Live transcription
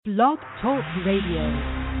Blog Talk Radio.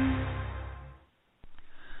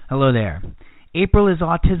 Hello there. April is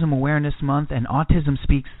Autism Awareness Month, and Autism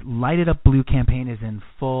Speaks Light It Up Blue campaign is in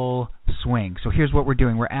full swing. So here's what we're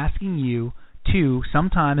doing. We're asking you to,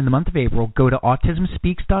 sometime in the month of April, go to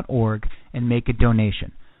autismspeaks.org and make a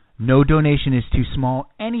donation. No donation is too small.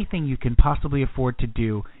 Anything you can possibly afford to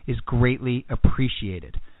do is greatly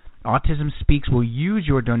appreciated. Autism Speaks will use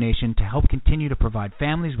your donation to help continue to provide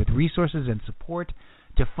families with resources and support,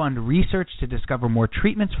 to fund research to discover more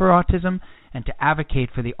treatments for autism, and to advocate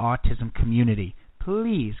for the autism community.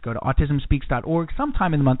 Please go to autismspeaks.org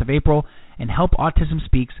sometime in the month of April and help Autism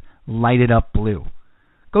Speaks light it up blue.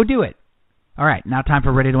 Go do it. All right, now time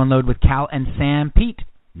for Ready to Unload with Cal and Sam Pete.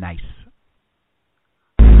 Nice.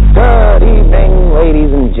 Good evening,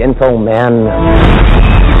 ladies and gentlemen.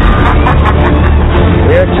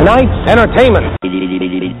 We're tonight's entertainment.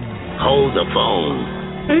 Hold the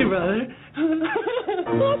phone. Hey, brother.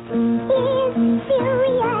 This is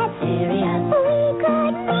serious. We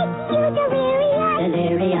could make you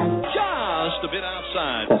delirious. Just a bit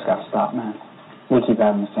outside. Just gotta stop, man. We keep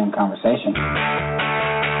having the same conversation.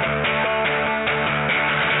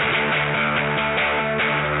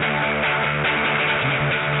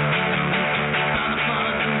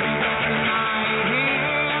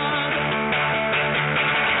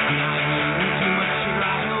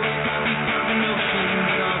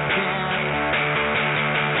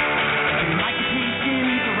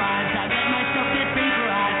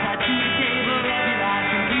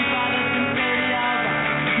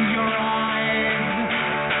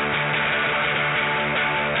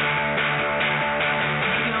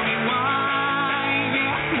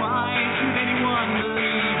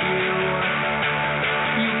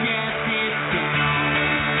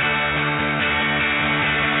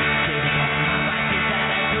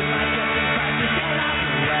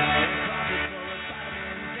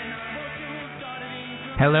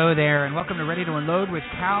 Hello there, and welcome to Ready to Unload with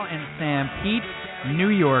Cal and Sam Pete, New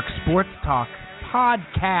York Sports Talk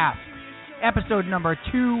Podcast, episode number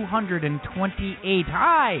 228.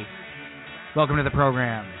 Hi! Welcome to the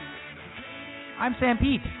program. I'm Sam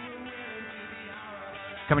Pete,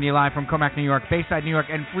 coming to you live from Comac, New York, Bayside, New York,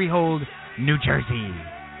 and Freehold, New Jersey.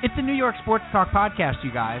 It's the New York Sports Talk Podcast,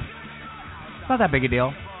 you guys. It's not that big a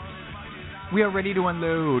deal. We are ready to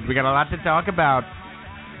unload. We got a lot to talk about.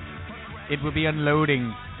 It will be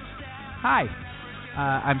unloading. Hi,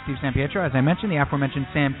 I'm Steve Sampietro. As I mentioned, the aforementioned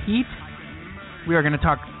Sam Pete. We are going to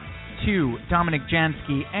talk to Dominic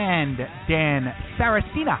Jansky and Dan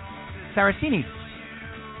Saraceni.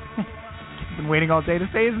 I've been waiting all day to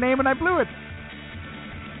say his name, and I blew it.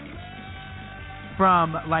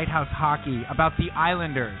 From Lighthouse Hockey, about the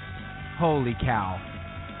Islanders. Holy cow.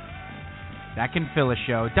 That can fill a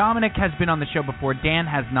show. Dominic has been on the show before. Dan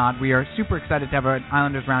has not. We are super excited to have an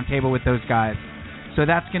Islanders Roundtable with those guys. So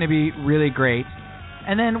that's going to be really great.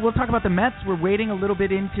 And then we'll talk about the Mets. We're waiting a little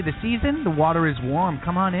bit into the season. The water is warm.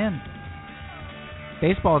 Come on in.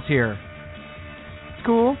 Baseball's here. It's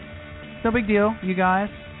cool. No big deal, you guys.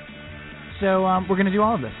 So we're going to do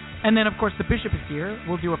all of this. And then, of course, the Bishop is here.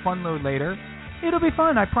 We'll do a fun load later. It'll be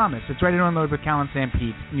fun, I promise. It's Ready to Unload with Cal and Sam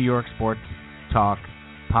Pete, New York Sports Talk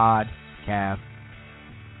Pod.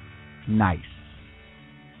 Nice.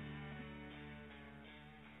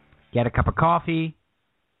 Get a cup of coffee.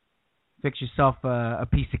 Fix yourself a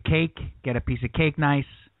piece of cake. Get a piece of cake nice.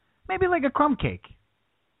 Maybe like a crumb cake.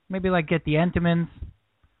 Maybe like get the Entenmann's.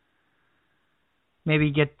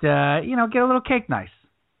 Maybe get a little cake nice.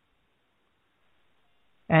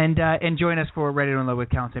 And join us for Ready to Unload with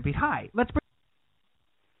Cal and Sam Pete. Hi. Let's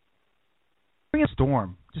bring a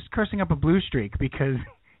storm. Just cursing up a blue streak because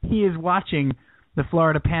he is watching the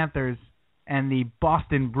Florida Panthers and the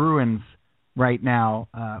Boston Bruins right now,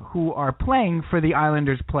 who are playing for the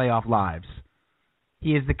Islanders' playoff lives.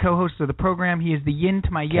 He is the co-host of the program. He is the yin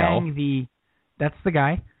to my yang. That's the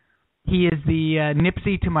guy. He is the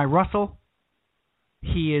Nipsey to my Russell.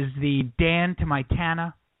 He is the Dan to my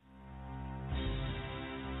Tana.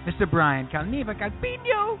 Mr. Brian Calneva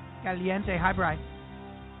Calpino Caliente. Hi, Brian.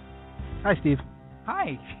 Hi, Steve.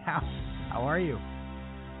 Hi. How are you?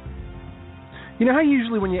 You know how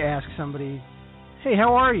usually when you ask somebody, "Hey,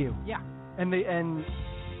 how are you?" Yeah. And they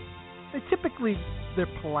typically they're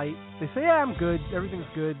polite. They say, "Yeah, I'm good. Everything's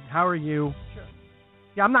good. How are you?" Sure.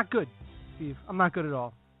 Yeah, I'm not good, Steve. I'm not good at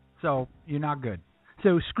all. So you're not good.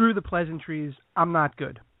 So screw the pleasantries. I'm not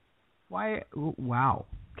good. Why? Wow.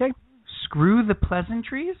 Okay. Screw the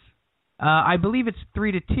pleasantries. I believe it's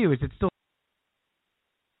 3-2. Is it still?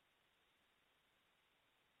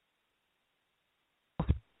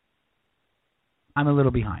 I'm a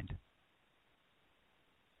little behind.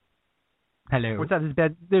 Hello. What's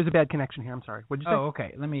that? There's a bad connection here. I'm sorry. What'd you say? Oh,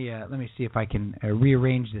 okay. Let me see if I can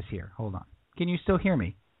rearrange this here. Hold on. Can you still hear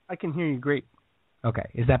me? I can hear you great. Okay.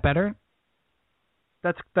 Is that better?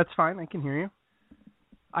 That's fine. I can hear you.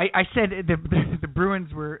 I said the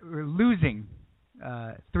Bruins were losing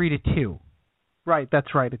 3-2. Right.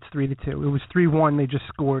 That's right. It's 3-2. It was 3-1. They just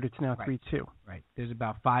scored. It's now 3-2. Right. There's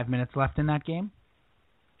about 5 minutes left in that game.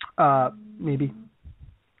 Maybe.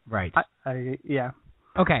 Right. Yeah.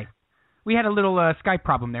 Okay. We had a little Skype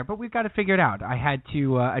problem there, but we've got to figure it out. I had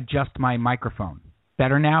to adjust my microphone.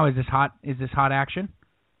 Better now? Is this hot? Is this hot action?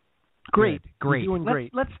 Great. Great. You're doing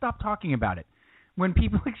great. Let's stop talking about it. When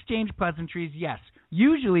people exchange pleasantries, yes,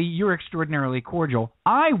 usually you're extraordinarily cordial.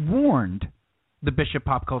 I warned the Bishop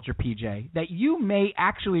Pop Culture PJ that you may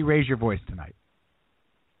actually raise your voice tonight.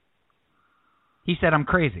 He said I'm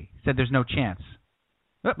crazy. He said there's no chance.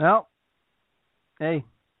 Oh. Well, hey.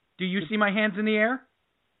 Do you see my hands in the air?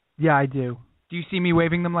 Yeah, I do. Do you see me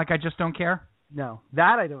waving them like I just don't care? No,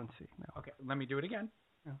 that I don't see. No. Okay, let me do it again.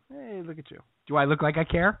 Hey, look at you. Do I look like I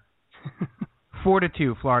care?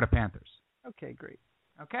 4-2, Florida Panthers. Okay, great.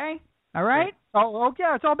 Okay? All right? Oh, okay.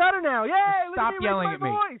 It's all better now. Yay! Stop look at me yelling raising at my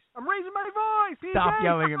me. Voice. I'm raising my voice. PJ. Stop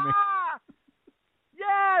yelling at me.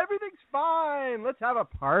 Yeah, everything's fine. Let's have a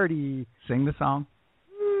party. Sing the song.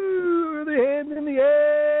 Ooh, the hand in the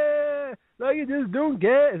air. Like you just don't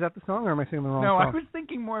get. Is that the song, or am I singing the wrong No, song? I was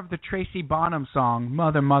thinking more of the Tracy Bonham song,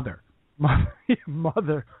 Mother, Mother.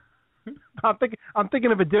 Mother. I'm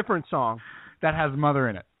thinking of a different song. That has Mother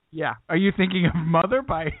in it. Yeah. Are you thinking of Mother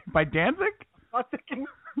by Danzig? I'm thinking.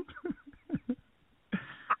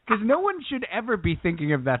 Because no one should ever be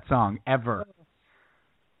thinking of that song, ever.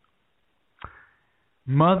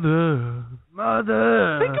 Mother.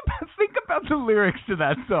 Mother. Think about the lyrics to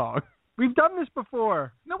that song. We've done this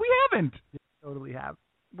before. No, we haven't. We totally have.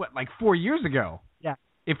 What, like 4 years ago? Yeah.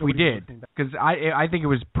 If we did. Because I think it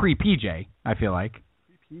was pre-PJ, I feel like.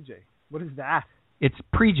 Pre-PJ. What is that? It's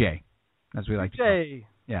pre-J, as we like to say. PJ.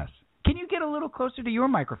 Yes. Can you get a little closer to your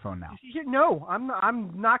microphone now? No,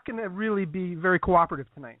 I'm not going to really be very cooperative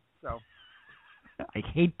tonight. So. I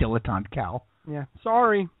hate dilettante Cal. Yeah.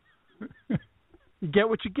 Sorry. You get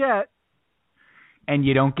what you get. And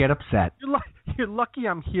you don't get upset. You're lucky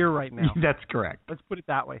I'm here right now. That's correct. Let's put it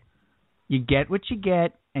that way. You get what you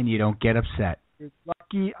get, and you don't get upset. You're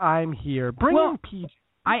lucky I'm here. Bring in PJ.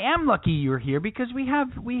 I am lucky you're here because we have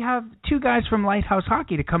two guys from Lighthouse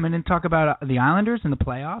Hockey to come in and talk about the Islanders and the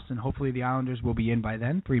playoffs, and hopefully the Islanders will be in by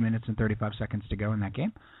then. 3 minutes and 35 seconds to go in that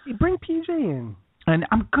game. Hey, bring PJ in. And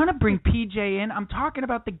I'm going to bring PJ in. I'm talking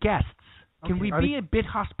about the guests. Can we be a bit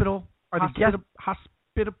hospitable?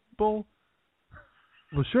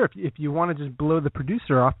 Well, sure. If you want to just blow the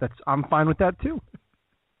producer off, I'm fine with that too.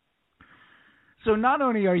 So not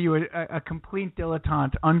only are you a complete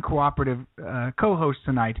dilettante, uncooperative co-host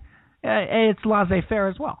tonight, it's laissez-faire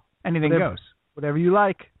as well. Anything goes. Whatever you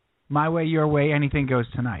like. My way, your way, anything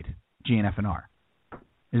goes tonight. GNF&R.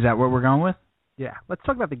 Is that what we're going with? Yeah. Let's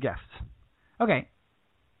talk about the guests. Okay.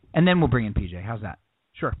 And then we'll bring in PJ. How's that?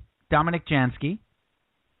 Sure. Dominic Jansky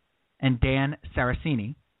and Dan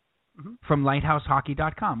Saraceni from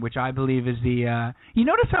LighthouseHockey.com, which I believe is the you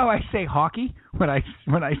notice how I say hockey when I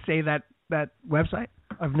say that website?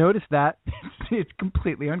 I've noticed that. It's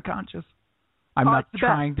completely unconscious. I'm not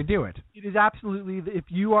trying to do it. It is absolutely, if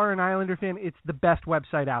you are an Islander fan, it's the best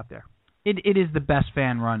website out there. It is the best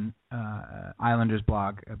fan-run Islanders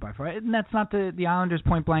blog by far. And that's not the Islanders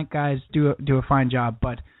point-blank guys do a fine job,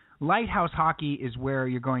 but Lighthouse Hockey is where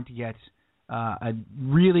you're going to get a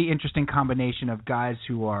really interesting combination of guys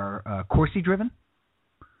who are Corsi-driven,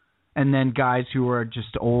 and then guys who are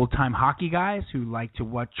just old-time hockey guys who like to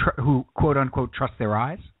who quote-unquote trust their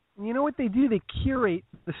eyes. You know what they do? They curate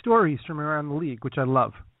the stories from around the league, which I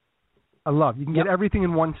love. You can get everything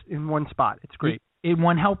in one spot. It's great. In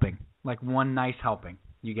one helping, like one nice helping,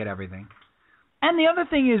 you get everything. And the other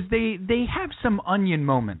thing is they have some onion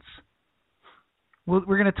moments. Well,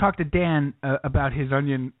 we're going to talk to Dan about his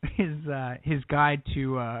guide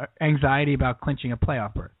to anxiety about clinching a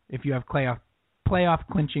playoff berth. If you have playoff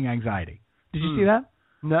clinching anxiety, did you see that?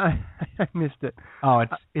 No, I missed it. Oh,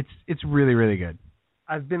 it's really, really good.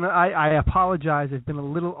 I apologize. I've been a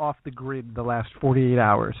little off the grid the last 48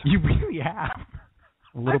 hours. You really have.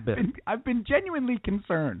 A little bit. I've been genuinely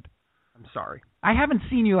concerned. I'm sorry. I haven't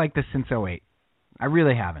seen you like this since 2008. I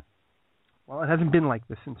really haven't. Well, it hasn't been like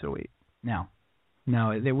this since 2008.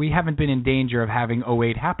 No, we haven't been in danger of having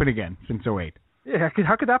 2008 happen again since 2008. Yeah,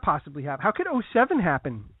 how could that possibly happen? How could 2007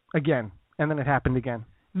 happen again, and then it happened again?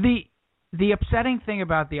 The upsetting thing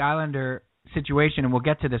about the Islander situation, and we'll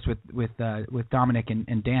get to this with Dominic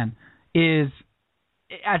and Dan, is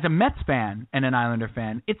as a Mets fan and an Islander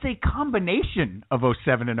fan, it's a combination of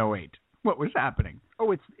 07 and 08. What was happening?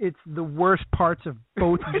 Oh, it's the worst parts of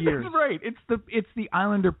both years. That's right. It's the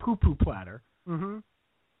Islander poo-poo platter. Mm-hmm.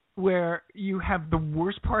 Where you have the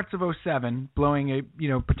worst parts of 07,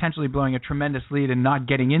 potentially blowing a tremendous lead and not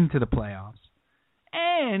getting into the playoffs,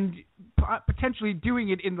 and potentially doing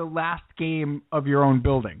it in the last game of your own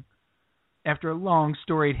building after a long,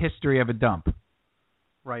 storied history of a dump.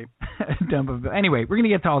 Right. Anyway, we're going to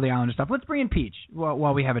get to all the Islander stuff. Let's bring in Peach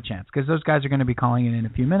while we have a chance, because those guys are going to be calling in a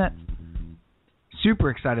few minutes. Super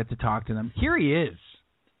excited to talk to them. Here he is.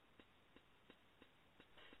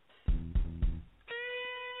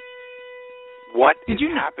 What is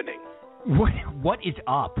happening? What is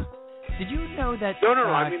up? Did you know that? No.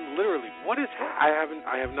 I mean, literally, what is? I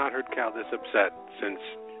have not heard Cal this upset since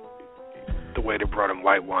the waiter brought him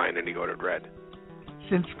white wine and he ordered red.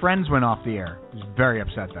 Since Friends went off the air, he was very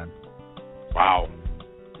upset then. Wow.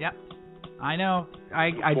 Yep. I know.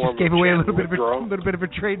 I just gave away a little bit of a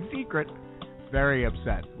trade secret. Very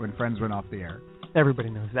upset when Friends went off the air. Everybody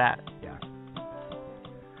knows that. Yeah.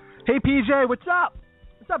 Hey, PJ, what's up?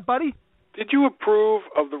 What's up, buddy? Did you approve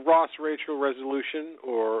of the Ross-Rachel resolution,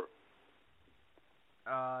 or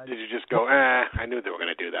did you just go, I knew they were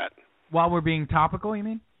going to do that? While we're being topical, you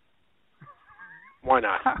mean? Why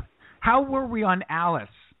not? How were we on Alice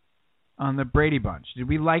on the Brady Bunch? Did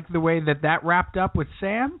we like the way that wrapped up with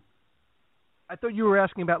Sam? I thought you were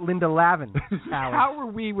asking about Linda Lavin. How were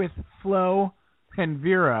we with Flo and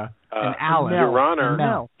Vera and Alice? Your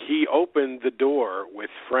Honor, he opened the door with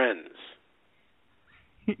Friends.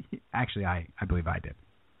 Actually, I believe I did.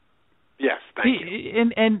 Yes, thank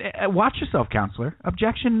you. And watch yourself, counselor.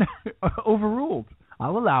 Objection overruled.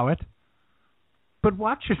 I'll allow it. But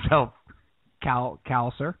watch yourself, Cal,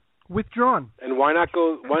 sir. Withdrawn. And why not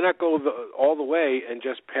go all the way and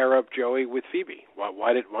just pair up Joey with Phoebe?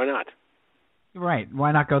 Why not? Right.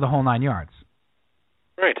 Why not go the whole 9 yards?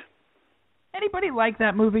 Right. Anybody like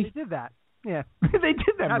that movie? They did that. Yeah. They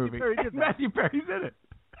did that movie. Perry did that. Matthew Perry did it.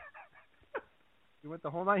 He went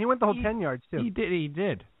the whole 9. He went the whole 10 yards too. He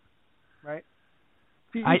did. Right.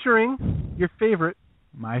 Featuring your favorite.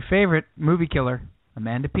 My favorite movie killer,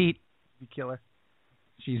 Amanda Peet. Movie killer.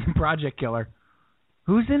 She's a project killer.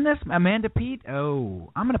 Who's in this? Amanda Peet?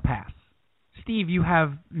 Oh, I'm going to pass. Steve, you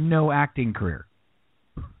have no acting career.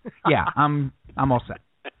 Yeah, I'm all set.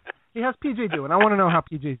 Hey, how's PJ doing? I want to know how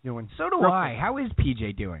PJ's doing. So do I. How is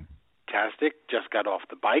PJ doing? Fantastic. Just got off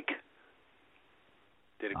the bike.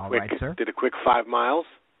 Did a quick 5 miles.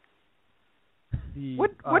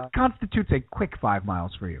 What constitutes a quick 5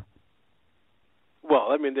 miles for you? Well,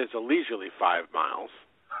 I mean, there's a leisurely 5 miles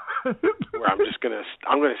where I'm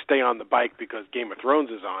gonna stay on the bike because Game of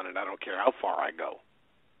Thrones is on, and I don't care how far I go.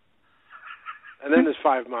 And then there's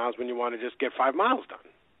 5 miles when you want to just get 5 miles done.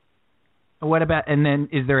 What about? And then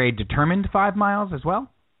is there a determined 5 miles as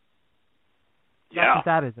well? That's what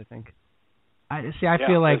that is, I think. I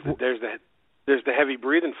feel like there's the heavy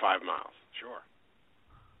breathing 5 miles. Sure.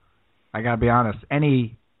 I gotta be honest.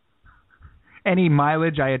 Any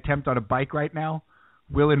mileage I attempt on a bike right now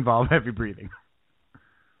will involve heavy breathing.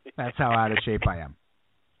 That's how out of shape I am.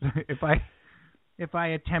 If I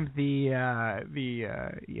attempt the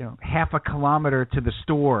half a kilometer to the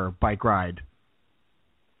store bike ride,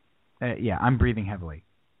 I'm breathing heavily.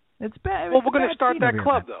 It's bad. Well, we're going to start that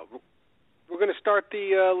club though. We're going to start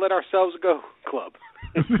the Let Ourselves Go club.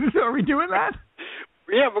 Are we doing that?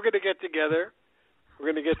 Yeah, we're going to get together.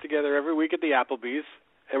 We're going to get together every week at the Applebee's,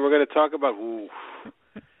 and we're going to talk about.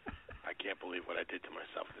 I can't believe what I did to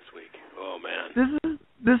myself this week. Oh man.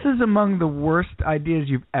 This is among the worst ideas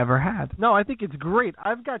you've ever had. No, I think it's great.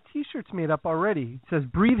 I've got T-shirts made up already. It says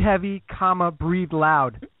 "Breathe heavy, breathe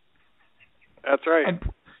loud." That's right.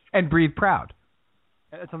 And breathe proud.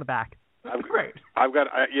 It's on the back. That's great. I've got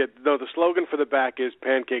the slogan for the back is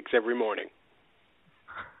pancakes every morning.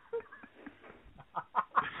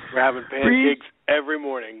 We're having pancakes every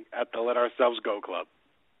morning at the Let Ourselves Go Club.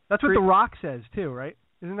 That's what The Rock says too, right?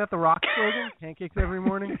 Isn't that The Rock slogan? Pancakes every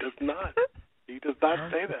morning? He does not. He does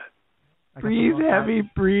not say that. Breathe heavy,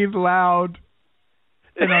 breathe loud.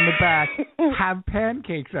 And on the back, have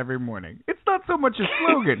pancakes every morning. It's not so much a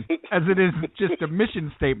slogan as it is just a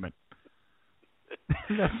mission statement.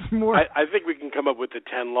 That's more. I think we can come up with the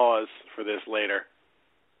 10 laws for this later.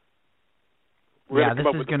 This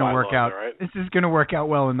is going to work out. Right? This is going to work out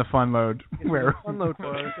well in the fun load, where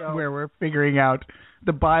we're figuring out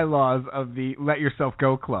the bylaws of the Let Yourself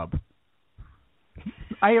Go Club.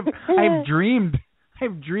 I have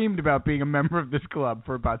dreamed about being a member of this club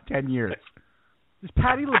for about 10 years. Does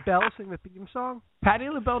Patti LaBelle sing the theme song? Patti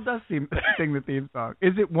LaBelle does sing the theme song.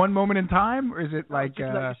 Is it One Moment in Time, or is it like...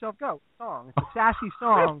 Just Let Yourself Go song. It's a sassy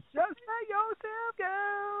song. Just let yourself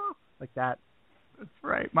go. Like that. That's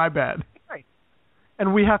right. My bad. Right.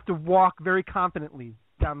 And we have to walk very confidently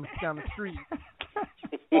down the street,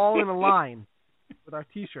 all in a line with our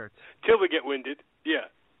T-shirts. Till we get winded. Yeah.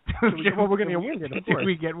 Well, we're going to get winded, of course.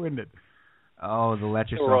 We get winded. Oh, the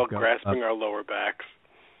Let Yourself Go. We're all grasping our lower backs.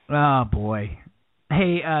 Oh, boy.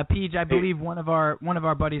 Hey, Peach, I believe one of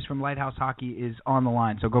our buddies from Lighthouse Hockey is on the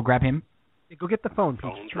line, so go grab him. Hey, go get the phone, Peach.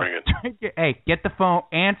 Phone's ringing. Hey, get the phone.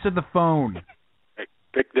 Answer the phone. Hey,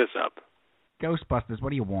 pick this up. Ghostbusters,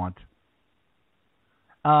 what do you want?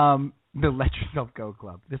 The Let Yourself Go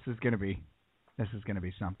Club. This is gonna be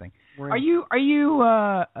something. Are you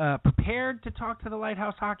prepared to talk to the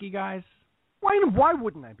Lighthouse Hockey guys? Why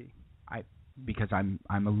wouldn't I be? Because I'm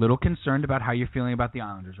a little concerned about how you're feeling about the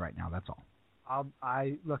Islanders right now. That's all.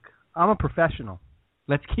 Look. I'm a professional.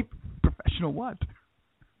 Let's keep professional. What?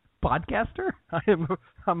 Podcaster?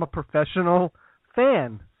 I'm a professional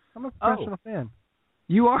fan. I'm a professional fan.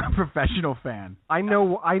 You are a professional fan. I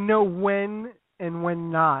know when and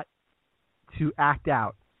when not to act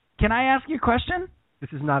out. Can I ask you a question?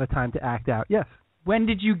 This is not a time to act out. Yes. When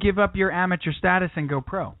did you give up your amateur status and go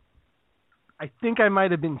pro? I think I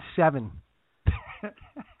might have been 7. I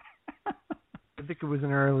think it was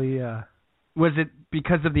an early. Was it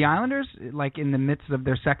because of the Islanders, like in the midst of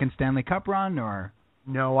their second Stanley Cup run, or?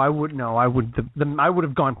 No, I would. I would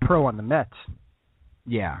have gone pro on the Mets.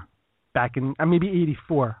 Yeah. Back in maybe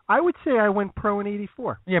 84. I would say I went pro in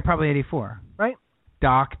 84. Yeah, probably 84. Right?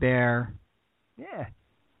 Doc there. Yeah.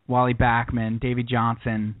 Wally Backman, Davey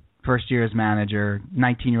Johnson, first year as manager,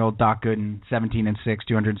 19-year-old Doc Gooden, 17-6,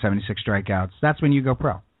 276 strikeouts. That's when you go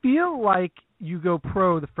pro. Feel like you go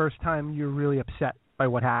pro the first time you're really upset by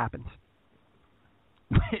what happens.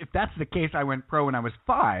 If that's the case, I went pro when I was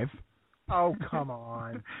 5. Oh, come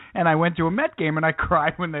on. And I went to a Met game and I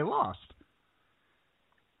cried when they lost.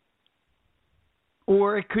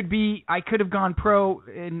 Or it could be I could have gone pro,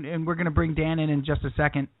 and we're going to bring Dan in just a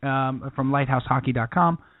second from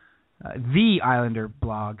lighthousehockey.com, the Islander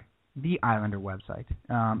blog, the Islander website.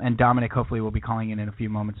 And Dominic hopefully will be calling in a few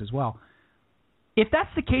moments as well. If that's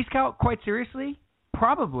the case, Cal, quite seriously,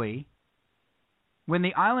 probably when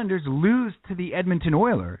the Islanders lose to the Edmonton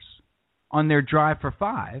Oilers on their drive for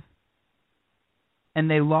 5, and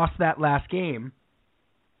they lost that last game,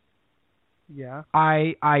 yeah,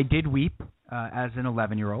 I did weep as an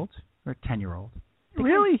 11-year-old or 10-year-old.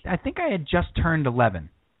 Really? I think I had just turned 11.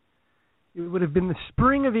 It would have been the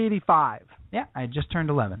spring of 85. Yeah, I had just turned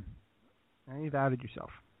 11. Now you've outed yourself.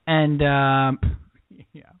 And,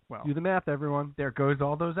 yeah, well. Do the math, everyone. There goes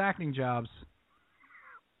all those acting jobs.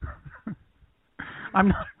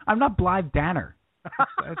 I'm not Blythe Danner.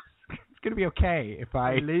 It's going to be okay if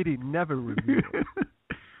I... The lady never revealed.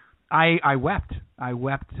 I wept. I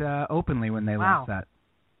wept openly when they lost that.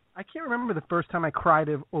 I can't remember the first time I cried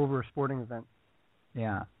over a sporting event.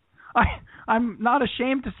 Yeah. I'm not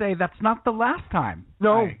ashamed to say that's not the last time.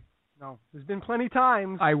 No. There's been plenty of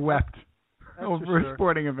times. I wept over a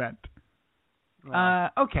sporting event. Wow.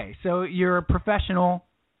 Okay, so you're a professional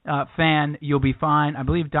fan. You'll be fine. I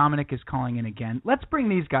believe Dominic is calling in again. Let's bring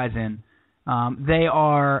these guys in. They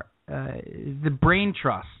are the brain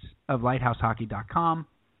trust of lighthousehockey.com,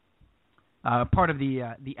 part of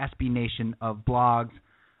the SB Nation of blogs.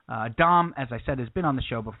 Dom, as I said, has been on the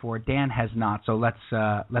show before. Dan has not, so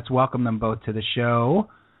let's welcome them both to the show,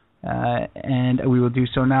 and we will do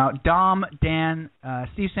so now. Dom, Dan,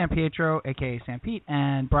 Steve Sampietro, a.k.a. Sam Pete,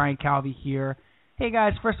 and Brian Calvi here. Hey,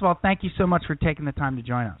 guys, first of all, thank you so much for taking the time to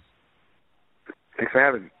join us. Thanks for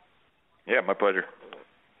having me. Yeah, my pleasure.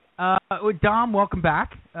 Dom, welcome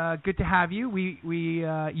back. Good to have you.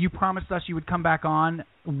 You promised us you would come back on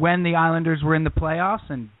when the Islanders were in the playoffs,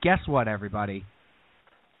 and guess what, everybody?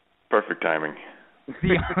 Perfect timing.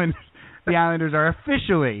 The Islanders are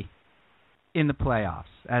officially in the playoffs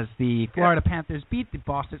as the Florida Panthers beat the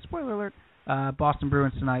Boston. Spoiler alert! Boston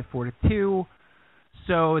Bruins tonight, 4-2.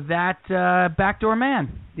 So that backdoor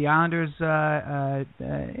man, the Islanders, they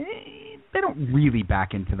don't really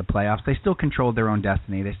back into the playoffs. They still controlled their own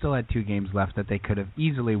destiny. They still had 2 games left that they could have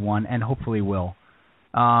easily won and hopefully will.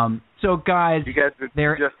 So, guys, you guys were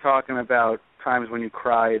just talking about times when you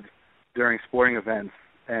cried during sporting events.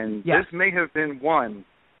 And this may have been one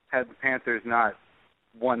had the Panthers not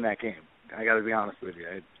won that game. I got to be honest with you.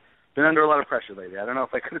 I've been under a lot of pressure lately. I don't know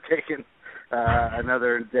if I could have taken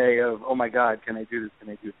another day of, oh, my God, can I do this?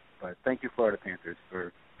 But thank you, Florida Panthers,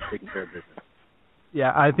 for taking care of business.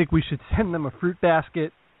 Yeah, I think we should send them a fruit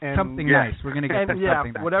basket. And something nice. We're going to get them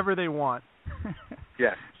something nice. Whatever they want.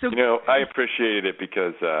 Yeah. So, I appreciated it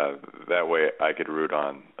because that way I could root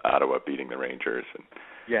on Ottawa beating the Rangers and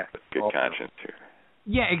with good conscience here.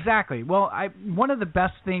 Yeah, exactly. Well, one of the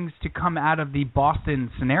best things to come out of the Boston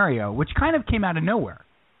scenario, which kind of came out of nowhere,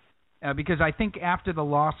 because I think after the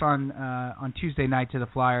loss on Tuesday night to the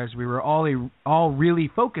Flyers, we were all really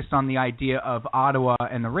focused on the idea of Ottawa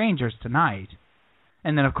and the Rangers tonight.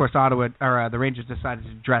 And then, of course, the Rangers decided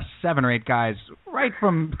to dress 7 or 8 guys right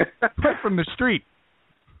from the street.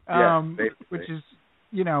 Which is,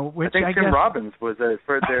 which I think Tim guess, Robbins was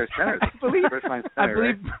for their center. I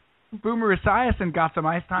believe Boomer Esiason got some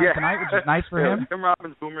ice time tonight, which is nice for him. Tim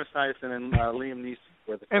Robbins, Boomer Esiason, and Liam Neeson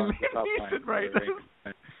were the top line. Right.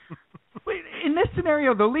 In this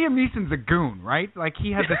scenario, though, Liam Neeson's a goon, right? Like,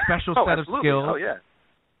 he has a special set of skills. Oh, yeah.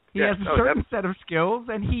 He has a certain set of skills,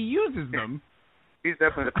 and he uses them. He's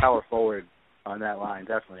definitely the power forward on that line,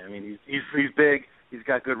 definitely. I mean, he's big. He's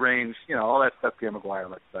got good range. All that stuff Pierre McGuire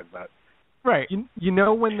likes to talk about. Right.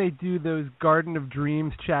 When they do those Garden of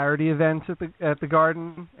Dreams charity events at the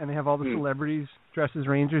Garden, and they have all the celebrities dressed as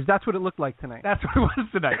Rangers, that's what it looked like tonight. That's what it was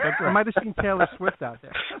tonight. That's right. I might have seen Taylor Swift out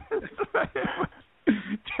there.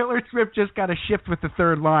 Taylor Swift just got a shift with the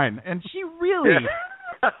third line, and she really...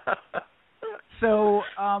 So,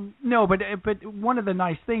 no, but one of the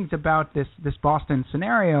nice things about this Boston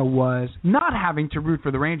scenario was not having to root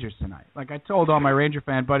for the Rangers tonight. Like, I told all my Ranger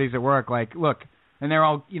fan buddies at work, like, look, and they're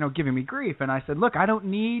all, giving me grief, and I said, look, I don't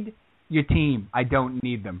need your team. I don't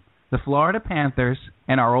need them. The Florida Panthers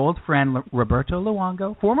and our old friend Roberto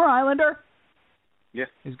Luongo, former Islander,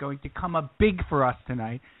 is going to come up big for us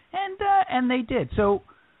tonight, and they did. So,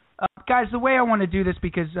 guys, the way I want to do this,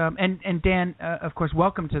 because and Dan, of course,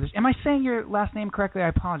 welcome to this. Am I saying your last name correctly? I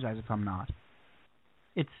apologize if I'm not.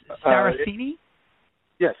 It's Saraceni?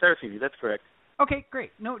 Saraceni. That's correct. Okay,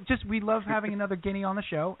 great. No, just we love having another guinea on the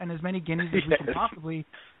show, and as many guineas as we can possibly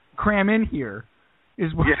cram in here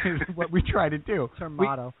is what we try to do. It's our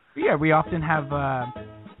motto. We often have.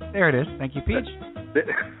 There it is. Thank you, Peach.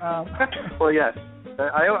 Well, yes.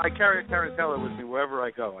 I carry a tarantella with me wherever I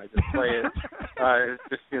go. I just play it.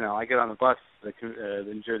 I get on the bus, the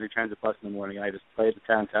New Jersey Transit bus in the morning, and I just play the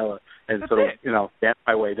tarantella and dance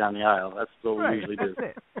my way down the aisle. That's what we usually do.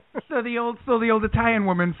 It. So the old Italian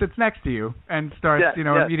woman sits next to you and starts,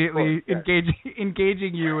 immediately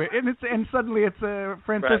engaging you, and suddenly it's a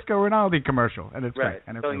Francisco Rinaldi commercial, and it's great.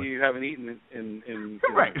 And telling you haven't eaten in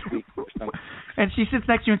right. a week or something. And she sits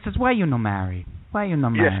next to you and says, "Why you no married? Why you no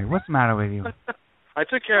married? What's the matter with you?" I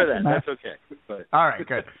took care of that. That's okay. But. All right,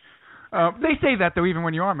 good. They say that, though, even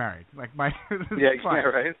when you are married. Like right.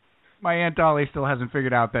 My Aunt Dolly still hasn't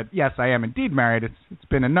figured out that, yes, I am indeed married. It's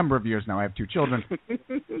been a number of years now. I have 2 children.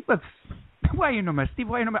 Why you know my Steve?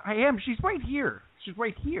 Why you know my? I am. She's right here.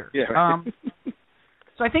 Yeah. Right.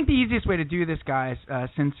 So I think the easiest way to do this, guys,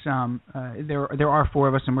 since there are 4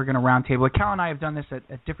 of us and we're going to roundtable. Cal and I have done this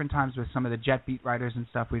at different times with some of the Jet beat writers and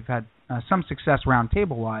stuff. We've had some success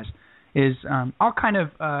roundtable-wise. I'll kind of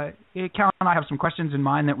Cal and I have some questions in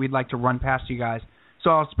mind that we'd like to run past you guys. So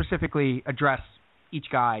I'll specifically address each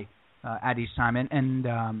guy at each time,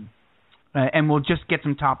 and we'll just get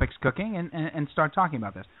some topics cooking and start talking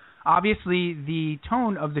about this. Obviously, the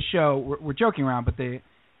tone of the show, we're joking around, but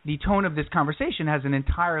the tone of this conversation has an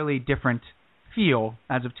entirely different feel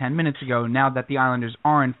as of 10 minutes ago, now that the Islanders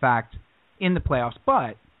are, in fact, in the playoffs.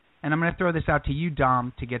 But, and I'm going to throw this out to you,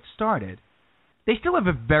 Dom, to get started, they still have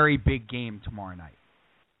a very big game tomorrow night.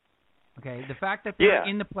 Okay, the fact that they're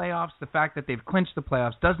in the playoffs, the fact that they've clinched the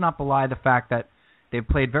playoffs, does not belie the fact that they've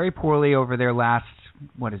played very poorly over their last,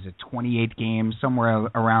 28 games, somewhere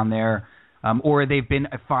around there, or they've been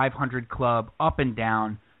a 500 club up and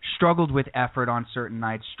down, struggled with effort on certain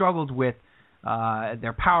nights, struggled with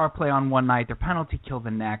their power play on one night, their penalty kill the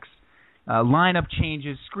next, lineup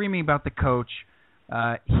changes, screaming about the coach,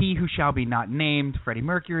 he who shall be not named, Freddie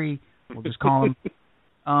Mercury, we'll just call him.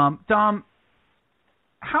 Dom,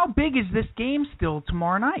 how big is this game still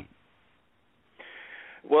tomorrow night?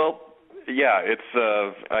 Well, yeah, it's,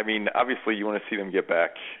 obviously you want to see them get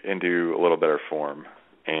back into a little better form,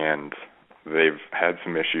 and they've had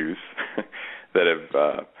some issues that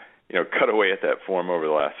have, cut away at that form over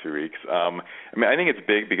the last few weeks. I think it's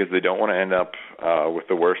big because they don't want to end up with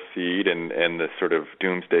the worst seed and the sort of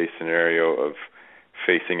doomsday scenario of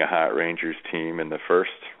facing a hot Rangers team in the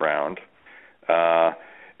first round.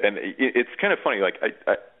 And it's kind of funny, like,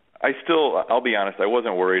 I'll be honest, I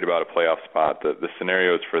wasn't worried about a playoff spot. The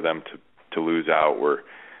scenarios for them to lose out were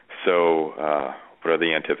so, what are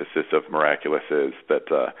the antithesis of miraculous is,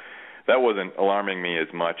 that wasn't alarming me as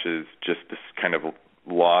much as just this kind of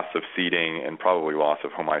loss of seeding and probably loss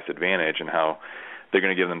of home ice advantage, and how they're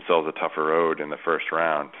going to give themselves a tougher road in the first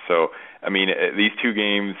round. So, I mean, these two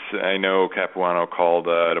games, I know Capuano called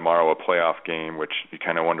tomorrow a playoff game, which you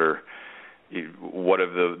kind of wonder what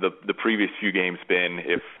have the previous few games been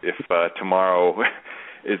if tomorrow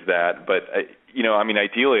is that. But, I mean,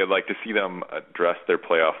 ideally I'd like to see them address their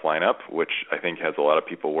playoff lineup, which I think has a lot of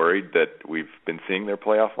people worried that we've been seeing their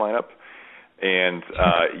playoff lineup. And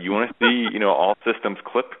you want to see, all systems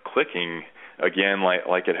clicking again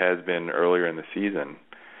like it has been earlier in the season.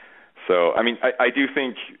 So, I mean, I do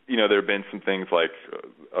think, there have been some things like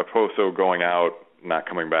Okposo going out, not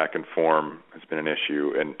coming back in form has been an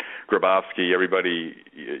issue. And Grabowski, everybody,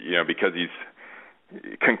 because he's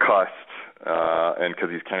concussed and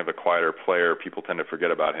because he's kind of a quieter player, people tend to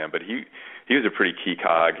forget about him. But he was a pretty key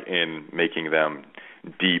cog in making them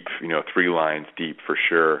deep, 3 lines deep for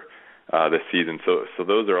sure this season. So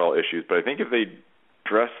those are all issues. But I think if they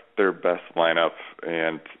dress their best lineup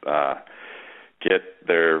and get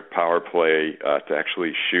their power play to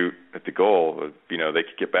actually shoot at the goal, they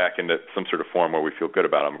could get back into some sort of form where we feel good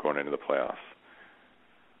about them going into the playoffs.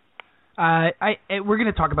 We're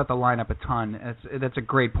going to talk about the lineup a ton. That's a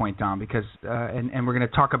great point, Dom, because and we're going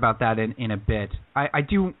to talk about that in a bit. I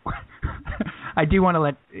do want to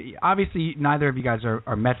let. Obviously, neither of you guys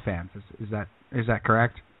are Met fans. Is that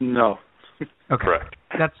correct? No. Okay. Correct.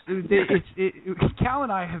 That's Cal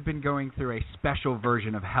and I have been going through a special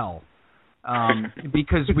version of hell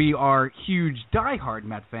because we are huge diehard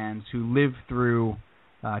Met fans who lived through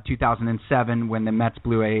 2007 when the Mets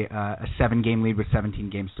blew a 7-game lead with 17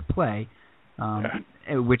 games to play,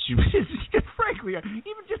 which is just frankly,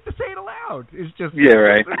 even just to say it aloud, is just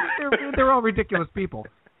right. They're all ridiculous people.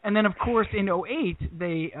 And then of course in 2008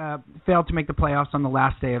 they failed to make the playoffs on the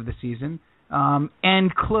last day of the season.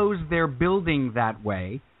 And close their building that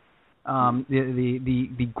way,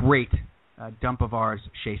 the great dump of ours,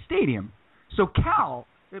 Shea Stadium. So Cal,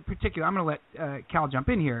 in particular, I'm going to let Cal jump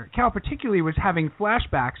in here. Cal particularly was having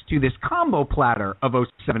flashbacks to this combo platter of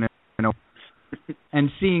 07 and 08 and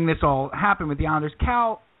seeing this all happen with the Islanders.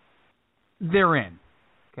 Cal, they're in.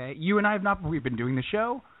 Okay, you and I we've been doing the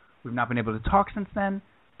show. We've not been able to talk since then.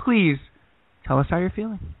 Please tell us how you're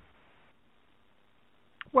feeling.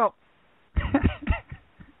 Well,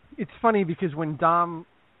 it's funny because when Dom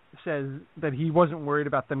says that he wasn't worried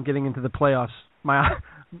about them getting into the playoffs,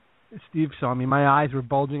 Steve saw me. My eyes were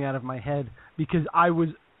bulging out of my head because I was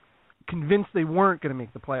convinced they weren't going to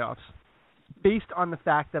make the playoffs based on the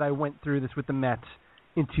fact that I went through this with the Mets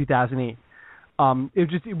in 2008.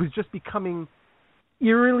 It was just becoming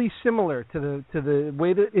eerily similar to the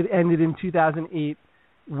way that it ended in 2008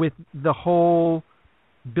 with the whole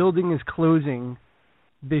building is closing.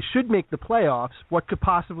 They should make the playoffs. What could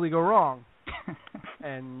possibly go wrong?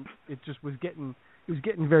 And it just was getting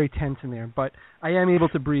very tense in there. But I am able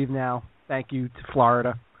to breathe now. Thank you to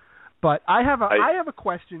Florida. But I have a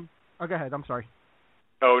question. Oh, go ahead. I'm sorry.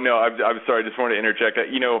 Oh no, I'm sorry. I just wanted to interject.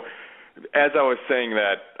 As I was saying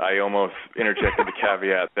that, I almost interjected the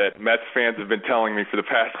caveat that Mets fans have been telling me for the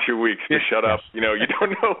past 2 weeks to shut up. You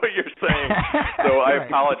don't know what you're saying. So I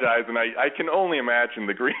apologize, and I can only imagine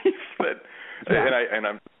the grief that. Yeah. And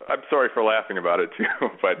I'm sorry for laughing about it too,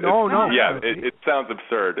 but it sounds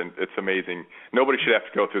absurd and it's amazing. Nobody should have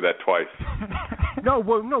to go through that twice. No.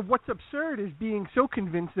 What's absurd is being so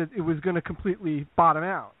convinced that it was going to completely bottom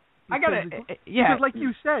out. Because like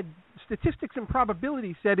you said, statistics and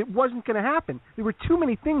probability said it wasn't going to happen. There were too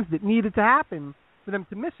many things that needed to happen for them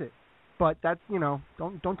to miss it. But that,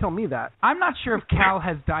 don't tell me that. I'm not sure if Cal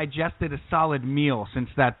has digested a solid meal since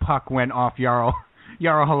that puck went off Jarl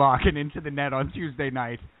Halak and into the net on Tuesday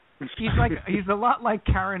night. He's a lot like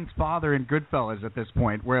Karen's father in Goodfellas at this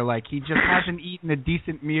point, where he just hasn't eaten a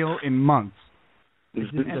decent meal in months. He's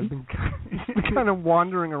been kind of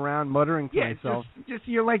wandering around, muttering to himself. Just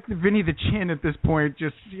you're like Vinny the Chin at this point.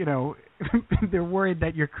 Just they're worried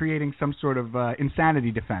that you're creating some sort of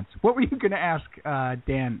insanity defense. What were you going to ask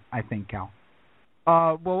Dan? I think Cal.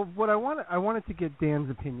 Well, what I wanted to get Dan's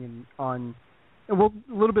opinion on. Well,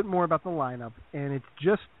 a little bit more about the lineup, and it's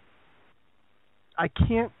just I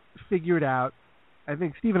can't figure it out. I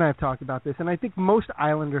think Steve and I have talked about this, and I think most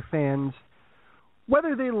Islander fans,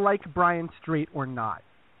 whether they like Brian Straight or not,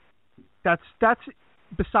 that's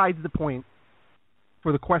besides the point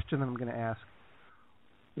for the question that I'm going to ask.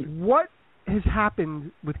 What has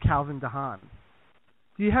happened with Calvin DeHaan?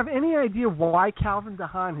 Do you have any idea why Calvin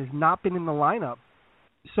DeHaan has not been in the lineup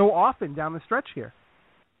so often down the stretch here?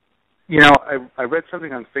 I read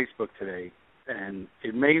something on Facebook today, and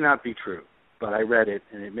it may not be true, but I read it,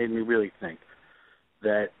 and it made me really think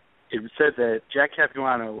that it said that Jack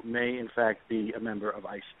Capuano may, in fact, be a member of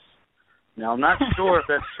ISIS. Now, I'm not sure if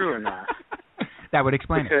that's true or not. That would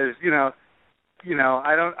explain because, it. I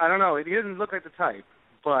don't know. He doesn't look like the type,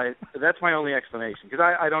 but that's my only explanation because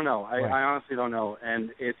I don't know. I honestly don't know,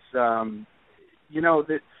 and it's the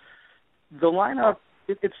lineup.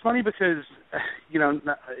 It's funny because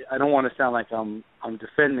I don't want to sound like I'm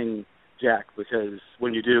defending Jack because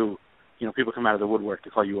when you do, people come out of the woodwork to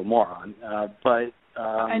call you a moron. But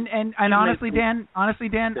honestly, Dan, I'm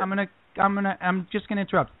just gonna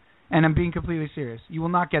interrupt, and I'm being completely serious. You will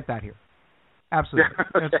not get that here. Absolutely.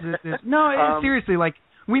 Okay. Seriously, like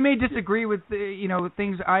we may disagree with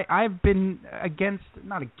things. I've been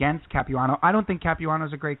not against Capuano. I don't think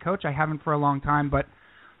Capuano's a great coach. I haven't for a long time, but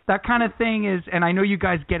that kind of thing is, and I know you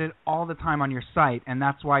guys get it all the time on your site, and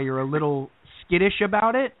that's why you're a little skittish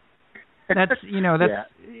about it. That's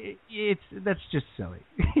that's just silly.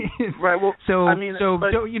 Right. Well,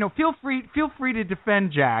 feel free to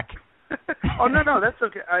defend Jack. Oh no, that's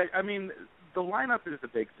okay. I mean, the lineup is the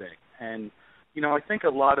big thing, and I think a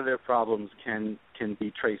lot of their problems can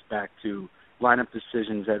be traced back to lineup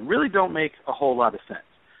decisions that really don't make a whole lot of sense.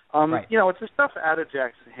 Right. It's the stuff out of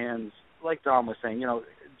Jack's hands, like Dom was saying.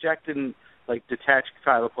 Jack didn't detach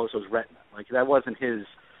Tyler Poso's retina. That wasn't his.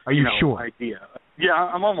 Are you sure? Idea. Yeah,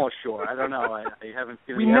 I'm almost sure. I don't know. I haven't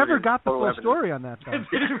seen. We never got the full story on that.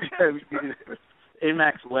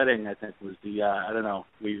 Amac's wedding, I think, was the. I don't know.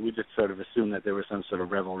 We just sort of assumed that there was some sort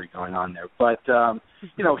of revelry going on there, but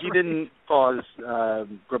he didn't cause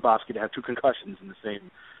Grabowski to have 2 concussions in the same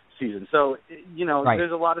season. So right.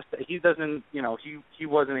 There's a lot of. He doesn't. He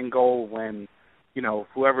wasn't in goal when.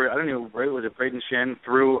 Whoever, I don't know, was it Braden Shen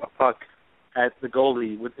threw a puck at the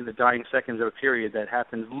goalie within the dying seconds of a period that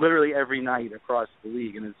happens literally every night across the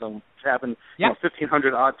league, and it's happened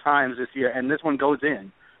 1,500 odd times this year, and this one goes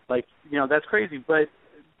in. That's crazy. But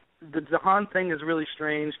the DeHaan thing is really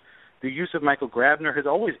strange. The use of Michael Grabner has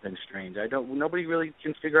always been strange. Nobody really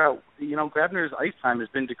can figure out. Grabner's ice time has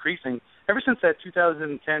been decreasing ever since that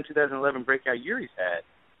 2010-2011 breakout year he's had.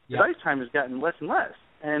 His ice time has gotten less and less,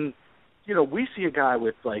 and we see a guy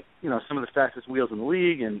with some of the fastest wheels in the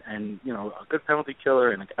league and a good penalty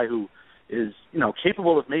killer and a guy who is,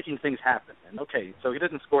 capable of making things happen. And okay, so he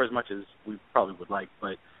doesn't score as much as we probably would like,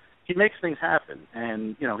 but he makes things happen.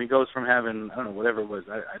 And, he goes from having, I don't know, whatever it was,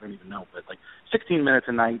 I don't even know, but 16 minutes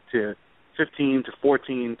a night to 15 to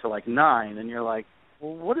 14 to 9, and you're like,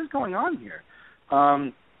 well, what is going on here?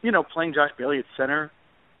 Playing Josh Bailey at center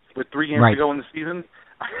with 3 games to go in the season,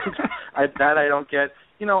 I don't get.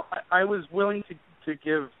 I was willing to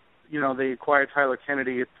give, they acquired Tyler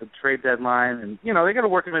Kennedy at the trade deadline, and, they got to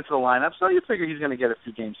work him into the lineup, so you figure he's going to get a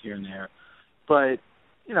few games here and there. But,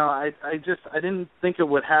 I didn't think it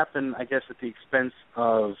would happen, I guess, at the expense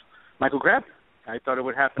of Michael Grabner. I thought it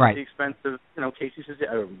would happen at the expense of, Casey Cizier.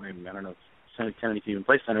 I don't know if Kennedy can even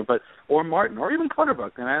play center, or Martin, or even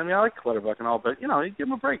Clutterbuck. And I like Clutterbuck and all, but, you give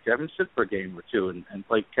him a break. Have him sit for a game or two and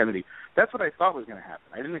play Kennedy. That's what I thought was going to happen.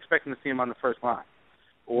 I didn't expect him to see him on the first line.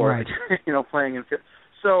 Or playing in.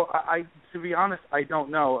 So I, to be honest, I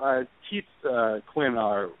don't know. Keith Quinn,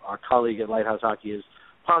 our colleague at Lighthouse Hockey, has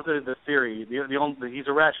posited the theory. He's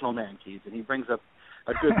a rational man, Keith, and he brings up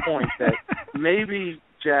a good point that maybe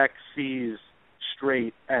Jack sees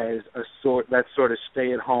straight as that sort of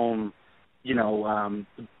stay-at-home. I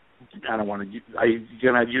don't want to. I'm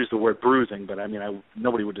gonna use the word bruising, but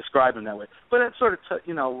nobody would describe him that way. But that sort of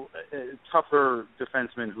tougher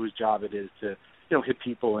defenseman whose job it is to. Hit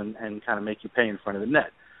people and kind of make you pay in front of the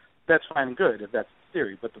net. That's fine and good if that's the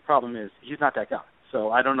theory, but the problem is he's not that guy. So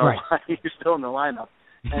I don't know why he's still in the lineup.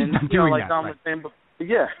 And like Dom was saying,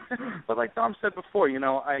 but like Dom said before,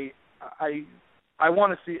 I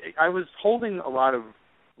want to see. I was holding a lot of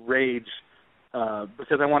rage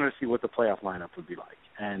because I wanted to see what the playoff lineup would be like.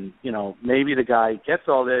 And maybe the guy gets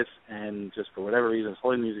all this and just for whatever reason is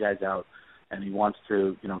holding these guys out, and he wants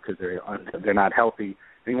to, because they're not healthy.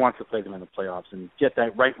 And he wants to play them in the playoffs and get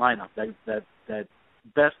that right lineup, that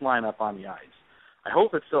best lineup on the ice. I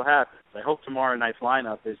hope it still happens. I hope tomorrow night's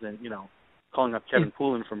lineup isn't, calling up Kevin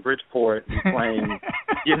Poulin from Bridgeport and playing,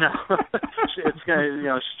 it's going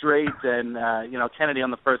to, straight and, Kennedy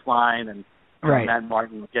on the first line and Matt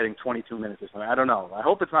Martin getting 22 minutes or something. I don't know. I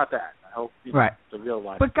hope it's not that. I hope it's the real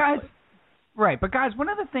lineup. But guys, one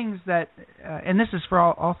of the things that, and this is for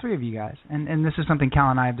all 3 of you guys, and this is something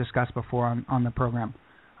Cal and I have discussed before on the program,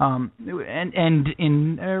 and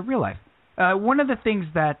in real life. One of the things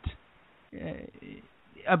that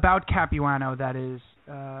about Capuano that is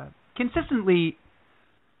consistently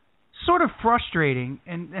sort of frustrating,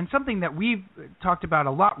 and something that we've talked about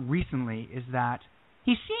a lot recently, is that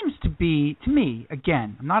he seems to be, to me,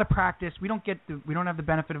 again, I'm not a practice. We don't have the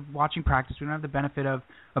benefit of watching practice. We don't have the benefit of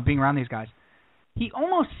being around these guys. he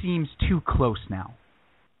almost seems too close now.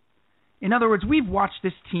 In other words, we've watched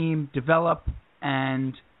this team develop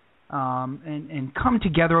and come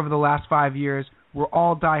together over the last 5 years. We're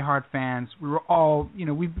all diehard fans. We were all,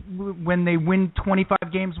 when they win 25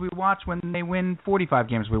 games, we watch. When they win 45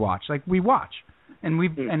 games, we watch. Like, we watch. And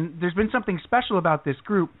there's been something special about this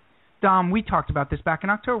group. Dom, we talked about this back in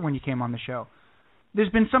October when you came on the show.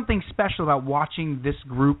 There's been something special about watching this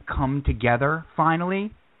group come together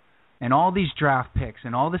finally, and all these draft picks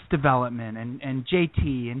and all this development and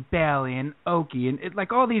JT and Bailey and Oki and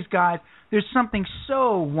like all these guys. There's something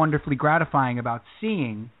so wonderfully gratifying about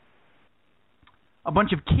seeing a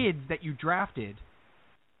bunch of kids that you drafted,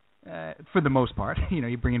 for the most part.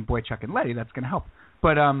 You bring in Boychuk and Letty, that's going to help.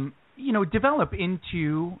 But, develop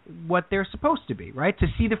into what they're supposed to be, right? To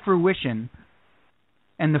see the fruition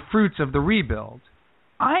and the fruits of the rebuild.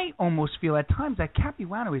 I almost feel at times that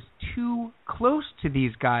Capuano is too close to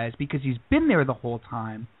these guys because he's been there the whole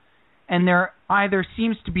time. And there either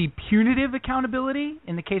seems to be punitive accountability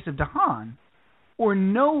in the case of DeHaan, or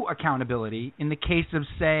no accountability in the case of,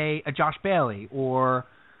 say, a Josh Bailey, or,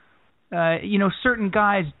 certain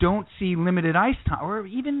guys don't see limited ice time, or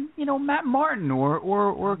even, Matt Martin,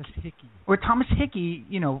 or Thomas Hickey,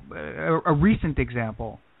 a recent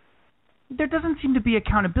example. There doesn't seem to be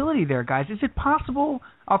accountability there, guys. Is it possible,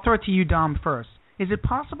 I'll throw it to you, Dom, first, is it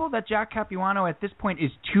possible that Jack Capuano at this point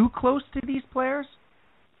is too close to these players?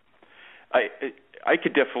 I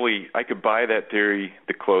could buy that theory,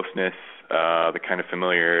 the closeness, the kind of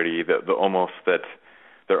familiarity, the almost that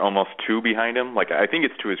they're almost too behind him. Like, I think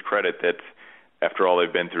it's to his credit that after all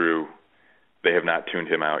they've been through, they have not tuned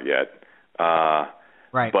him out yet.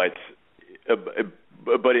 Right.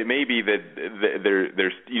 But it may be that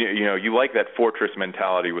there's you like that fortress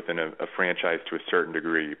mentality within a franchise to a certain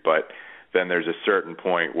degree, but then there's a certain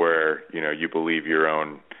point where you believe your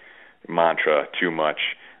own mantra too much.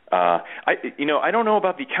 I don't know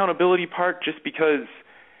about the accountability part, just because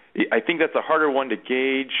I think that's a harder one to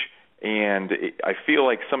gauge, and I feel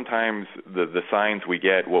like sometimes the signs we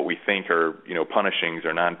get, what we think are punishings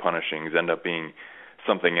or non-punishings, end up being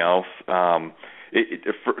something else.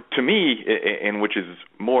 To me, and which is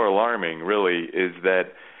more alarming, really, is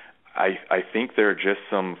that I think there are just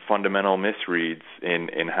some fundamental misreads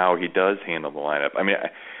in how he does handle the lineup. I mean,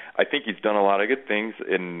 I think he's done a lot of good things,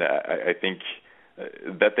 and I think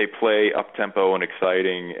that they play up-tempo and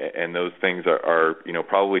exciting, and those things are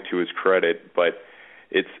probably to his credit, but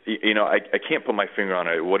it's, I can't put my finger on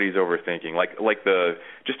it, what he's overthinking. Like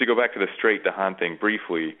just to go back to the straight DeHaan thing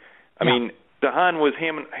briefly, I mean, DeHaan was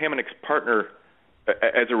Hamonic's partner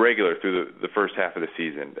as a regular through the first half of the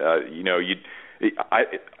season.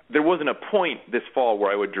 There wasn't a point this fall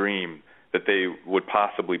where I would dream that they would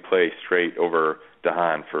possibly play straight over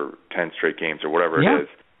DeHaan for 10 straight games or whatever it is.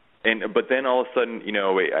 But then all of a sudden,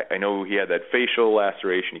 I know he had that facial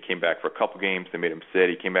laceration. He came back for a couple games. They made him sit.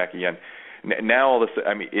 He came back again. Now all of a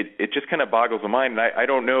sudden, it just kind of boggles the mind. And I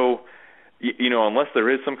don't know, unless there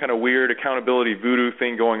is some kind of weird accountability voodoo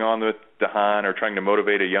thing going on with DeHaan or trying to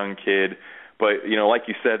motivate a young kid. But, like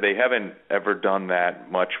you said, they haven't ever done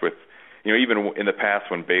that much with, even in the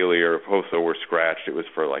past when Bailey or Hossa were scratched, it was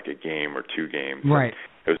for like a game or 2 games. Right.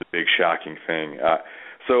 It was a big shocking thing.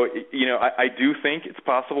 So, I do think it's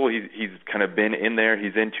possible he's kind of been in there.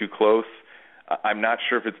 He's in too close. I'm not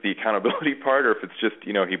sure if it's the accountability part or if it's just,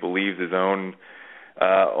 he believes his own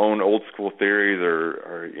old school theories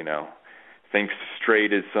or thinks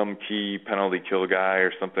straight is some key penalty kill guy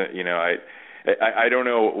or something. I don't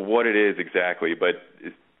know what it is exactly, but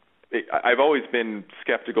I've always been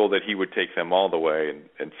skeptical that he would take them all the way,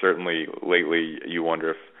 and certainly lately you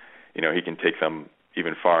wonder if, he can take them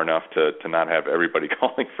even far enough to not have everybody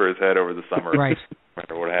calling for his head over the summer. Right. No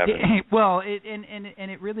matter what happens. Well,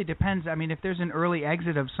 it really depends. I mean, if there's an early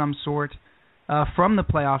exit of some sort from the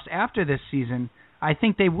playoffs after this season, I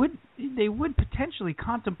think they would potentially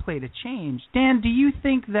contemplate a change. Dan, do you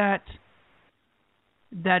think that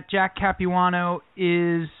Jack Capuano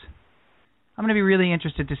is... I'm going to be really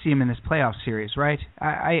interested to see him in this playoff series, right?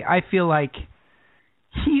 I feel like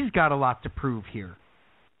he's got a lot to prove here.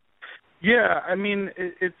 Yeah, I mean,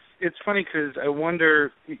 it's funny because I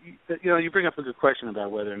wonder, you bring up a good question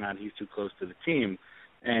about whether or not he's too close to the team,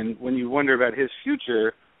 and when you wonder about his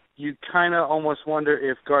future, you kind of almost wonder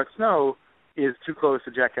if Garth Snow is too close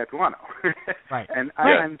to Jack Capuano. Right. And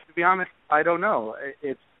to be honest, I don't know.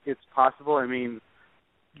 It's possible. I mean,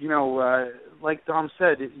 like Dom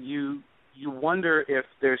said, you wonder if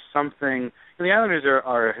there's something. And the Islanders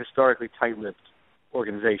are a historically tight-lipped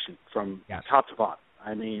organization from top to bottom.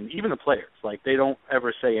 I mean, even the players, like, they don't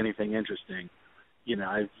ever say anything interesting.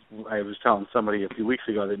 I was telling somebody a few weeks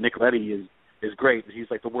ago that Nick Leddy is great. He's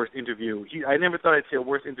like the worst interview. I never thought I'd see a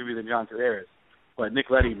worse interview than John Tavares, but Nick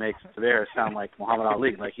Leddy makes Tavares sound like Muhammad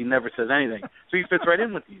Ali. Like he never says anything, so he fits right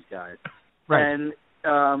in with these guys. Right. And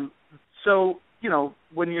so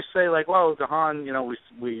when you say like, well, Gahan,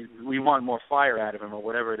 we want more fire out of him or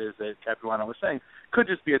whatever it is that Capuano was saying, could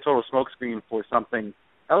just be a total smokescreen for something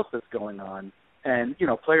else that's going on. And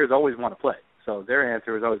players always want to play, so their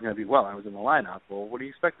answer is always going to be, well, I was in the lineup. Well, what do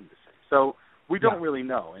you expect them to say? So we don't really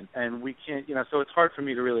know, and we can't, so it's hard for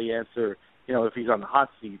me to really answer, if he's on the hot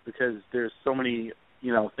seat because there's so many,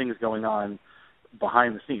 things going on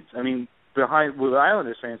behind the scenes. I mean, with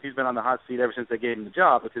Islanders fans, he's been on the hot seat ever since they gave him the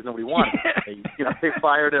job because nobody wanted him. They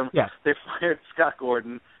fired him. Yeah. They fired Scott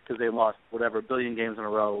Gordon because they lost a billion games in a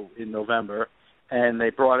row in November, and they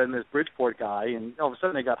brought in this Bridgeport guy, and all of a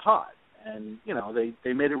sudden they got hot. And,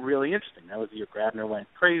 they made it really interesting. That was the year Grabner went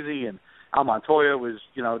crazy, and Al Montoya was,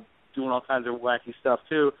 doing all kinds of wacky stuff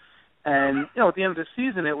too. And, at the end of the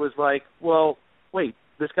season, it was like, well, wait,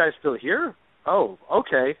 this guy's still here? Oh,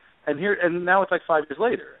 okay. And now it's like 5 years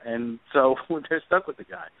later. And so they're stuck with the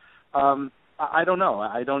guy. I don't know.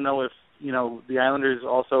 I don't know if, the Islanders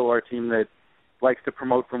also are a team that likes to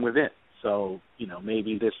promote from within. So,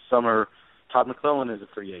 maybe this summer Todd McClellan is a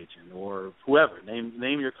free agent or whoever.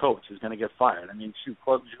 Name your coach who's going to get fired. I mean,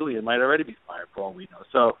 Claude Julien might already be fired for all we know.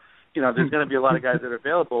 So, there's going to be a lot of guys that are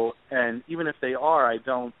available, and even if they are, I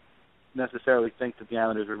don't necessarily think that the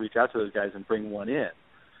Islanders would reach out to those guys and bring one in.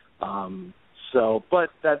 But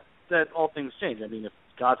that all things change. I mean, if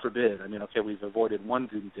God forbid, we've avoided one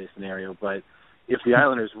doomsday scenario, but if the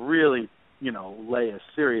Islanders really, lay a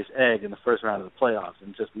serious egg in the first round of the playoffs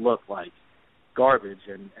and just look like garbage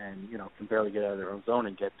and can barely get out of their own zone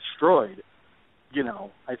and get destroyed,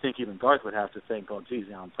 I think even Garth would have to think, oh, geez,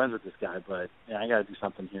 I'm friends with this guy, but I got to do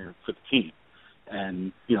something here for the team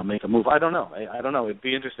and, make a move. I don't know. I don't know. It'd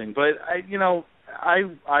be interesting. But,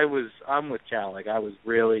 I'm with Cal. Like, I was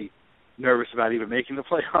really nervous about even making the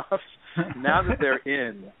playoffs. Now that they're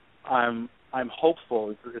in, I'm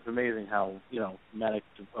hopeful. It's amazing how, manic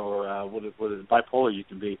or what is bipolar you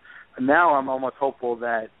can be. And now I'm almost hopeful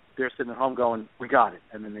that they're sitting at home going, we got it.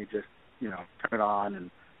 And then they just, turn it on,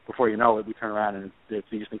 and before you know it, we turn around and it's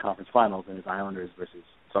the Eastern Conference Finals, and it's Islanders versus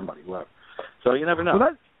somebody, whoever. So you never know.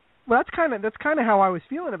 Well, that's kind of how I was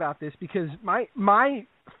feeling about this, because my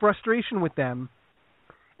frustration with them,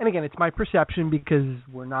 and again, it's my perception because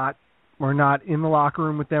we're not in the locker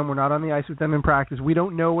room with them, we're not on the ice with them in practice, we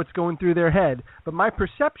don't know what's going through their head. But my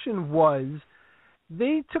perception was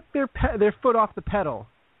they took their foot off the pedal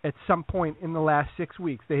at some point in the last 6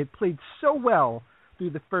 weeks. They had played so well through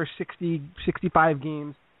the first 60, 65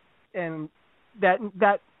 games, and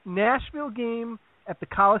that Nashville game at the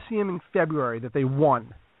Coliseum in February that they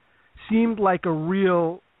won seemed like a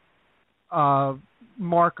real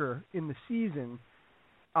marker in the season.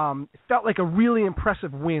 It felt like a really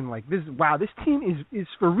impressive win. Like, this team is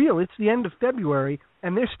for real. It's the end of February,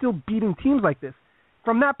 and they're still beating teams like this.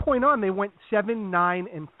 From that point on, they went 7, 9,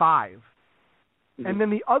 and 5. Mm-hmm. And then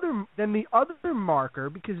the other marker,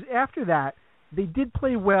 because after that they did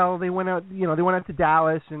play well. They went out, to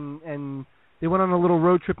Dallas and they went on a little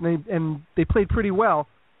road trip and they played pretty well.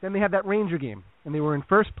 Then they had that Ranger game, and they were in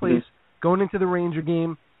first place going into the Ranger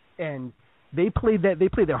game, and they played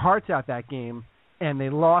their hearts out that game, and they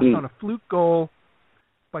lost on a fluke goal.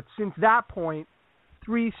 But since that point,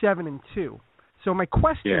 3, 7, and 2. So my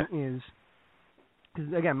question is,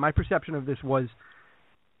 because again, my perception of this was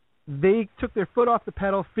they took their foot off the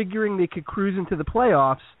pedal, figuring they could cruise into the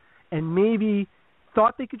playoffs, and maybe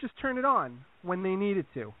thought they could just turn it on when they needed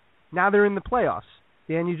to. Now they're in the playoffs.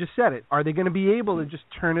 Dan, you just said it. Are they going to be able to just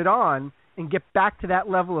turn it on and get back to that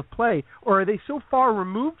level of play? Or are they so far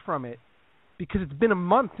removed from it, because it's been a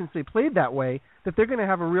month since they played that way, that they're going to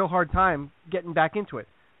have a real hard time getting back into it?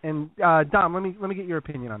 And Dom, let me get your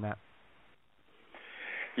opinion on that.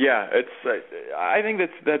 Yeah, I think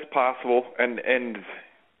that's possible, and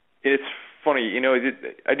it's funny,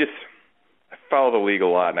 I follow the league a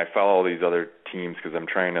lot, and I follow all these other teams because I'm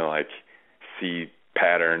trying to see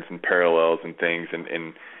patterns and parallels and things,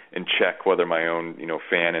 and check whether my own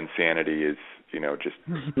fan insanity is just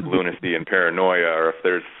lunacy and paranoia, or if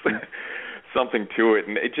there's something to it.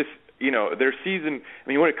 And it just their season. I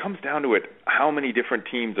mean, when it comes down to it, how many different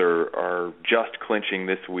teams are just clinching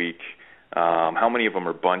this week? How many of them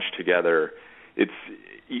are bunched together? It's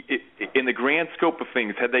in the grand scope of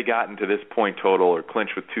things, had they gotten to this point total or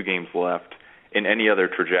clinched with 2 games left in any other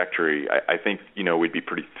trajectory, I think we'd be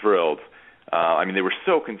pretty thrilled. I mean, they were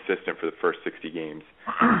so consistent for the first 60 games,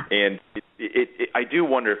 and I do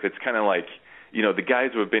wonder if it's kind of like the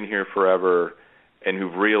guys who have been here forever and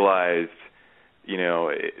who've realized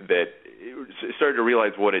that started to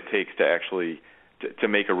realize what it takes to actually to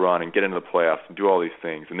make a run and get into the playoffs and do all these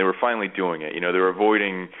things. And they were finally doing it. They were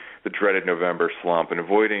avoiding the dreaded November slump and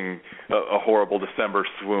avoiding a horrible December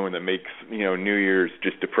swoon that makes, New Year's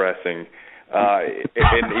just depressing.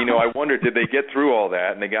 And I wondered, did they get through all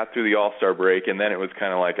that? And they got through the All-Star break, and then it was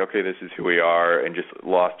kind of like, okay, this is who we are, and just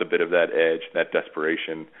lost a bit of that edge, that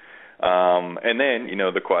desperation. And then,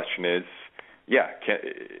 the question is,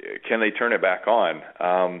 can they turn it back on?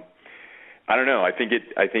 I don't know. I think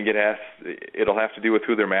it'll have to do with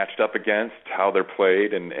who they're matched up against, how they're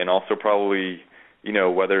played, and also probably,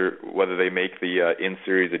 whether they make the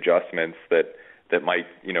in-series adjustments that might,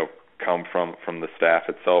 come from the staff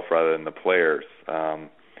itself rather than the players. I'm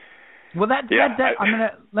gonna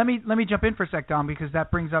let me jump in for a sec, Dom, because that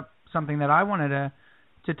brings up something that I wanted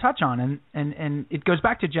to touch on, and it goes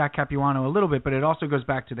back to Jack Capuano a little bit, but it also goes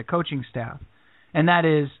back to the coaching staff, and that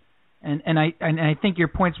is, and I think your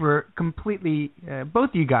points were completely both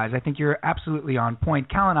of you guys. I think you're absolutely on point.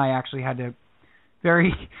 Cal and I actually had a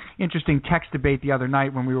very interesting text debate the other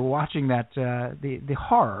night when we were watching that the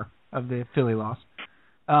horror of the Philly loss.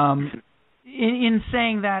 In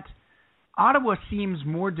saying that Ottawa seems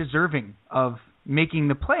more deserving of making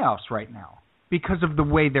the playoffs right now because of the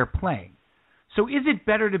way they're playing. So is it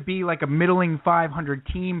better to be like a middling 500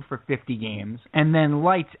 team for 50 games and then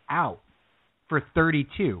lights out for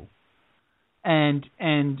 32 and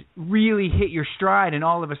really hit your stride, and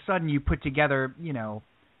all of a sudden you put together,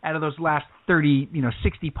 out of those last 30,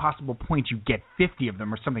 60 possible points, you get 50 of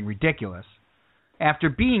them or something ridiculous, after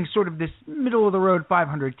being sort of this middle-of-the-road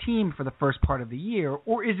 500 team for the first part of the year?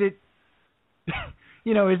 Or is it, is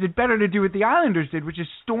it better to do what the Islanders did, which is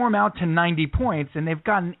storm out to 90 points, and they've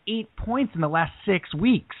gotten 8 points in the last 6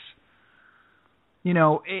 weeks?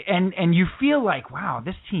 And you feel like, wow,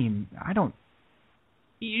 this team,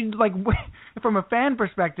 from a fan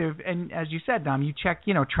perspective, and as you said, Dom, you check,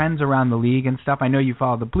 trends around the league and stuff. I know you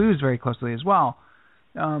follow the Blues very closely as well.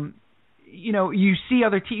 You see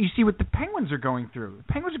other teams. You see what the Penguins are going through.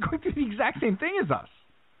 The Penguins are going through the exact same thing as us.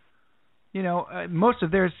 Most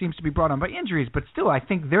of theirs seems to be brought on by injuries, but still, I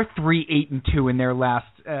think they're 3-8-2 in their last,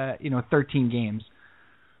 13 games.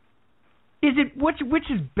 Is it which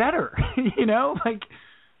is better?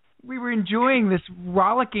 We were enjoying this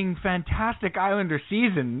rollicking, fantastic Islander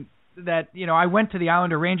season. That I went to the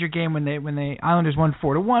Islander Ranger game when the Islanders won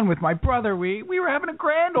 4-1 with my brother. We were having a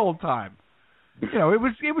grand old time. It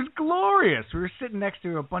was glorious. We were sitting next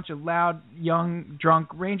to a bunch of loud, young, drunk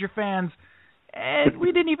Ranger fans, and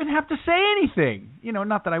we didn't even have to say anything.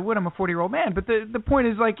 Not that I would. I'm a 40-year-old man, but the point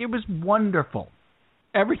is, it was wonderful.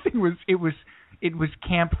 Everything was it was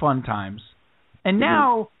camp fun times, and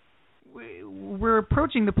now we're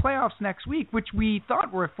approaching the playoffs next week, which we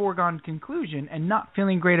thought were a foregone conclusion, and not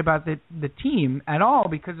feeling great about the team at all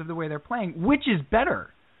because of the way they're playing. Which is better?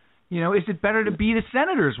 Is it better to be the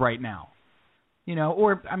Senators right now?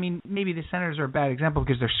 Maybe the Senators are a bad example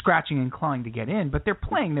because they're scratching and clawing to get in, but they're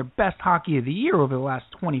playing their best hockey of the year over the last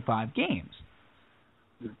 25 games.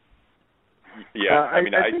 Yeah, I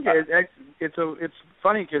think it's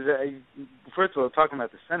funny because first of all, talking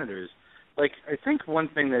about the Senators, I think one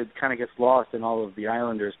thing that kind of gets lost in all of the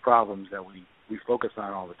Islanders' problems that we focus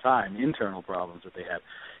on all the time, internal problems that they have,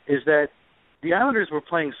 is that the Islanders were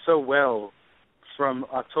playing so well from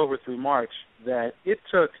October through March that it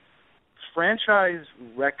took franchise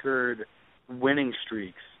record winning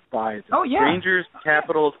streaks by the Rangers,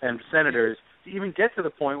 Capitals, and Senators to even get to the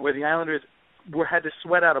point where the Islanders had to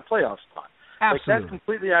sweat out a playoff spot. Absolutely. That's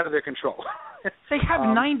completely out of their control. They have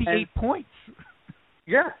 98 points.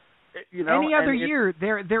 Yeah. Any other year,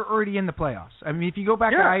 they're already in the playoffs. If you go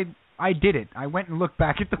back, I did it. I went and looked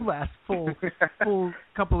back at the last full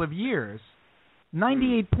couple of years.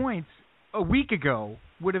 98 points a week ago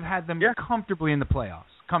would have had them comfortably in the playoffs.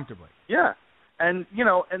 Comfortably. Yeah. And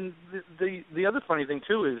the other funny thing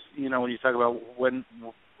too is, when you talk about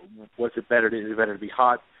what's it better to, is it better to be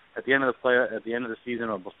hot at the end of the season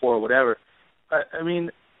or before or whatever.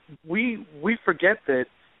 We forget that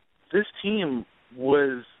this team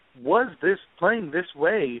was playing this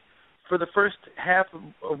way for the first half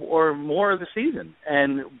or more of the season,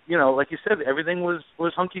 and like you said, everything was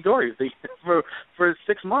hunky dory for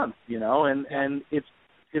 6 months, and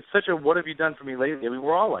it's such a what have you done for me lately?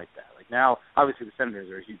 We're all like that. Now, obviously, the Senators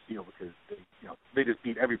are a huge deal because they just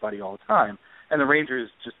beat everybody all the time, and the Rangers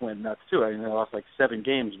just went nuts too. They lost 7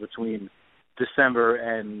 games between December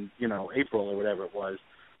and April or whatever it was.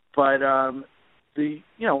 But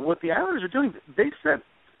what the Islanders are doing, they said,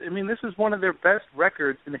 this is one of their best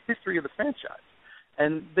records in the history of the franchise,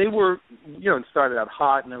 and they were it started out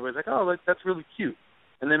hot, and everybody's like, oh, that's really cute.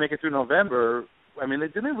 and they make it through November. I mean,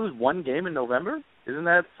 didn't they lose one game in November? Isn't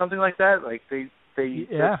that something like that? Like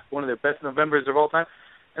that's one of their best Novembers of all time.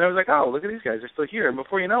 And I was like, oh, look at these guys, they're still here. And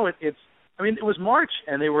before you know it, it was March,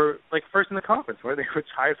 and they were like first in the conference, right? They were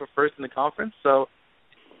tied for first in the conference. So,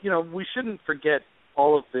 we shouldn't forget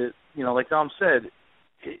all of the, like Dom said,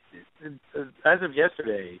 as of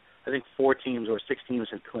yesterday, I think 4 teams or 6 teams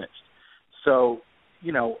had clinched. So,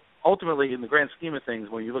 ultimately, in the grand scheme of things,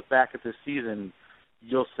 when you look back at this season,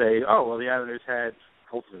 you'll say, oh, well, the Islanders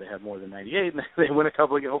hopefully they had more than 98, and they win a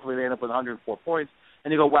couple of games, hopefully they end up with 104 points,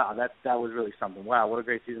 and you go, wow, that was really something. Wow, what a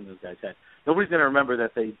great season those guys had. Nobody's going to remember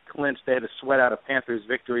that they had to sweat out a Panthers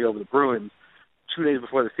victory over the Bruins 2 days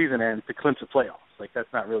before the season ends to clinch the playoffs. Like,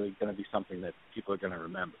 that's not really going to be something that people are going to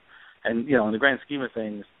remember. And, in the grand scheme of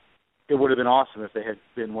things, it would have been awesome if they had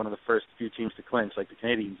been one of the first few teams to clinch, like the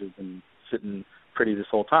Canadians have been sitting pretty this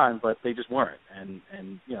whole time, but they just weren't. And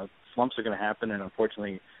slumps are going to happen, and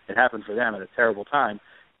unfortunately it happened for them at a terrible time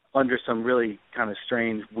under some really kind of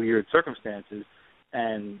strange, weird circumstances,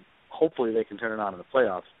 and hopefully they can turn it on in the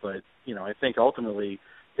playoffs. But, I think ultimately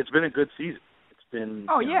it's been a good season. It's been,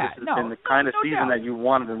 this has been the kind of season that you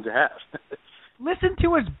wanted them to have. Listen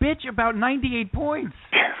to us bitch about 98 points.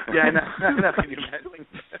 Yeah, I know. Can you imagine?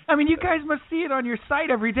 I mean, you guys must see it on your site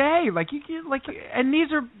every day. And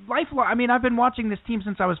these are lifelong. I mean, I've been watching this team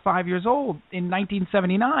since I was 5 years old in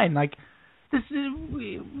 1979. Like, this is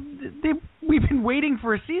we've been waiting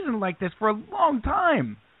for a season like this for a long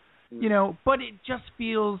time, But it just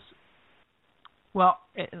feels. Well,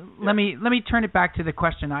 let me turn it back to the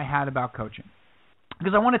question I had about coaching,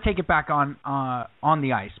 because I want to take it back on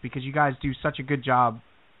the ice, because you guys do such a good job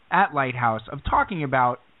at Lighthouse of talking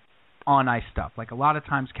about on-ice stuff. Like, a lot of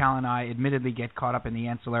times Cal and I admittedly get caught up in the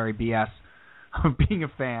ancillary BS of being a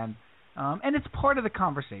fan, and it's part of the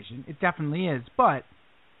conversation. It definitely is, but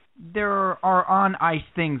there are on-ice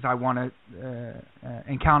things I want to,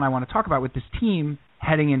 and Cal and I want to talk about with this team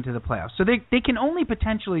heading into the playoffs. So they can only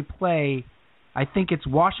potentially play, I think it's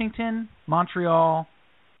Washington, Montreal,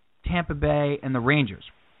 Tampa Bay, and the Rangers.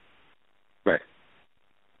 Right.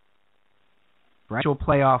 Actual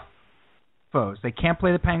playoff foes. They can't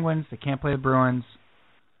play the Penguins, they can't play the Bruins,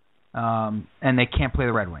 and they can't play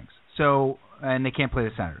the Red Wings. So, and they can't play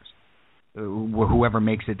the Senators, whoever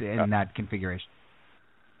makes it in that configuration.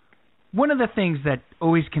 One of the things that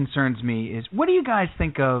always concerns me is, what do you guys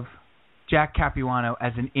think of Jack Capuano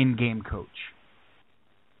as an in-game coach?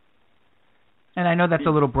 And I know that's a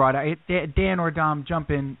little broad. Dan or Dom, jump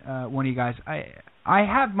in, one of you guys. I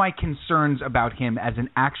have my concerns about him as an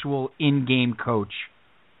actual in-game coach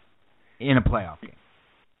in a playoff game.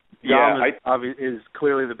 Dom is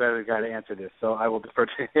clearly the better guy to answer this, so I will defer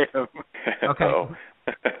to him. Okay.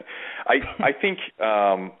 I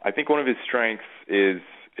think one of his strengths is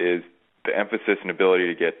the emphasis and ability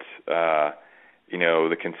to get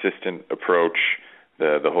the consistent approach,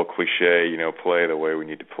 the whole cliche, play the way we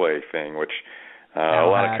need to play thing, which a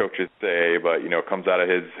lot of coaches say, but comes out of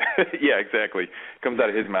his comes out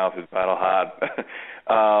of his mouth is battle hot,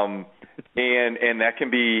 and that can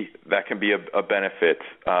be a benefit,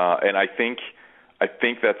 and I think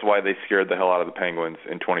that's why they scared the hell out of the Penguins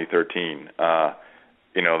in 2013. The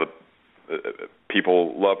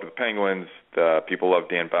people loved the Penguins, people loved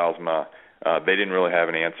Dan Bylsma. They didn't really have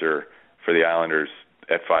an answer for the Islanders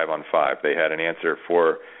at 5-on-5. They had an answer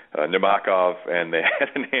for Nabokov, and they had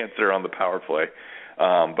an answer on the power play.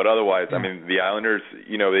 But otherwise, I mean, the Islanders,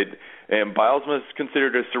 and Bylsma's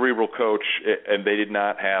considered a cerebral coach, and they did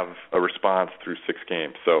not have a response through 6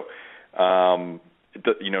 games. So,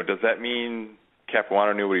 does that mean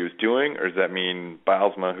Capuano knew what he was doing, or does that mean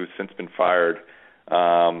Bylsma, who's since been fired,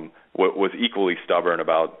 was equally stubborn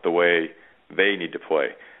about the way they need to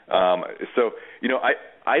play?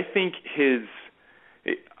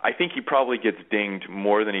 I think he probably gets dinged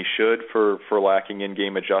more than he should for lacking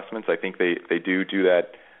in-game adjustments. I think they do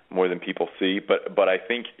that more than people see, but I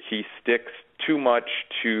think he sticks too much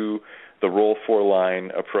to the roll 4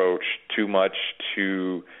 line approach, too much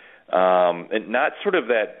to and not sort of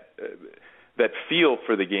that feel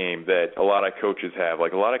for the game that a lot of coaches have.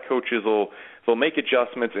 Like, a lot of coaches will make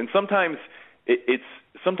adjustments, and sometimes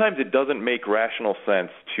it doesn't make rational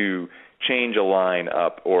sense to change a line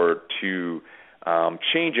up or to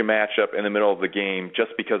change a matchup in the middle of the game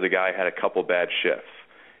just because a guy had a couple bad shifts.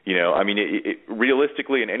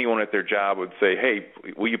 Realistically, and anyone at their job would say, "Hey,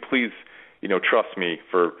 will you please, trust me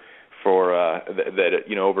for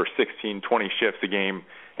that over 16, 20 shifts a game,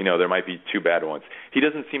 there might be 2 bad ones." He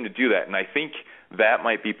doesn't seem to do that, and I think that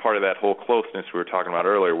might be part of that whole closeness we were talking about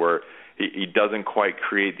earlier, where he doesn't quite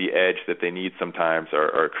create the edge that they need sometimes,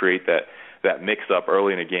 or create that mix-up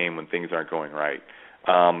early in a game when things aren't going right.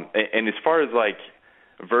 And as far as like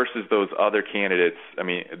versus those other candidates, I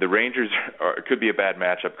mean, the Rangers could be a bad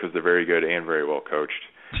matchup because they're very good and very well coached.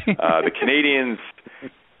 The Canadians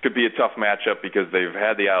could be a tough matchup because they've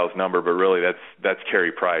had the Isles number, but really that's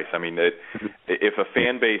Carey Price. I mean, if a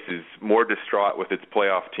fan base is more distraught with its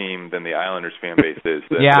playoff team than the Islanders fan base is,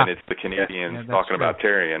 then it's the Canadians talking about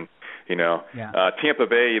Terry. And Tampa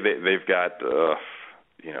Bay, they've got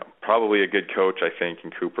probably a good coach, I think, in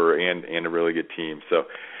Cooper, and a really good team. So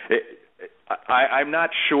I'm not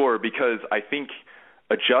sure, because I think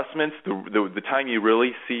adjustments, the time you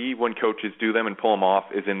really see when coaches do them and pull them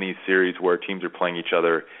off is in these series where teams are playing each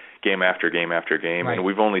other game after game after game. Right. And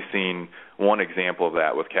we've only seen one example of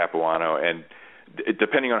that with Capuano. And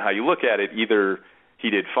depending on how you look at it, either he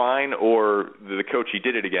did fine or the coach he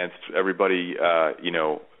did it against, everybody,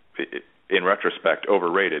 in retrospect,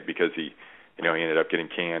 overrated, because he ended up getting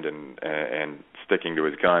canned and sticking to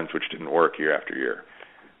his guns, which didn't work year after year.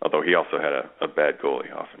 Although he also had a bad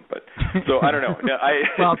goalie often, but so I don't know.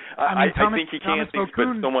 I think he can things, but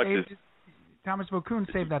so much is Thomas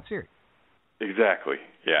Vokoun saved that series. Exactly.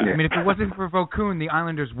 Yeah. I mean, if it wasn't for Vokoun, the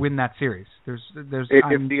Islanders win that series. There's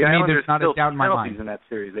not a doubt in my mind. In that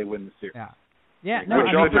series, they win the series. Yeah. No,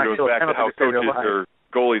 it also goes back to how coaches or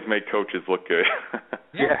goalies make coaches look good.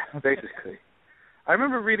 Basically. I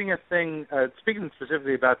remember reading a thing, speaking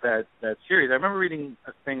specifically about that series, I remember reading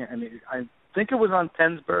a thing, and I think it was on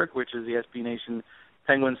Pensburg, which is the SB Nation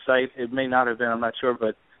Penguins site. It may not have been, I'm not sure,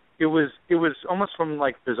 but it was almost from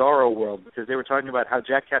like Bizarro world, because they were talking about how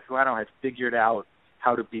Jack Capuano had figured out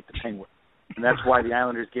how to beat the Penguins. And that's why the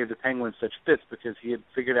Islanders gave the Penguins such fits, because he had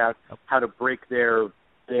figured out how to break their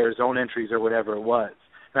zone entries or whatever it was.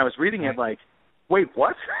 And I was reading it like, wait,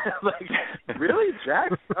 what? Like, really,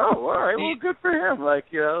 Jack? Oh, all right, well, good for him.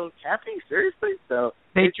 Like, Cappy, seriously? So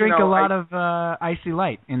they drink a lot of Icy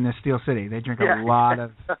Light in the Steel City. They drink a lot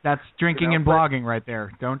of. That's drinking and blogging right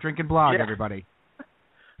there. Don't drink and blog, everybody.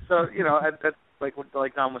 So that's like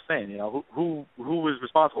Don was saying. Who was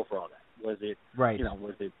responsible for all that? Was it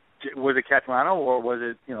was it Capuano, or was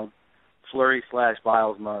it Fleury /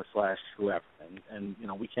 Bilesma / whoever? And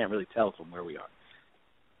we can't really tell from where we are.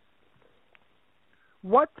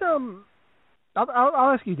 What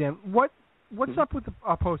I'll ask you, Dan. What's up with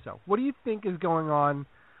Oposo? What do you think is going on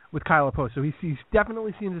with Kyle Oposo? He's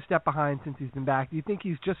definitely seems a step behind since he's been back. Do you think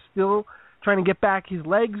he's just still trying to get back his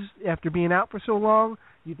legs after being out for so long?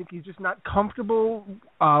 Do you think he's just not comfortable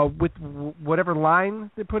with whatever line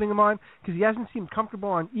they're putting him on? Because he hasn't seemed comfortable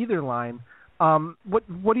on either line.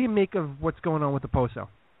 What do you make of what's going on with Oposo?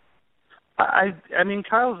 I mean,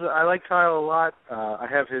 I like Kyle a lot. I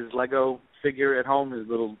have his Lego figure at home, his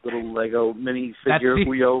little Lego mini figure.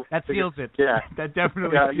 That seals it. Yeah. That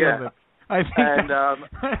definitely seals it. I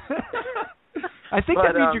think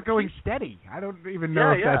that means you're going steady. I don't even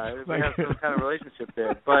know if that's we have some kind of relationship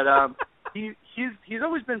there. But he's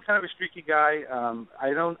always been kind of a streaky guy.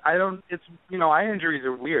 It's eye injuries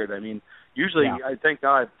are weird. I mean, usually I thank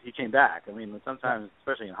God he came back. I mean, sometimes,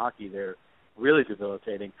 especially in hockey, they're really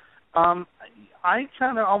debilitating. I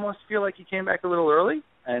kind of almost feel like he came back a little early,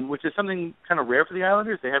 and which is something kind of rare for the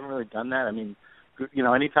Islanders. They haven't really done that. I mean,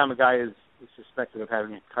 anytime a guy is suspected of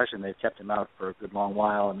having a concussion, they've kept him out for a good long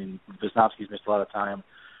while. I mean, Wisnowski's missed a lot of time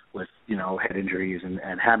with, head injuries, and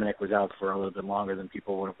Hamonic was out for a little bit longer than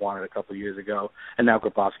people would have wanted a couple of years ago, and now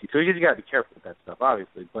Grabowski too. You got to be careful with that stuff,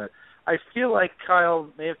 obviously. But I feel like Kyle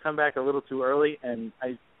may have come back a little too early, and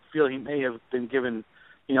I feel he may have been given,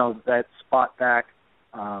 that spot back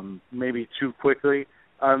maybe too quickly.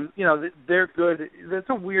 They're good. That's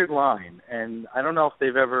a weird line, and I don't know if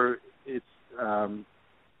they've ever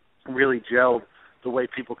really gelled the way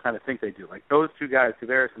people kind of think they do. Like those two guys,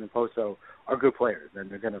 Tavares and Oposo, are good players,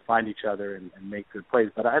 and they're going to find each other and make good plays.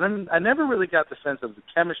 But I never really got the sense of the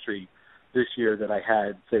chemistry this year that I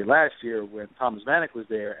had, say, last year when Thomas Vanek was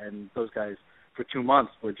there, and those guys for 2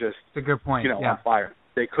 months were just a good point. On fire.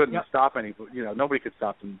 They couldn't stop nobody could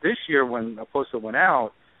stop them. This year when Oposo went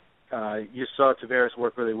out, you saw Tavares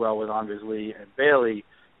work really well with Anders Lee and Bailey.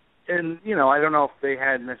 And, I don't know if they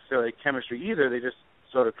had necessarily chemistry either. They just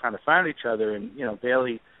sort of kind of found each other. And,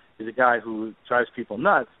 Bailey is a guy who drives people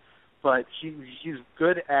nuts, but he's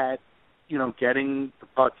good at, getting the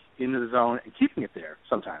puck into the zone and keeping it there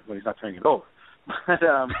sometimes when he's not turning it over. But,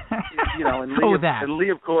 and Lee,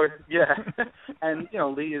 of course, and,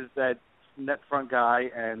 Lee is that net front guy,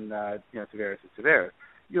 and, Tavares is Tavares.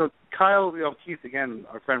 Kyle, Keith, again,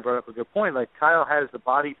 our friend brought up a good point. Like, Kyle has the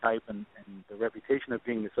body type and the reputation of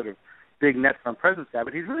being the sort of big net front presence guy,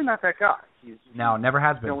 but he's really not that guy. Never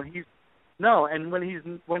has been. And when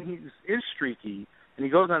he's streaky and he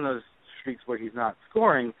goes on those streaks where he's not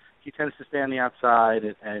scoring, he tends to stay on the outside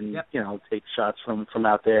and take shots from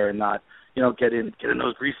out there and not get in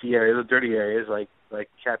those greasy areas, those dirty areas, like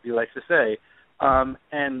Cappy likes to say.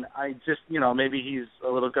 And I just maybe he's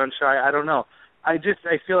a little gun shy. I don't know. I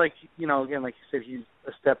feel like again, like you said, he's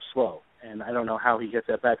a step slow, and I don't know how he gets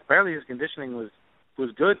that back. Apparently, his conditioning was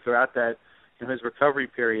good throughout that his recovery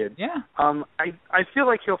period. Yeah. I feel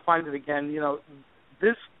like he'll find it again.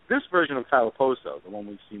 This version of Kyle Oposo, the one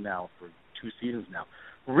we've seen now for 2 seasons now,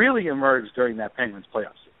 really emerged during that Penguins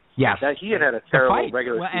playoff series. Yes. That he had a terrible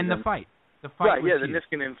regular season. And the fight. Right, was the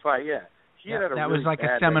Niskanen fight, yeah. He had a that really was like a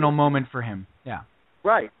bad seminal moment for him. Yeah.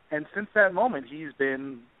 Right. And since that moment, he's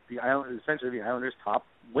been essentially the Islanders' top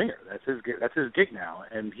winger. That's his gig now,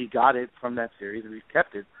 and he got it from that series, and he's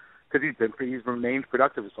kept it because he's remained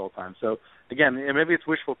productive this whole time. So again, maybe it's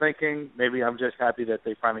wishful thinking. Maybe I'm just happy that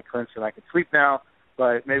they finally clinched and I can sleep now.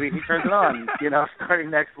 But maybe he turns it on, starting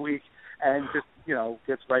next week, and just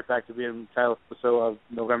gets right back to being Kyle Oposo of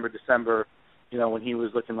November, December, when he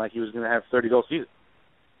was looking like he was going to have 30-goal season.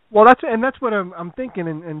 Well, that's what I'm thinking,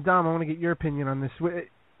 and Dom, I want to get your opinion on this.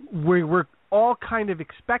 We're all kind of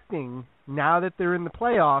expecting, now that they're in the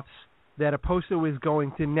playoffs, that Oposo is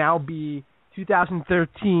going to now be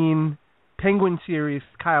 2013 Penguin Series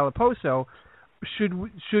Kyle Oposo.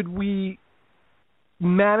 Should we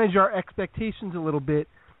manage our expectations a little bit,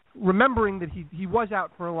 remembering that he was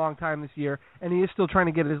out for a long time this year, and he is still trying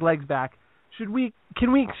to get his legs back? Can we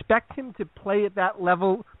expect him to play at that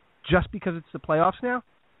level just because it's the playoffs now?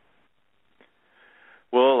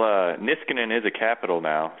 Well, Niskanen is a capital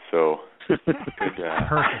now, so perfect.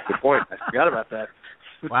 Good point. I forgot about that.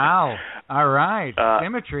 Wow. All right.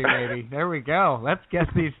 Symmetry, baby. There we go. Let's get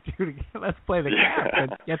these two. Let's play the cap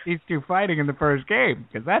and get these two fighting in the first game,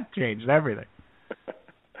 because that changed everything.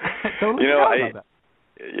 Totally about that.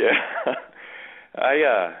 Yeah.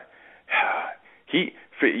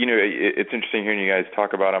 It's interesting hearing you guys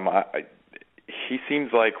talk about him. He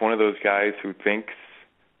seems like one of those guys who thinks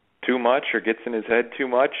too much or gets in his head too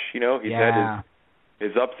much. He's had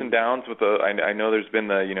his ups and downs with I know there's been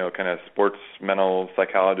the kind of sports mental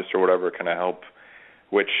psychologist or whatever kind of help,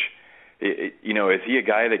 which is he a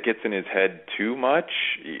guy that gets in his head too much?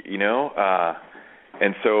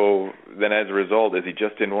 And so then as a result, is he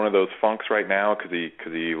just in one of those funks right now because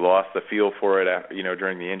he lost the feel for it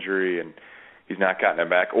during the injury and he's not gotten it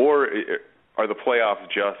back, or are the playoffs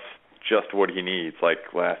just what he needs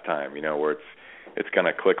like last time? Where it's going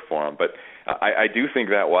to click for him. But I do think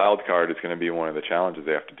that wild card is going to be one of the challenges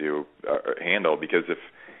they have to handle, because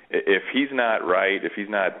if he's not right, if he's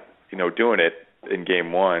not doing it in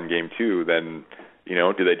game 1, game 2, then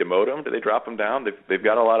do they demote him? Do they drop him down? They've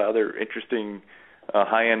got a lot of other interesting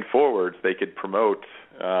high-end forwards they could promote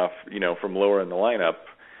from lower in the lineup.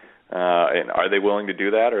 And are they willing to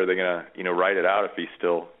do that, or are they going to ride it out if he's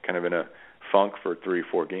still kind of in a funk for 3 or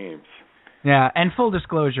 4 games? Yeah, and full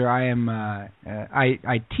disclosure, I am.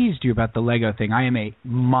 I teased you about the Lego thing. I am a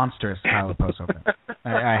monstrous Kyle Oposo fan.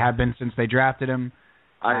 I have been since they drafted him.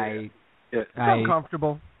 It's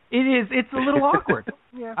uncomfortable. It is. It's a little awkward.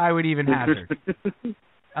 Yeah. I would even hazard.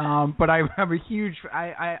 But I'm a huge.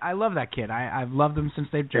 I love that kid. I've loved him since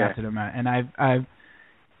they've drafted him, and I've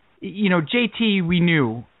JT, we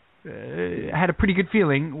knew had a pretty good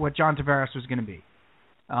feeling what John Tavares was going to be.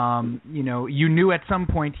 You knew at some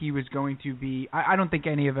point he was going to be. I don't think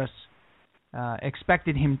any of us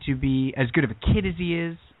expected him to be as good of a kid as he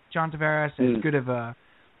is, John Tavares, as good of a,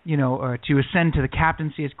 to ascend to the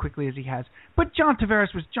captaincy as quickly as he has. But John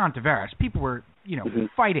Tavares was John Tavares. People were,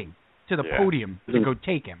 fighting to the podium to go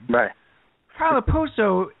take him. Right. Kyle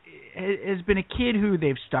Oposo has been a kid who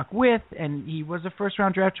they've stuck with, and he was a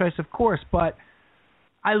first-round draft choice, of course, but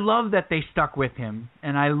I love that they stuck with him,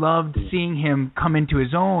 and I loved seeing him come into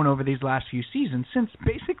his own over these last few seasons, since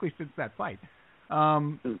that fight.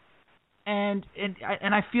 And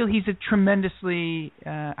I feel he's a tremendously.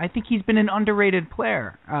 I think he's been an underrated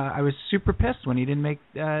player. I was super pissed when he didn't make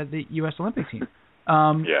the U.S. Olympic team.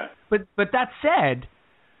 But that said,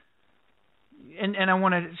 and I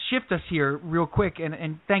want to shift us here real quick,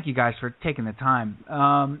 and thank you guys for taking the time,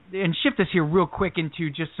 and shift us here real quick into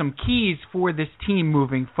just some keys for this team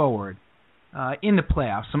moving forward in the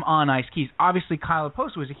playoffs, some on-ice keys. Obviously, Kyle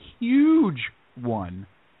Oposo was a huge one.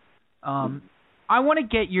 I want to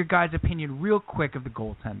get your guys' opinion real quick of the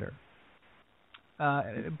goaltender.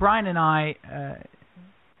 Brian and I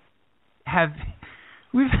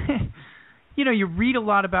we've... you read a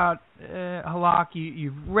lot about Halak.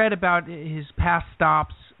 You've read about his past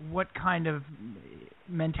stops, what kind of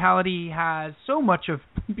mentality he has. So much of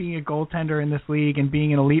being a goaltender in this league and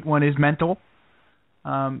being an elite one is mental.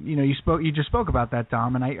 You just spoke about that,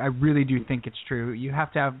 Dom, and I really do think it's true. You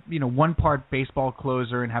have to have one part baseball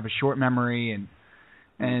closer and have a short memory,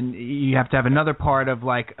 and you have to have another part of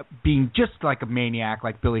like being just like a maniac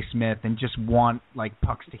like Billy Smith and just want like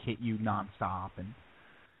pucks to hit you nonstop, and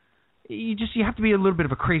you have to be a little bit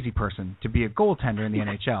of a crazy person to be a goaltender in the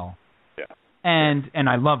NHL. Yeah. And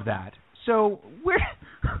I love that. So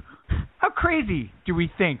how crazy do we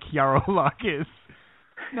think Jaro Halak is?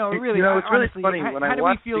 No, really. It's honestly, really funny when I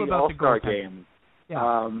watched the All-Star game.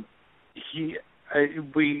 Yeah. He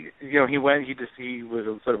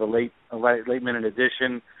was sort of a late minute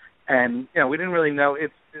addition, and we didn't really know.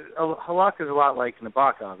 Halak is a lot like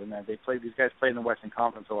Nabokov in that these guys play in the Western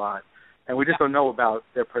Conference a lot, and we just don't know about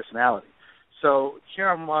their personality. So here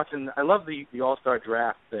I'm watching. I love the All-Star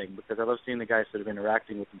draft thing because I love seeing the guys sort of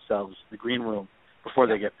interacting with themselves in the green room before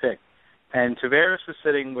they get picked. And Tavares was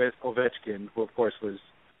sitting with Ovechkin, who of course was,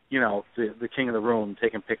 the king of the room,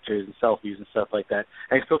 taking pictures and selfies and stuff like that.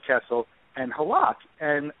 And Phil Kessel and Halak.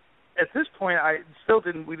 And at this point,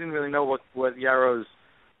 we didn't really know what Yaro's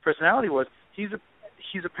personality was. He's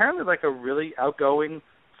apparently like a really outgoing,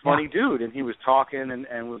 funny dude, and he was talking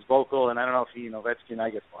and was vocal. And I don't know if he and Ovechkin, I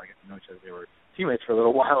guess they know each other. They were teammates for a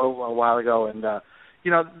while ago, and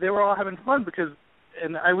they were all having fun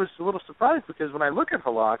and I was a little surprised because when I look at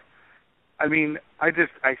Halak, I mean, I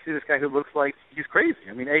see this guy who looks like he's crazy.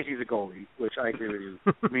 I mean, he's a goalie, which I agree with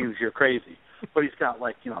you means you're crazy. But he's got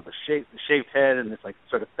like the shaved head and this like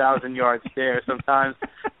sort of 1,000-yard stare sometimes.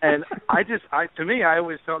 And to me, I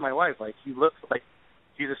always tell my wife like he looks like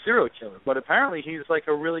he's a serial killer. But apparently he's like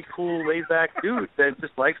a really cool, laid-back dude that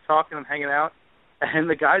just likes talking and hanging out, and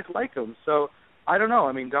the guys like him. So I don't know.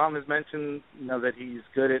 I mean, Dom has mentioned that he's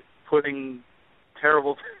good at putting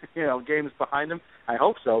terrible games behind him. I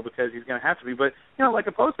hope so because he's going to have to be. But like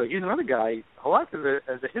Oposo, he's another guy. Halak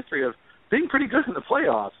has a history of being pretty good in the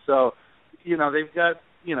playoffs. So they've got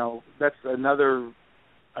that's another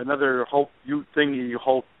thing you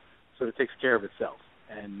hope sort of takes care of itself.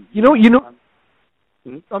 And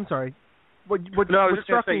I'm sorry. What no, I was just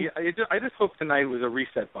going to say, I just hope tonight was a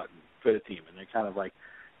reset button for the team, and they kind of like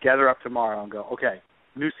gather up tomorrow and go, okay,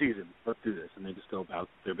 new season, let's do this, and they just go about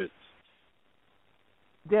their business.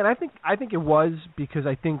 Dan, I think it was because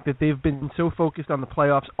I think that they've been so focused on the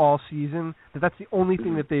playoffs all season that's the only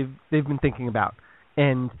thing that they've been thinking about,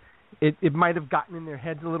 and it might have gotten in their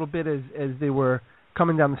heads a little bit as they were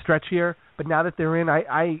coming down the stretch here. But now that they're in,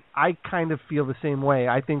 I kind of feel the same way.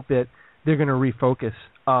 I think that they're going to refocus.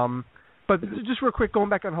 But just real quick, going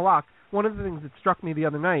back on Halak, one of the things that struck me the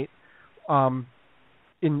other night,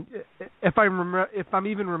 if I'm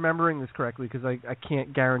even remembering this correctly, because I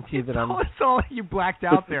can't guarantee that I'm. It's all you blacked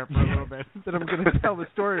out there for a little bit. That I'm going to tell the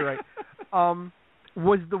story right.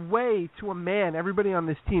 Was the way to a man everybody on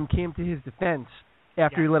this team came to his defense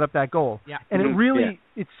after he let up that goal. Yeah. And it really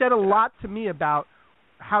it said a lot to me about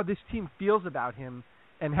how this team feels about him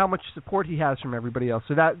and how much support he has from everybody else.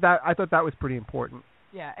 So that I thought that was pretty important.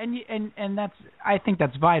 Yeah, and I think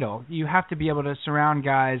that's vital. You have to be able to surround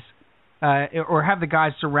guys. Or have the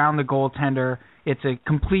guys surround the goaltender. It's a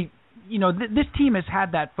complete, this team has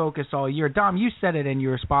had that focus all year. Dom, you said it and you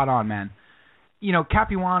were spot on, man.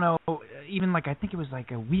 Capuano, even I think it was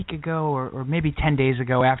like a week ago or maybe 10 days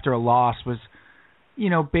ago after a loss was,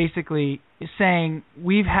 basically saying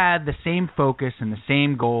we've had the same focus and the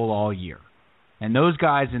same goal all year. And those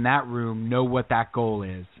guys in that room know what that goal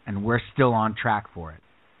is, and we're still on track for it.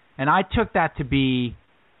 And I took that to be,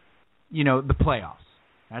 the playoffs.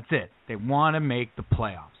 That's it. They want to make the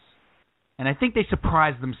playoffs. And I think they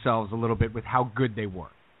surprised themselves a little bit with how good they were.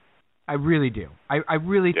 I really do. I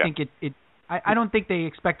really think I don't think they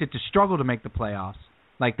expected to struggle to make the playoffs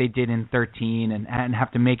like they did in 13 and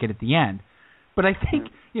have to make it at the end. But I think,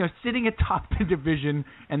 sitting atop the division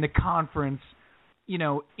and the conference,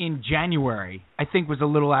 in January, I think was a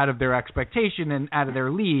little out of their expectation and out of their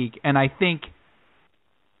league. And I think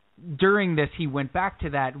during this, he went back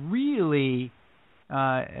to that really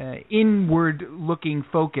inward-looking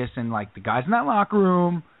focus, and the guys in that locker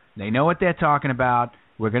room, they know what they're talking about.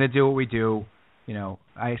 We're going to do what we do.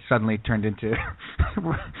 I suddenly turned into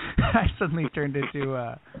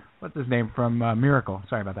what's his name from Miracle.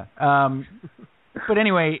 Sorry about that. But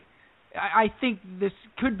anyway, I think this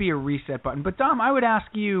could be a reset button. But Dom, I would ask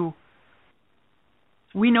you.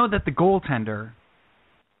 We know that the goaltender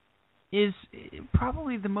is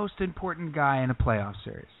probably the most important guy in a playoff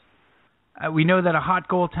series. We know that a hot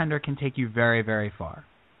goaltender can take you very, very far.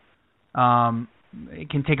 It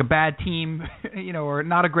can take a bad team, or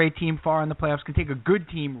not a great team far in the playoffs. Can take a good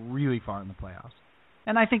team really far in the playoffs.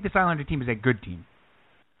 And I think this Islander team is a good team.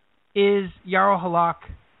 Is Jaro Halak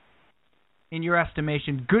in your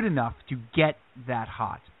estimation, good enough to get that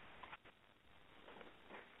hot?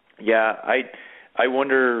 Yeah, I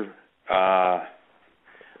wonder.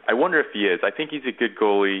 I wonder if he is. I think he's a good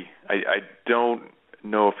goalie. I don't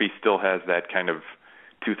know if he still has that kind of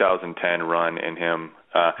 2010 run in him.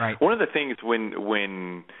 Right. One of the things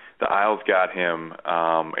when the Isles got him,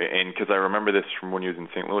 and because I remember this from when he was in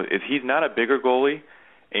St. Louis, is he's not a bigger goalie.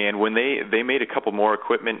 And when they made a couple more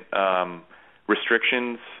equipment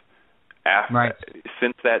restrictions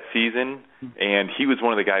since that season, and he was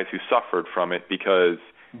one of the guys who suffered from it because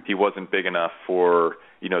he wasn't big enough for,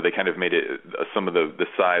 they kind of made it some of the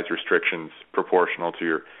size restrictions proportional to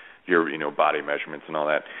your body measurements and all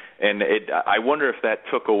that. And I wonder if that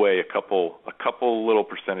took away a couple little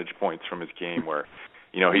percentage points from his game where,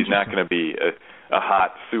 he's not going to be a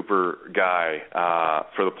hot super guy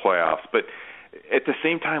for the playoffs. But at the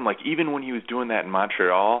same time, like even when he was doing that in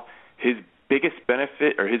Montreal, his biggest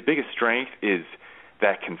benefit or his biggest strength is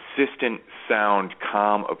that consistent, sound,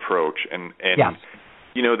 calm approach. And yes.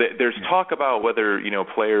 There's talk about whether,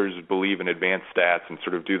 players believe in advanced stats and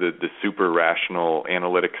sort of do the super rational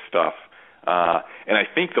analytic stuff. And I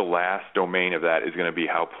think the last domain of that is going to be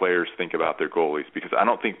how players think about their goalies, because I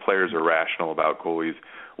don't think players are rational about goalies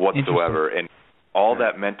whatsoever. And all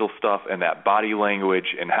that mental stuff and that body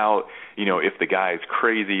language and how, if the guy's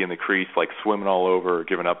crazy in the crease, like swimming all over or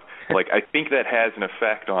giving up, like I think that has an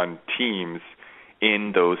effect on teams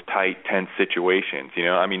in those tight, tense situations.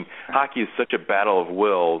 Hockey is such a battle of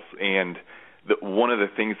wills, and one of the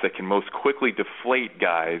things that can most quickly deflate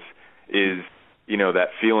guys is, that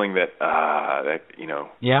feeling that,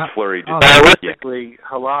 Fleury just... Realistically,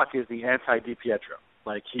 Halak is the anti-DiPietro.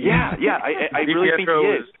 Like, I really think he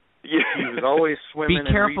is. He was always swimming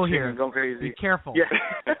Be careful and reaching here. and going crazy. Be careful. Yeah.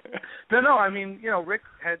 No, Rick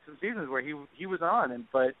had some seasons where he was on,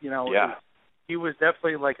 but he was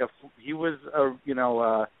definitely a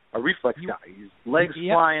reflex guy. His legs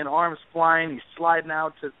flying, arms flying, he's sliding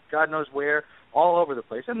out to God knows where, all over the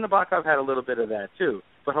place. And Nabokov had a little bit of that too.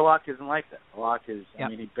 But Halak isn't like that. Halak is,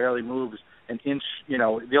 he barely moves an inch.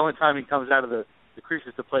 The only time he comes out of the crease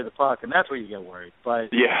is to play the puck, and that's where you get worried.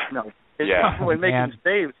 But when making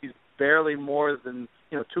saves, he's barely more than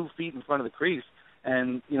 2 feet in front of the crease.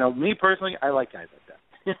 And me personally, I like guys like that.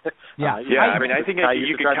 I think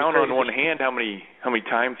you can count on one hand how many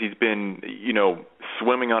times he's been,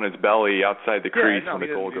 swimming on his belly outside the crease when the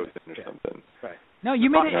goal goes in or something. Right. No,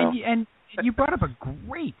 you made it, and you brought up a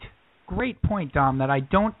great point, Dom, that I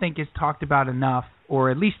don't think is talked about enough,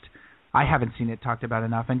 or at least I haven't seen it talked about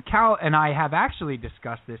enough. And Cal and I have actually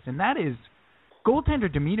discussed this, and that is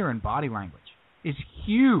goaltender demeanor and body language is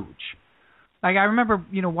huge. Like I remember,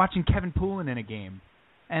 watching Kevin Poulin in a game,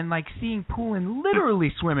 and like seeing Poulin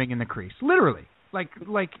literally swimming in the crease, literally, like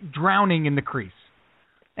drowning in the crease,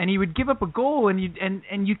 and he would give up a goal, and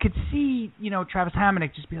you could see, Travis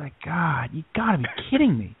Hamonic just be like, God, you got to be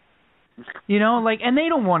kidding me, and they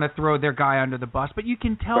don't want to throw their guy under the bus, but you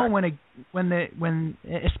can tell when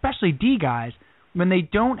especially D guys, when they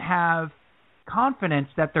don't have confidence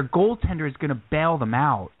that their goaltender is going to bail them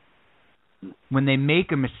out when they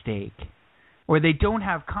make a mistake, or they don't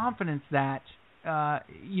have confidence that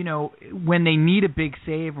when they need a big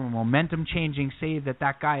save or a momentum-changing save that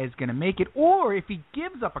guy is going to make it, or if he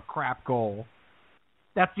gives up a crap goal,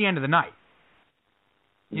 that's the end of the night.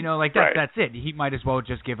 That's it. He might as well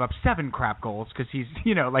just give up 7 crap goals because he's,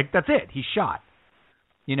 that's it. He's shot.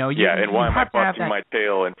 And why am I busting my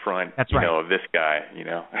tail in front, that's right. Of this guy,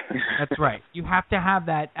 That's right. You have to have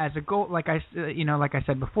that as a goal. Like I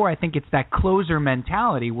said before, I think it's that closer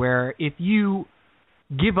mentality where if you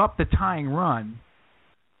give up the tying run,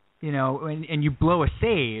 and you blow a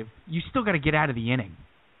save, you still got to get out of the inning.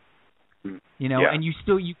 And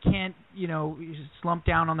you can't, slump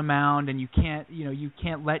down on the mound, and you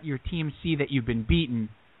can't let your team see that you've been beaten.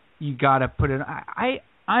 You got to put it.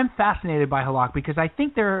 I'm fascinated by Halak because I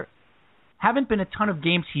think there haven't been a ton of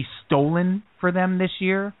games he's stolen for them this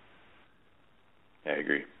year. I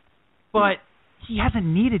agree. But he hasn't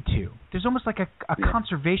needed to. There's almost like a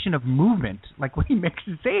conservation of movement, like when he makes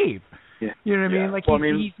a save. Yeah. You know what I mean? Like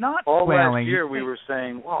he's not all flailing. Last year we were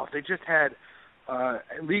saying, well, if they just had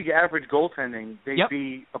league average goaltending, they'd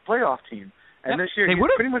be a playoff team. And this year he's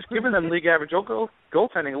pretty much given them league average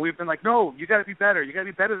goaltending, and we've been like, no, you got to be better. You got to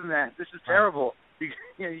be better than that. This is terrible. You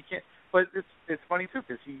can't. But it's funny too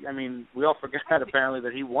because we all forgot apparently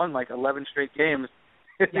that he won like 11 straight games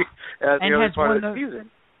and has part of the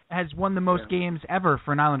season. Has won the most games ever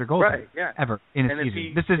for an Islander goaltender ever in a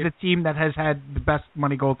season. This is a team that has had the best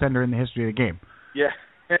money goaltender in the history of the game. Yeah.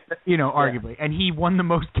 Arguably. And he won the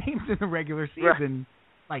most games in the regular season,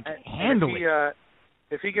 handily.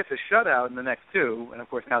 if he gets a shutout in the next two, and of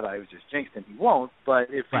course now that I was just jinxed him, he won't. But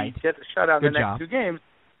if he gets a shutout in the next two games,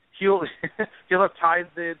 he'll have tied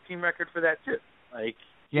the team record for that too. Like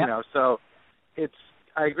you know, so it's.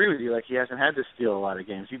 I agree with you. Like he hasn't had to steal a lot of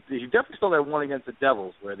games. He definitely stole that one against the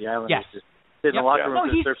Devils, where the Islanders just did in the locker room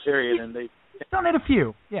for the third period, and he's done it a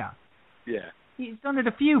few. Yeah. He's done it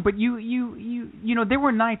a few, but you know, there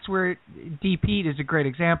were nights where D. Pete is a great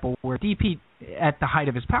example, where D. Pete, at the height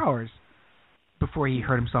of his powers, before he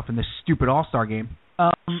hurt himself in this stupid All-Star game,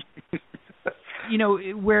 you know,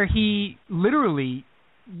 where he literally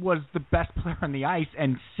was the best player on the ice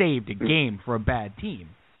and saved a game for a bad team,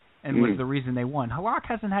 and was the reason they won. Halak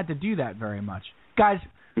hasn't had to do that very much. Guys,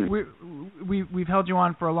 we've held you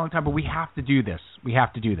on for a long time, but we have to do this. We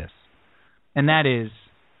have to do this. And that is,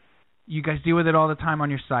 you guys deal with it all the time on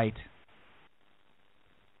your site.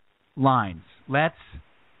 Lines. Let's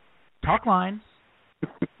talk lines.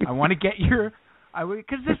 I want to get your...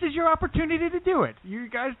 Because this is your opportunity to do it. You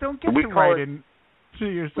guys don't get to write into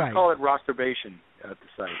your site. We call it rosterbation at the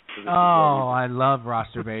site. So I love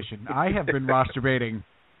rosterbation. I have been rosterbating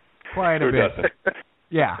quite a bit.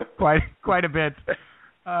 Yeah, quite a bit.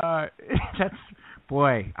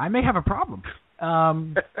 Boy, I may have a problem.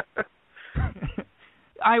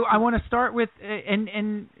 I want to start with,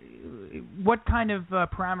 and what kind of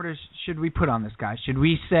parameters should we put on this, guys? Should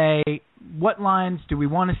we say, what lines do we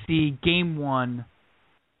want to see game one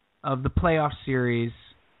of the playoff series?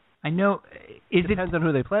 I know, depends on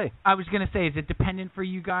who they play. I was going to say, is it dependent for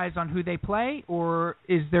you guys on who they play, or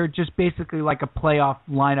is there just basically like a playoff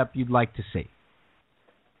lineup you'd like to see?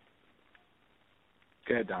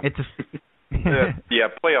 Go ahead, Dom.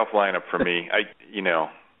 Playoff lineup for me.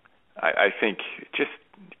 I think just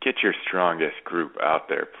get your strongest group out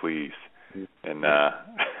there, please, and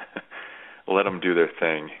let them do their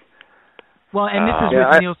thing. Well, and this is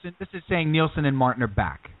with Nielsen. This is saying Nielsen and Martin are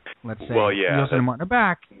back. Let's say Nielsen and Martin are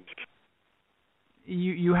back.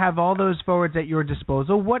 You have all those forwards at your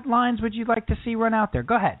disposal. What lines would you like to see run out there?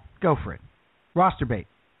 Go ahead. Go for it. Roster bait.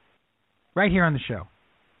 Right here on the show.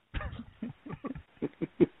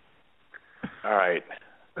 All right.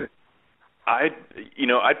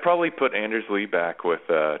 I'd probably put Anders Lee back with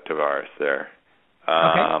Tavares there,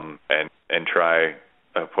 and try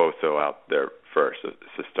Poso out there first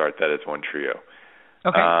to start that as one trio.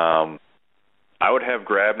 Okay. I would have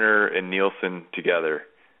Grabner and Nielsen together,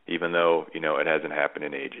 even though it hasn't happened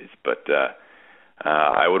in ages. But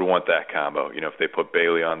I would want that combo. If they put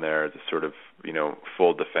Bailey on there as a sort of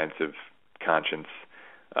full defensive conscience,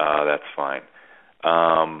 that's fine.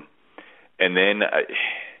 And then.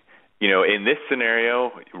 In this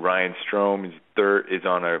scenario, Ryan Strome is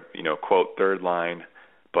on a quote third line,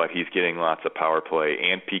 but he's getting lots of power play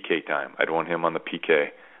and PK time. I'd want him on the PK.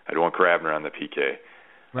 I'd want Grabner on the PK.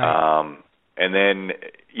 Right. And then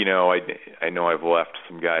I know I've left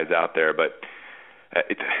some guys out there, but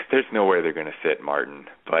there's no way they're going to fit Martin.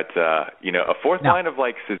 But a fourth line of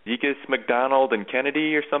like Cizikas, McDonald, and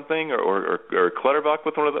Kennedy or something, or Clutterbuck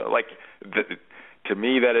with one of the to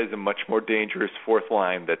me, that is a much more dangerous fourth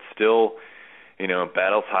line that still,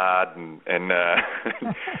 battles hard and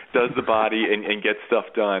does the body and gets stuff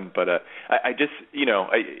done. But I just,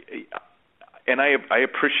 I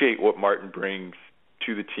appreciate what Martin brings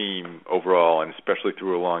to the team overall, and especially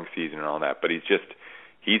through a long season and all that. But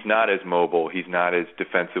he's not as mobile. He's not as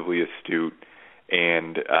defensively astute,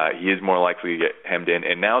 and he is more likely to get hemmed in.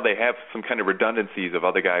 And now they have some kind of redundancies of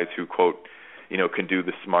other guys who, quote, can do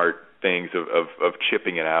the smart things of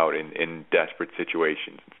chipping it out in desperate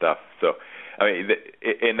situations and stuff. So, I mean,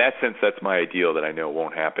 in that sense, that's my ideal that I know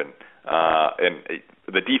won't happen. And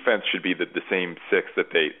the defense should be the same six that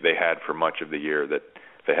they had for much of the year that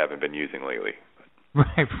they haven't been using lately.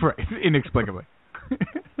 Right, inexplicably.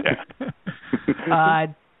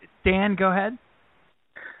 Dan, go ahead.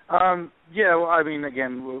 Well, I mean,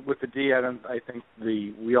 again, with the D, I think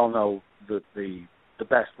we all know the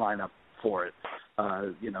best lineup for it.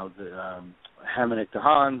 The Hamonic,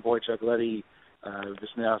 DeHaan, Boychuk, Leddy,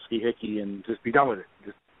 Wisniewski, Hickey, and just be done with it.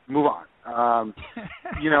 Just move on.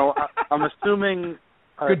 I'm assuming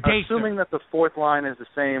that the fourth line is the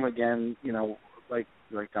same again. Like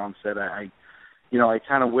Tom said, I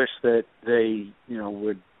kind of wish that they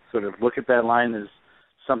would sort of look at that line as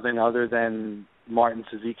something other than Martin,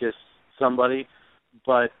 Cizikas, somebody.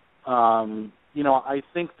 But I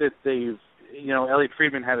think that they've. Elliot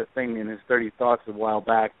Friedman had a thing in his 30 Thoughts a while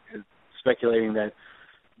back speculating that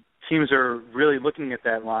teams are really looking at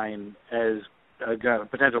that line as a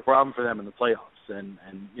potential problem for them in the playoffs. And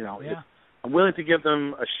I'm willing to give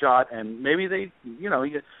them a shot, and maybe they,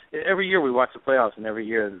 every year we watch the playoffs, and every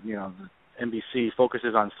year, the NBC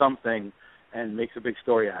focuses on something, and makes a big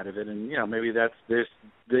story out of it. And, maybe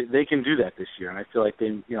they can do that this year. And I feel like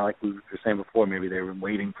they, like we were saying before, maybe they were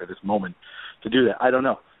waiting for this moment to do that. I don't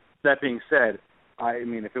know. That being said,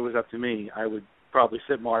 if it was up to me, I would probably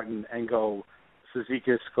sit Martin and go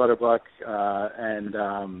Cizikas, Clutterbuck,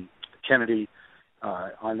 and Kennedy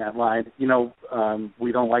on that line.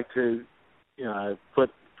 We don't like to put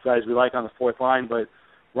guys we like on the fourth line, but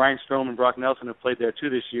Ryan Strome and Brock Nelson have played there too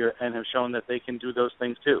this year and have shown that they can do those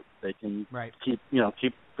things too. They can keep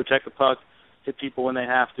protect the puck, hit people when they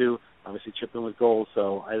have to, obviously chip in with goals.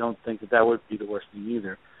 So I don't think that would be the worst thing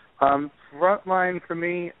either. Front line for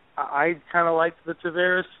me, I kind of liked the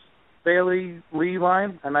Tavares, Bailey, Lee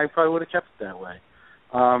line, and I probably would have kept it that way.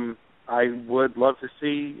 I would love to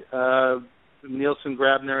see Nielsen,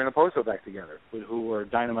 Grabner, and Oposo back together, who were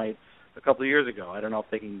dynamite a couple of years ago. I don't know if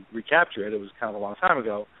they can recapture it. It was kind of a long time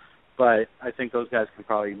ago, but I think those guys can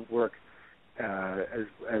probably work as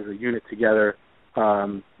a unit together.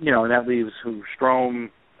 And that leaves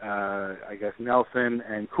Strome, I guess Nelson,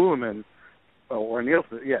 and Kuhlman, or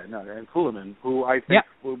Nielsen, and Kuhlman, who I think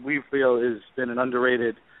we feel has been an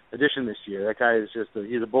underrated addition this year. That guy is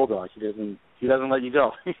he's a bulldog. He doesn't let you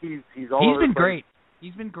go. He's all over the place.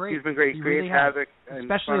 He's been great. He creates really havoc,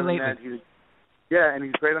 especially lately. And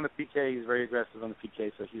he's great on the PK. He's very aggressive on the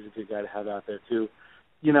PK, so he's a good guy to have out there too.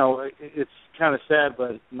 It's kind of sad,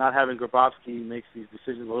 but not having Grabowski makes these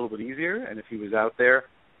decisions a little bit easier. And if he was out there,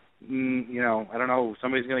 I don't know,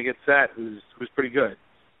 somebody's going to get set who's pretty good,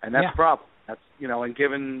 and that's the problem. That's and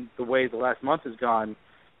given the way the last month has gone,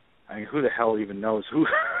 I mean, who the hell even knows who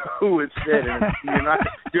would sit? And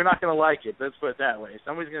you're not going to like it. Let's put it that way.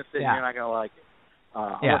 Somebody's going to sit, and you're not going to like it.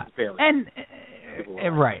 And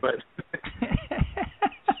right. But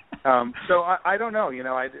so I don't know.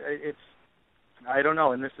 I don't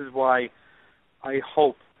know, and this is why I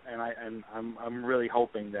hope, and I'm really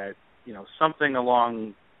hoping that something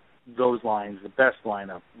along those lines, the best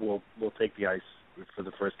lineup will take the ice for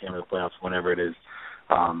the first game of the playoffs, whenever it is,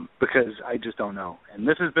 because I just don't know. And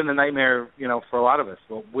this has been the nightmare, for a lot of us.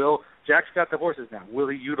 Well, Jack's got the horses now. Will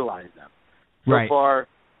he utilize them? So far,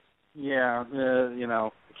 I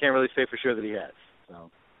can't really say for sure that he has. So.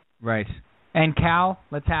 Right. And Cal,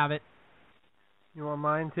 let's have it. You want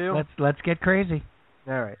mine too? Let's get crazy.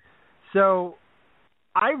 All right. So,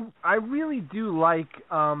 I really do like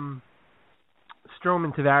Strome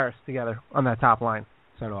and Tavares together on that top line.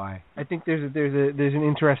 So do I. I think there's an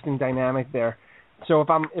interesting dynamic there. So if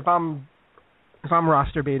I'm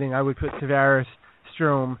roster baiting, I would put Tavares,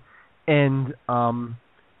 Strome, and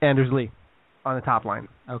Anders Lee on the top line.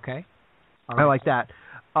 Okay. I like that.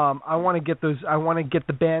 I want to get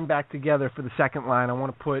the band back together for the second line. I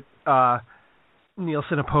want to put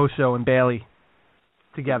Nielsen, Oposo, and Bailey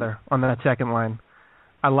together on that second line.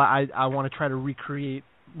 I want to try to recreate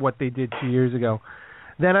what they did 2 years ago.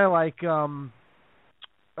 Then I like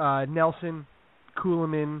Nelson,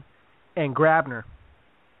 Kuhlman, and Grabner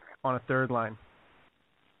on a third line.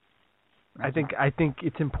 I think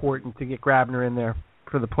it's important to get Grabner in there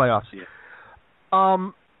for the playoffs. Yeah.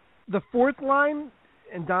 The fourth line,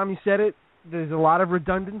 and Dom, you said it, there's a lot of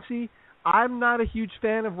redundancy. I'm not a huge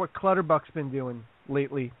fan of what Clutterbuck's been doing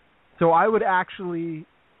lately. So I would actually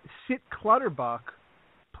sit Clutterbuck,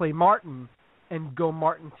 play Martin, and go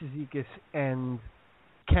Martin, Cizikas, and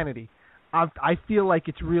Kennedy. I feel like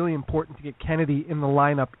it's really important to get Kennedy in the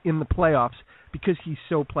lineup in the playoffs because he's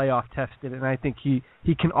so playoff tested, and I think he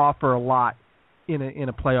can offer a lot in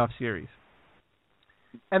a playoff series.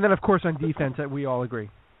 And then, of course, on defense, we all agree,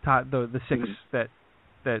 the six that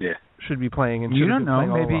should be playing. And you don't know.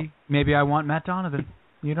 Maybe I want Matt Donovan.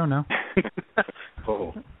 You don't know.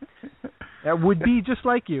 Oh. That would be just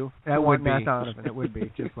like you. That would be Matt Donovan. It would be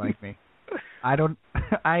just like me. I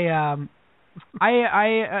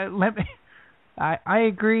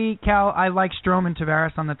agree, Cal. I like Strome and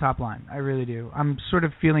Tavares on the top line. I really do. I'm sort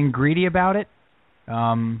of feeling greedy about it.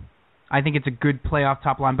 I think it's a good playoff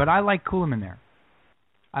top line, but I like Kuhlman there.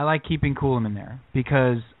 I like keeping Kuhlman there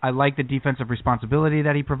because I like the defensive responsibility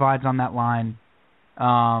that he provides on that line,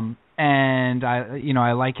 and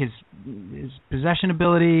I like his possession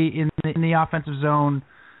ability in the offensive zone.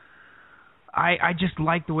 I just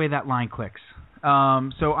like the way that line clicks. So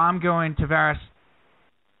I'm going Tavares,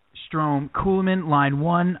 Strome, Kuhlman, line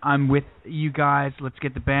one. I'm with you guys. Let's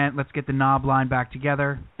get the knob line back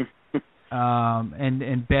together.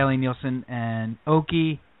 And Bailey, Nielsen, and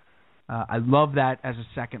Oki. I love that as a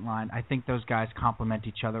second line. I think those guys complement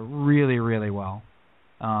each other really, really well.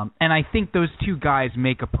 And I think those two guys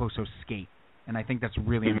make Oposo skate, and I think that's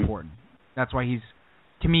really important. That's why he's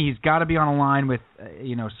got to be on a line with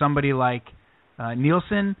somebody like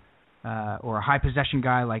Nielsen, or a high possession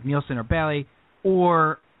guy like Nielsen or Bailey,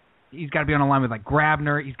 or he's got to be on a line with like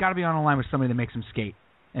Grabner. He's got to be on a line with somebody that makes him skate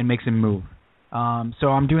and makes him move. So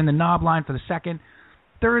I'm doing the knob line for the second.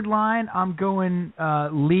 Third line, I'm going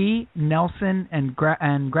Lee, Nelson, and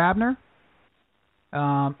Grabner.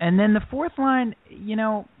 And then the fourth line, you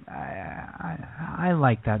know, I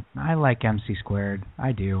like that. I like MC squared.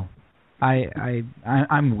 I do.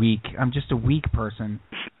 I'm weak. I'm just a weak person.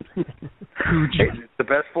 It's the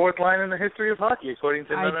best fourth line in the history of hockey, according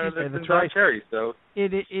to none other than John Cherry. So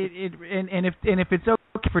and if it's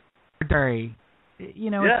okay for Terry,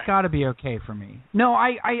 you know, it's got to be okay for me. No,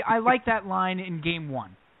 I like that line in Game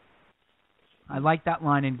 1. I like that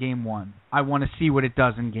line in Game 1. I want to see what it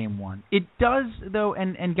does in Game 1. It does, though,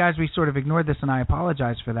 and guys, we sort of ignored this, and I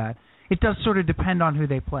apologize for that. It does sort of depend on who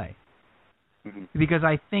they play. Mm-hmm. Because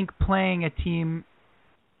I think playing a team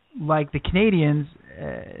like the Canadians,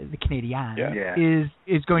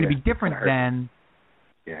 is going to be different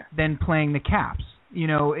than playing the Caps. You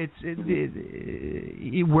know, it's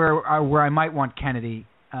where I might want Kennedy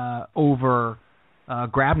over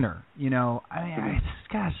Grabner. You know, I mean,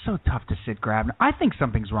 it's so tough to sit Grabner. I think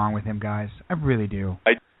something's wrong with him, guys. I really do.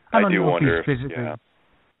 I don't know if he's physically,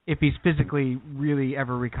 if he's physically really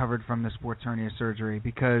ever recovered from the sports hernia surgery,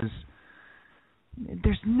 because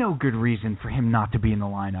there's no good reason for him not to be in the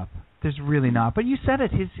lineup. There's really not. But you said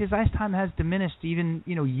it. His ice time has diminished, even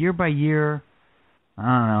year by year. I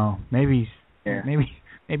don't know. Maybe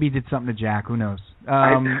he did something to Jack. Who knows?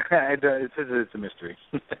 It's a mystery.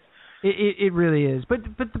 It really is. But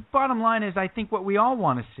the bottom line is, I think what we all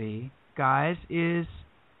want to see, guys, is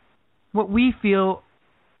what we feel,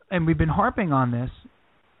 and we've been harping on this,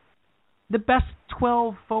 the best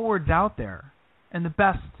 12 forwards out there, and the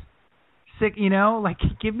best. Like,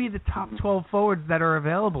 give me the top 12 forwards that are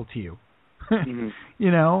available to you. And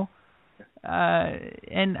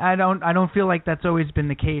I don't feel like that's always been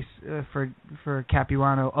the case for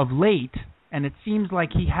Capuano of late. And it seems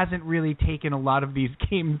like he hasn't really taken a lot of these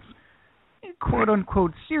games, quote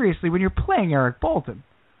unquote, seriously when you're playing Eric Bolton.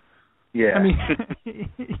 Yeah. I mean,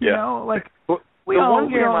 you know, like one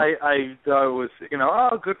game I thought was,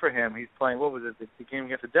 good for him. He's playing. What was it? The game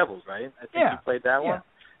against the Devils, right? I think he played that one.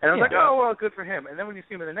 And I was like, oh, well, good for him. And then when you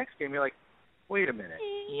see him in the next game, you're like, wait a minute.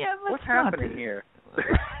 Yeah, what's happening here?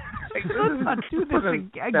 Let's not do this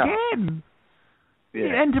again.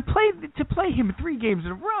 Yeah. And to play him 3 games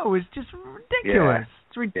in a row is just ridiculous. Yeah.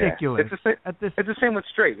 It's ridiculous. Yeah. It's the same with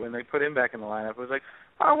Strait. When they put him back in the lineup, it was like,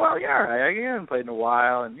 oh, well, I haven't played in a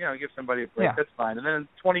while, and, give somebody a break. Yeah. That's fine. And then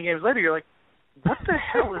 20 games later, you're like, what the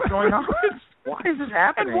hell is going on? Why is this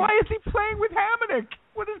happening? And why is he playing with Hamonic?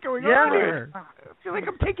 What is going on here? I feel like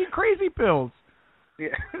I'm taking crazy pills.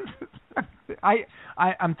 Yeah.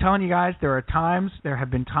 I'm telling you guys, there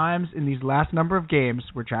have been times in these last number of games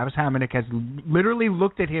where Travis Hamonic has literally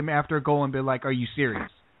looked at him after a goal and been like, are you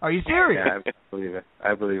serious? Are you serious? Yeah,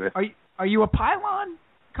 I believe it. Are you a pylon?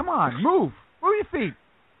 Come on, move your feet.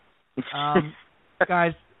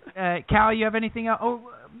 Guys, Cal, you have anything else? Oh,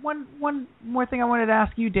 one more thing I wanted to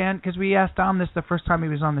ask you, Dan, because we asked Dom this the first time he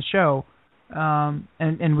was on the show,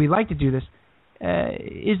 and we like to do this,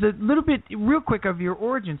 is a little bit, real quick, of your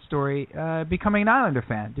origin story, becoming an Islander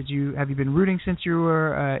fan. Have you been rooting since you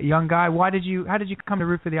were a young guy? How did you come to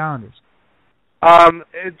root for the Islanders?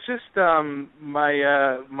 It's just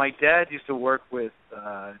my dad used to work with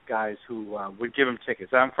guys who would give him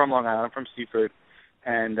tickets. I'm from Long Island. I'm from Seaford.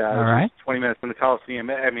 And right. 20 minutes from the Coliseum.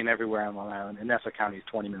 I mean, everywhere on Long Island. In Nassau County is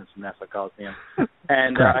 20 minutes from Nassau Coliseum.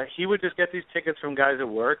 And he would just get these tickets from guys at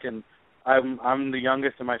work. And I'm the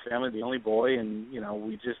youngest in my family, the only boy. And, he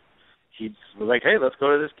was like, hey, let's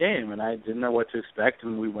go to this game. And I didn't know what to expect.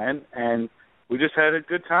 And we went. And we just had a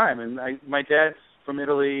good time. And my dad's from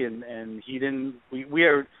Italy. And he didn't –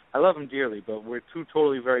 I love him dearly, but we're two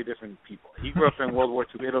totally very different people. He grew up during World War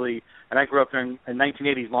II Italy, and I grew up during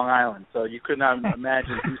 1980s Long Island. So you could not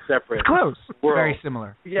imagine two separate close, worlds. Very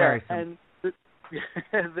similar. Yeah, very similar.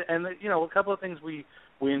 And a couple of things we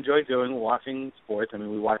enjoy doing, watching sports. I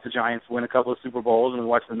mean, we watched the Giants win a couple of Super Bowls, and we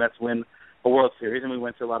watched the Mets win a World Series, and we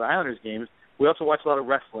went to a lot of Islanders games. We also watched a lot of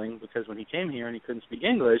wrestling because when he came here and he couldn't speak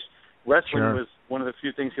English, wrestling was one of the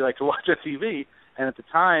few things he liked to watch on TV. And at the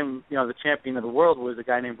time, the champion of the world was a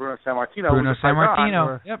guy named Bruno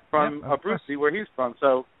Sammartino. From Brucey, where he's from.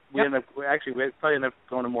 So we probably ended up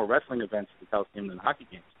going to more wrestling events at the Coliseum than hockey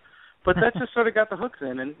games. But that just sort of got the hooks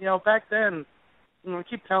in. And, back then, I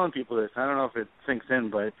keep telling people this. I don't know if it sinks in,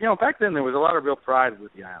 but, back then there was a lot of real pride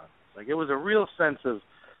with the Islanders. Like, it was a real sense of,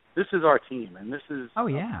 this is our team, and this is a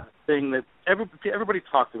thing that everybody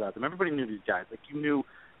talked about them. Everybody knew these guys. Like, you knew,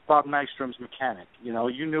 Bob Nystrom's mechanic. You know,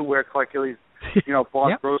 you knew where Clark Gillies, you know,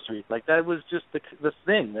 bought groceries. Like, that was just the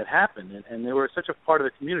thing that happened, and they were such a part of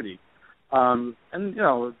the community. And, you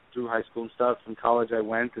know, through high school and stuff, in college I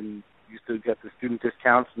went and used to get the student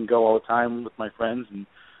discounts and go all the time with my friends, and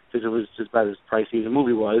because it was just about as pricey as a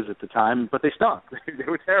movie was at the time, but they stunk. They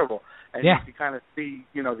were terrible. And you could kind of see,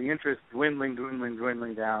 you know, the interest dwindling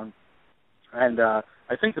down. And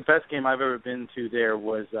I think the best game I've ever been to there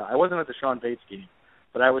was, I wasn't at the Sean Bates game,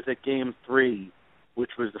 but I was at Game 3, which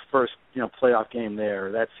was the first, you know, playoff game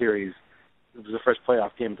there, that series. It was the first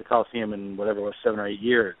playoff game at the Coliseum in whatever it was, 7 or 8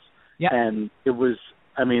 years. Yeah. And it was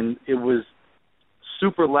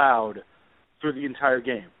super loud through the entire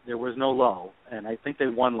game. There was no lull. And I think they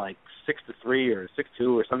won like 6-3 or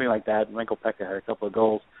 6-2 or something like that. Michael Pekka had a couple of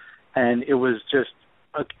goals. And it was just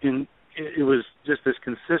this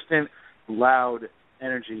consistent, loud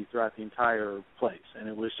energy throughout the entire place, and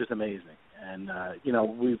it was just amazing. And you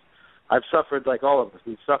know, I've suffered, like all of us.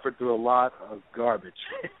 We've suffered through a lot of garbage.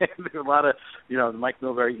 There's a lot of, you know, the Mike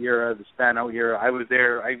Milbury era, the Spano era. I was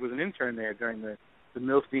there. I was an intern there during the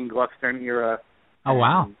Milstein Gluckstern era. Oh,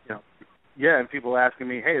 wow. And, you know, yeah, and people asking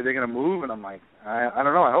me, hey, are they going to move? And I'm like, I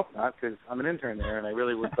don't know. I hope not, because I'm an intern there, and I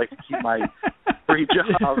really would like to keep my free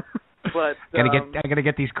job. But I gotta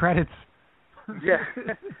get these credits. Yeah,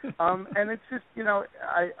 and it's just, you know,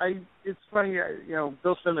 it's funny, you know,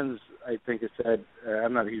 Bill Simmons, I think, has said,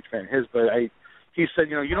 I'm not a huge fan of his, but he said,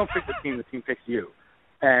 you know, you don't pick the team picks you.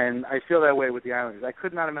 And I feel that way with the Islanders. I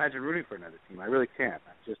could not imagine rooting for another team. I really can't.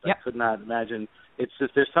 I could not imagine. It's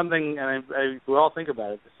just, there's something, and we all think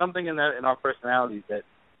about it, there's something in our personalities that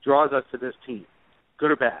draws us to this team,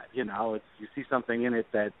 good or bad. You know, you see something in it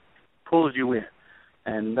that pulls you in.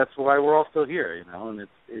 And that's why we're all still here, you know, and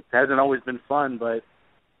it hasn't always been fun, but,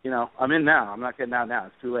 you know, I'm in now. I'm not getting out now.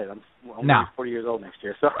 It's too late. I'm only 40 years old next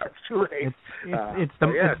year, so it's too late. It's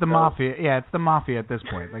the mafia. Yeah, it's the mafia at this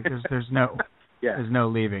point. Like, there's no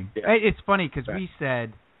leaving. Yeah. It's funny because we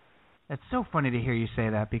said, it's so funny to hear you say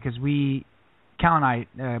that, because Cal and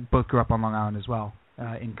I both grew up on Long Island as well,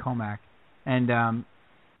 in Comac, and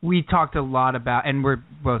we talked a lot about, and we're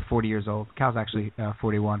both 40 years old. Cal's actually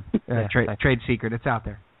 41. Trade secret. It's out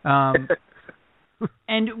there.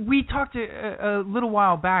 And we talked a little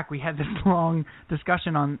while back. We had this long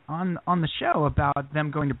discussion on the show about them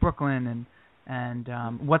going to Brooklyn and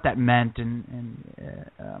what that meant,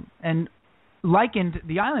 and likened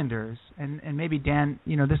the Islanders. And maybe, Dan,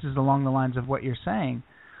 you know, this is along the lines of what you're saying.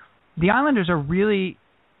 The Islanders are really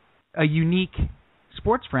a unique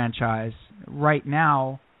sports franchise right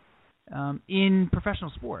now. In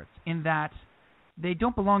professional sports, in that they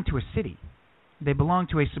don't belong to a city. They belong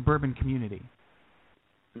to a suburban community.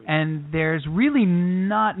 And there's really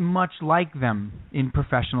not much like them in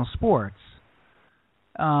professional sports.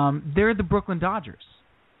 They're the Brooklyn Dodgers.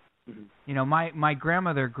 You know, my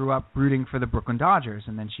grandmother grew up rooting for the Brooklyn Dodgers,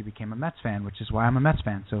 and then she became a Mets fan, which is why I'm a Mets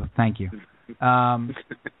fan, so thank you.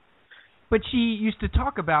 But she used to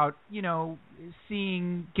talk about, you know,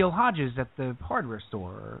 seeing Gil Hodges at the hardware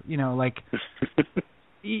store. Or, you know, like,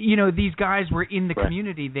 you know, these guys were in the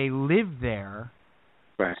community. They lived there.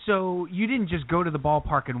 Right. So you didn't just go to the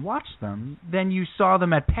ballpark and watch them. Then you saw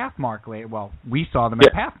them at Pathmark later. Well, we saw them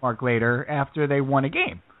at Pathmark later after they won a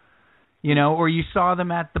game. You know, or you saw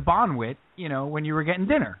them at the Bonwit, you know, when you were getting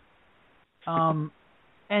dinner.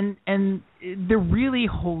 And they're really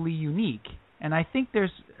wholly unique. And I think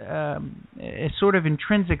there's a sort of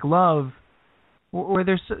intrinsic love, or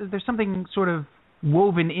there's something sort of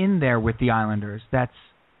woven in there with the Islanders. That's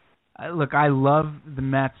look, I love the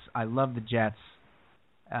Mets, I love the Jets.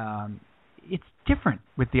 It's different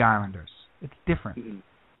with the Islanders. It's different. Mm-hmm.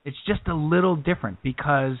 It's just a little different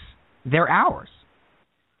because they're ours.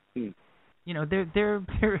 Mm. You know, they're.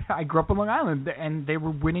 I grew up on Long Island, and they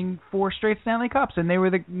were winning 4 straight Stanley Cups, and they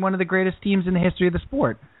were one of the greatest teams in the history of the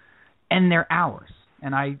sport. And they're ours,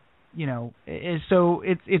 and so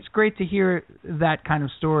it's great to hear that kind of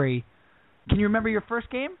story. Can you remember your first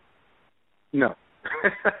game? No,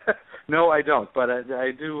 no, I don't. But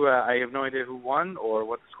I do. I have no idea who won or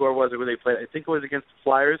what the score was or who they played. I think it was against the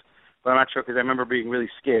Flyers, but I'm not sure because I remember being really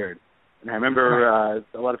scared, and I remember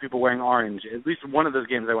a lot of people wearing orange. At least one of those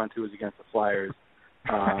games I went to was against the Flyers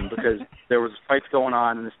because there was fights going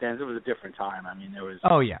on in the stands. It was a different time. I mean, there was.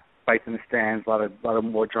 Oh yeah. Fights in the stands, a lot of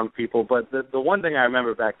more drunk people. But the one thing I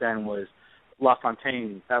remember back then was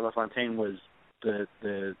LaFontaine. Pat LaFontaine was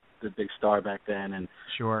the big star back then, and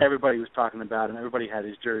everybody was talking about him. Everybody had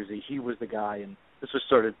his jersey. He was the guy, and this was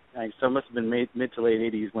sort of so it must have been mid to late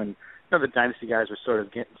 '80s when, you know, the dynasty guys were sort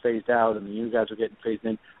of getting phased out and the new guys were getting phased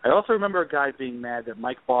in. I also remember a guy being mad that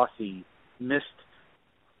Mike Bossy missed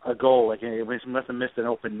a goal. Like, he must have missed an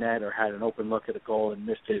open net or had an open look at a goal and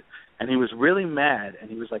missed it. And he was really mad, and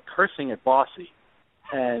he was, like, cursing at Bossy.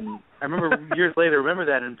 And I remember years later,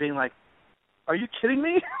 that and being like, are you kidding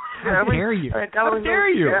me? How dare you? How dare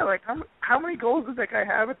you? Yeah, like, how many goals did that guy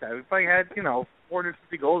have at that? If I had,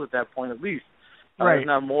 450 goals at that point at least. Right. If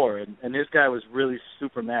not more. And this guy was really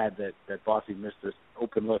super mad that Bossy missed this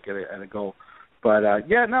open look at a goal. But,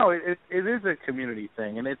 it is a community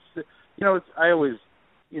thing. And it's, I always,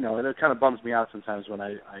 and it kind of bums me out sometimes when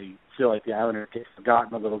I feel like the Islanders get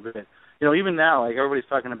forgotten a little bit. Even now, like, everybody's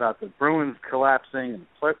talking about the Bruins collapsing and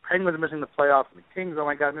Penguins missing the playoffs and the Kings, oh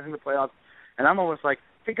my God, missing the playoffs. And I'm almost like,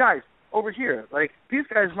 hey, guys, over here, like, these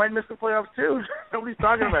guys might miss the playoffs too. Nobody's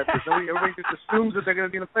talking about this. Everybody just assumes that they're going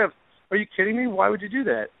to be in the playoffs. Are you kidding me? Why would you do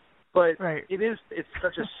that? But right. It's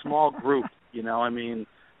such a small group, I mean,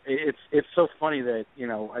 it's so funny that,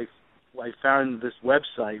 I found this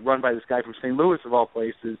website run by this guy from St. Louis, of all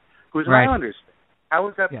places, who's an Islanders fan. How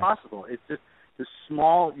is that possible? It's just this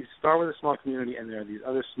small, you start with a small community, and there are these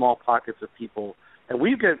other small pockets of people. And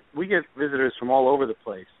we get visitors from all over the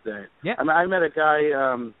place. I met a guy,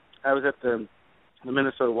 I was at the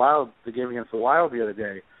Minnesota Wild, the game against the Wild the other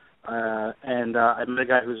day, and I met a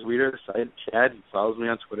guy who's a reader of the site, Chad. He follows me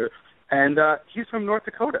on Twitter, and he's from North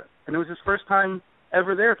Dakota, and it was his first time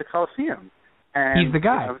ever there at the Coliseum. And he's the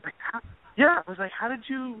guy. I was like, how did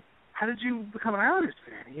you become an Islanders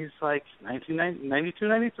fan? He's like 1992,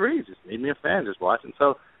 93. Just made me a fan just watching.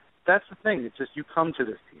 So that's the thing. It's just you come to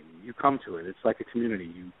this team. You come to it. It's like a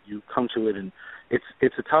community. You come to it, and it's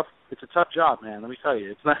a tough job, man. Let me tell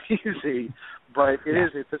you, it's not easy, but it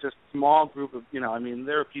is. It's such a small group of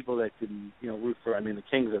there are people that can root for. The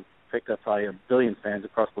Kings have picked up probably 1 billion fans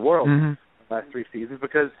across the world the last 3 seasons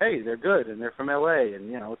because hey, they're good and they're from LA,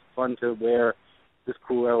 and it's fun to wear this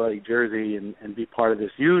cool LA jersey and be part of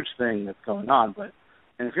this huge thing that's going on.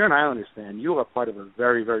 And if you're an Islanders fan, you are part of a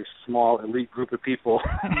very, very small elite group of people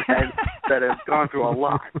that have gone through a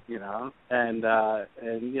lot, and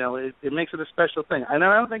it makes it a special thing. And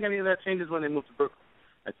I don't think any of that changes when they move to Brooklyn.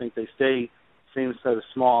 I think they stay same sort of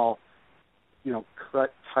small,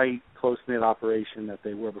 cut, tight, close-knit operation that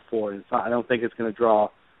they were before. And I don't think it's going to draw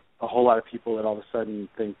a whole lot of people that all of a sudden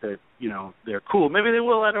think that, they're cool. Maybe they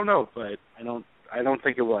will, I don't know, but I don't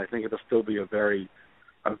think it will. I think it'll still be a very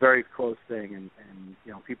close thing, and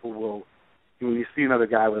people will, when you see another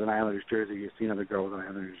guy with an Islanders jersey, you see another girl with an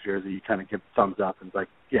Islanders jersey, you kind of give thumbs up and it's like,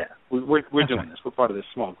 yeah, we're doing this. We're part of this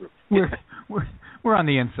small group. We're on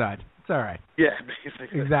the inside. It's all right. Yeah,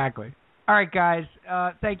 exactly. All right, guys.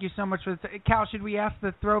 Thank you so much for Cal, should we ask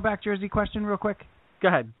the throwback jersey question real quick? Go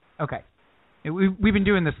ahead. Okay. We've been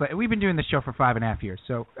doing this. We've been doing this show for 5.5 years.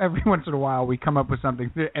 So every once in a while, we come up with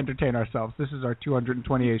something to entertain ourselves. This is our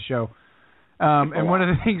 228th show. And one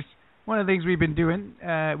of the things we've been doing,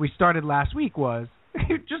 we started last week, was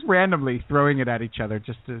just randomly throwing it at each other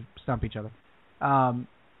just to stump each other.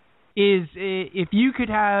 Is if you could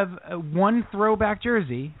have one throwback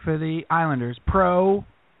jersey for the Islanders,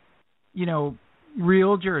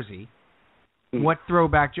 real jersey, what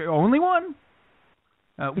throwback jersey? Only one.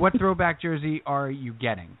 What throwback jersey are you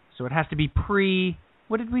getting? So it has to be pre.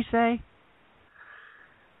 What did we say?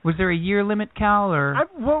 Was there a year limit, Cal? Or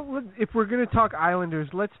if we're going to talk Islanders,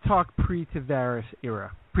 let's talk pre-Tavares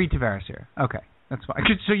era. Pre-Tavares era. Okay, that's fine.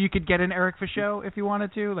 So you could get an Eric Fischel if you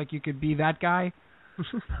wanted to. Like, you could be that guy.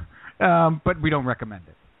 But we don't recommend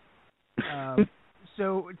it.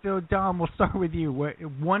 So Dom, we'll start with you.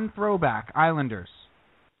 One throwback, Islanders.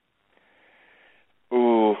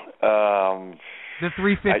 Ooh. The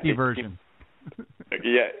 350 version.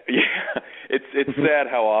 Yeah. It's sad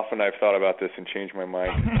how often I've thought about this and changed my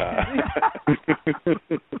mind.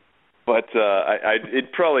 But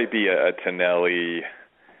it'd probably be a Tonelli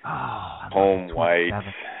home white,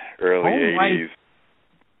 early home 80s.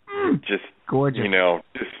 White. Just gorgeous.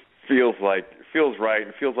 Just feels right,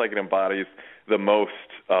 and feels like it embodies the most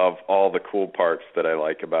of all the cool parts that I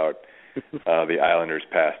like about the Islanders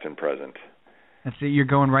past and present. That's it. You're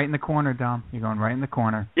going right in the corner, Dom. You're going right in the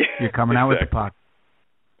corner. Yeah, you're coming out with the puck.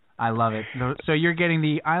 I love it. So you're getting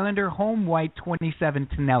the Islander home white 27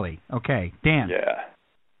 Tonelli. Okay, Dan. Yeah.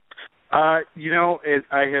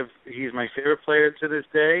 He's my favorite player to this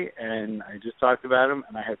day, and I just talked about him,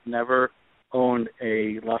 and I have never owned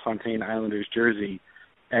a LaFontaine Islanders jersey,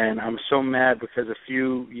 and I'm so mad because a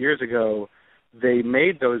few years ago they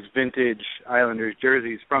made those vintage Islanders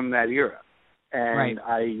jerseys from that era, and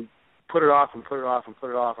I put it off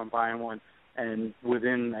on buying one, and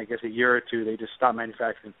within, I guess, a year or two, they just stopped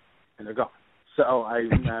manufacturing, and they're gone. So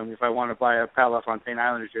if I want to buy a Pat LaFontaine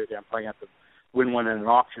Islanders jersey, I'm probably going to have to win one in an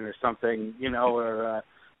auction or something,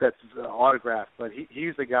 that's autographed, but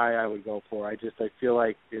he's the guy I would go for. I feel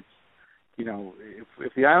like it's,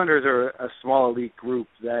 if the Islanders are a small elite group,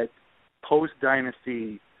 that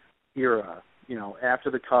post-dynasty era, after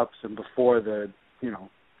the Cups and before the,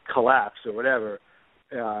 collapse or whatever,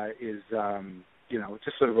 is,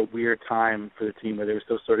 just sort of a weird time for the team where they were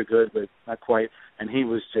still sort of good, but not quite. And he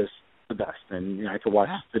was just the best. And, I could watch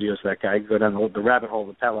videos of that guy go down the rabbit hole,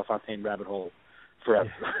 the Pat LaFontaine rabbit hole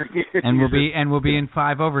forever. And we'll be in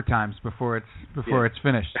 5 overtimes before it's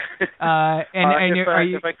finished. If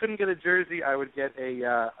I couldn't get a jersey, I would get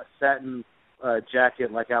a satin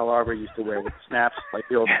jacket like Al Arbor used to wear with snaps, like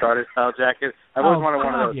the old starter style jacket. I've always wanted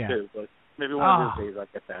one of those too, but maybe one of those days I'll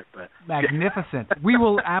get that. But magnificent. We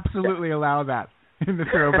will absolutely allow that in the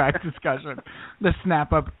throwback discussion. The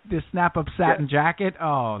snap up satin jacket.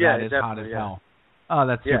 Oh, that is hot as hell. Oh,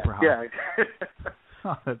 that's super hot. Yeah.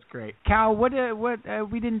 Oh, that's great. Cal, what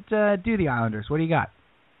we didn't do the Islanders. What do you got?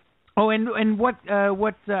 Oh, and what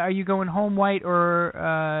are you going home white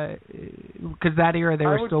or because that era they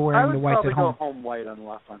were still wearing the whites at home? I would probably go home white on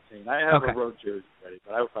LaFontaine. I have a road jersey ready,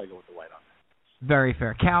 but I would probably go with the white on that. Very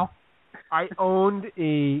fair. Cal? I owned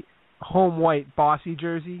a home white Bossy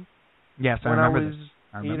jersey. Yes, I remember this.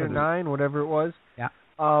 When I was 8 or 9, whatever it was. Yeah.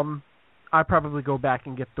 I'd probably go back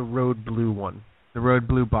and get the road blue one. The road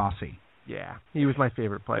blue Bossy. Yeah, he was my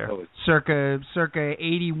favorite player. Circa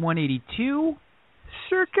 81, 82.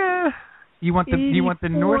 Circa. You want the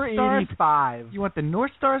North Stars? 85. You want the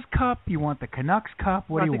North Stars Cup? You want the Canucks Cup?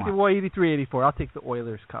 What do you want? Well, 83, 84. I'll take the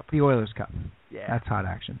Oilers Cup. The Oilers Cup. Yeah, that's hot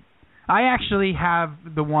action. I actually have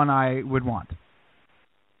the one I would want.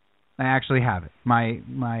 I actually have it. My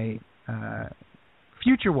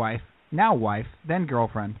future wife, now wife, then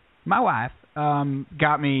girlfriend, my wife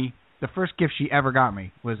got me. The first gift she ever got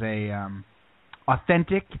me was a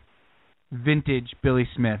authentic, vintage Billy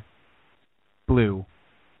Smith blue,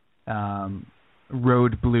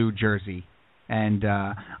 road blue jersey, and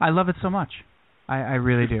I love it so much. I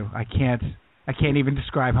really do. I can't even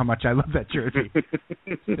describe how much I love that jersey.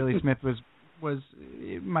 Billy Smith was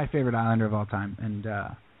my favorite Islander of all time, and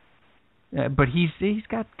but he's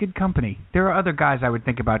got good company. There are other guys I would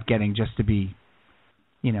think about getting just to be,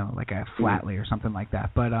 like a Flatley or something like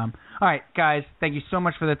that. But all right, guys, thank you so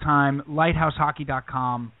much for the time.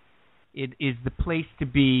 LighthouseHockey.com. It is the place to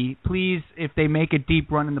be. Please, if they make a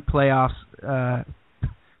deep run in the playoffs,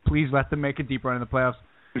 please let them make a deep run in the playoffs.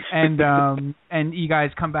 And you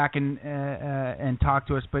guys come back and talk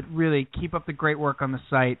to us. But really, keep up the great work on the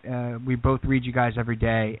site. We both read you guys every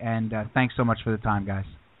day. And thanks so much for the time, guys.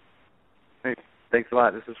 Hey, thanks a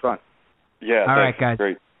lot. This was fun. Yeah. All right, guys.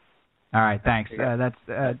 Great. All right, thanks. That's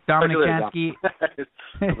Dominic Jansky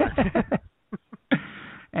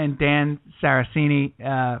and Dan Saraceni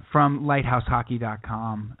from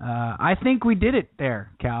LighthouseHockey.com. I think we did it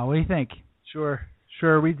there, Cal. What do you think?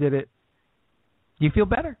 Sure, we did it. You feel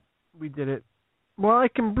better? We did it. Well, I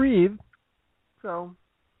can breathe, so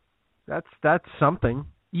that's something.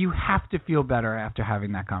 You have to feel better after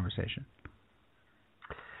having that conversation.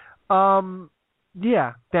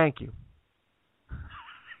 Yeah, thank you.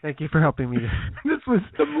 Thank you for helping me. This was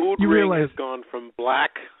the mood ring has gone from black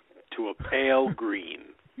to a pale green.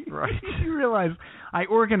 Right. You realize I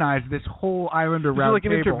organized this whole Islander roundtable. Like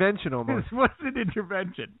an intervention almost. This was an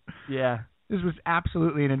intervention. Yeah. This was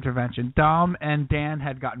absolutely an intervention. Dom and Dan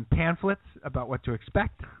had gotten pamphlets about what to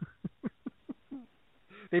expect.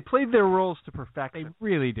 They played their roles to perfection. They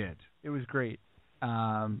really did. It was great.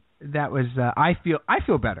 That was. I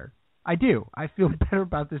feel better. I do. I feel better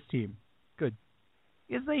about this team. Good.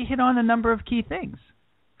 Because they hit on a number of key things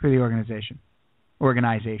for the organization.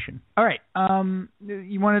 All right.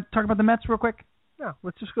 You want to talk about the Mets real quick? No,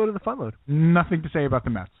 let's just go to the fun load. Nothing to say about the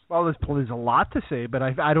Mets. Well, there's a lot to say, but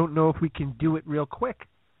I don't know if we can do it real quick.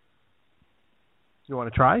 You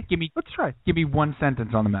want to try? Let's try. Give me one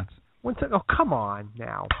sentence on the Mets. One sentence? Oh, come on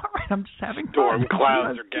now. All right, I'm just having fun. Storm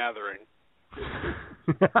clouds are gathering.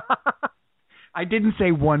 I didn't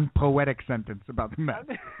say one poetic sentence about the Mets.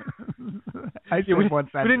 I said one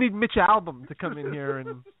sentence. We didn't need Mitch Albom to come in here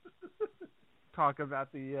and talk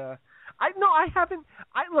about the. I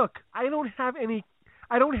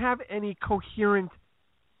don't have any coherent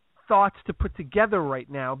thoughts to put together right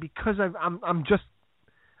now because I'm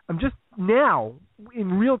just now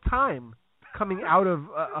in real time coming out of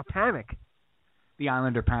a panic. The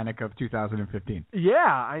Islander panic of 2015. Yeah,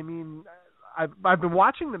 I mean. I've been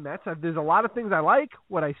watching the Mets. There's a lot of things I like,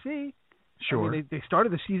 what I see. Sure. I mean, they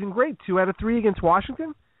started the season great, 2 out of 3 against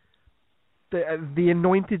Washington. The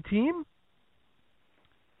anointed team.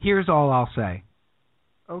 Here's all I'll say.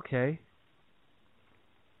 Okay.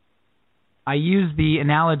 I use the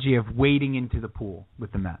analogy of wading into the pool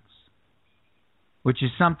with the Mets, which is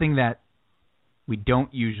something that we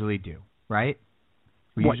don't usually do, right?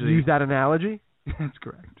 We usually use that analogy? That's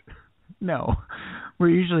correct. No. We're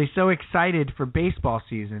usually so excited for baseball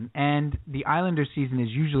season, and the Islanders season is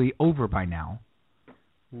usually over by now.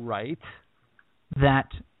 Right. That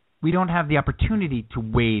we don't have the opportunity to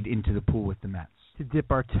wade into the pool with the Mets. To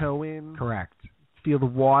dip our toe in. Correct. Feel the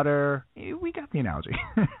water. We got the analogy.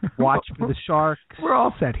 Watch for the sharks. We're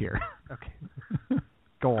all set here. Okay.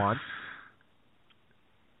 Go on.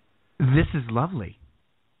 This is lovely.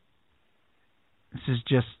 This is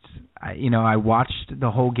just, I watched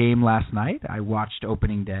the whole game last night. I watched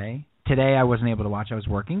opening day. Today I wasn't able to watch. I was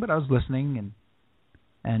working, but I was listening,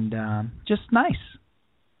 and just nice.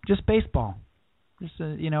 Just baseball. Just,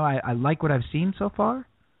 I like what I've seen so far,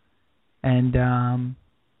 and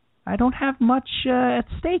I don't have much at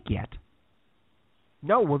stake yet.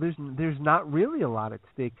 No, well, there's not really a lot at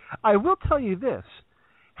stake. I will tell you this.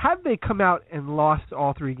 Had they come out and lost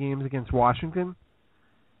all 3 games against Washington,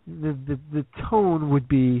 the tone would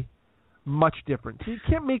be much different. So you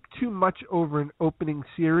can't make too much over an opening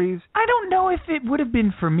series. I don't know if it would have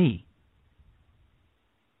been for me.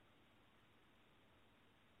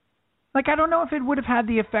 Like, I don't know if it would have had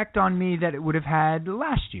the effect on me that it would have had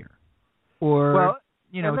last year. Or,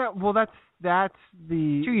 that's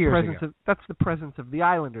the 2 years presence ago. That's the presence of the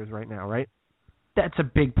Islanders right now, right? That's a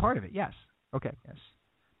big part of it, yes. Okay. Yes.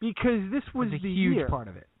 Because this was it's a the huge year. part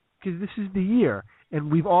of it. Because this is the year,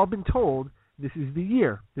 and we've all been told this is the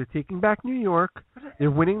year. They're taking back New York.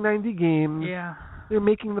 They're winning 90 games. Yeah. They're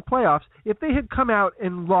making the playoffs. If they had come out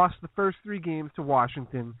and lost the first 3 games to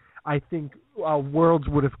Washington, I think worlds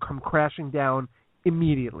would have come crashing down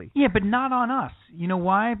immediately. Yeah, but not on us. You know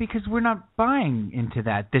why? Because we're not buying into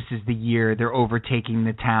that. This is the year they're overtaking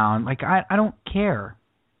the town. Like, I don't care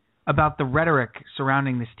about the rhetoric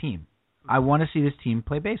surrounding this team. I want to see this team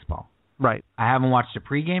play baseball. Right. I haven't watched a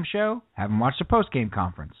pregame show. Haven't watched a postgame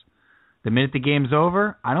conference. The minute the game's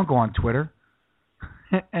over, I don't go on Twitter.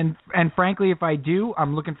 and frankly, if I do,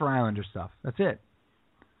 I'm looking for Islander stuff. That's it.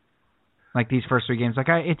 Like these first 3 games,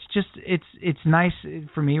 it's nice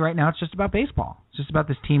for me right now. It's just about baseball. It's just about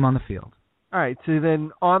this team on the field. All right. So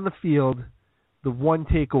then, on the field, the one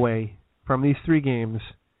takeaway from these 3 games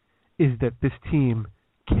is that this team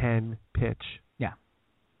can pitch. Yeah.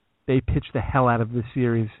 They pitched the hell out of this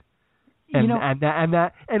series, and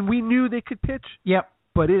we knew they could pitch. Yep.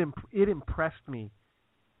 But it impressed me.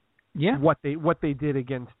 Yeah. What they did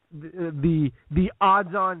against the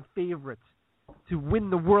odds-on favorites to win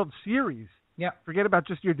the World Series. Yeah. Forget about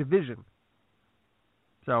just your division.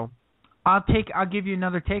 So I'll give you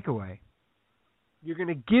another takeaway. You're going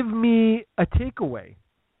to give me a takeaway,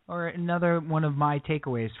 or another one of my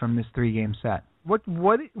takeaways from this 3-game set. What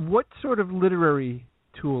sort of literary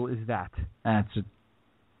tool is that? That's a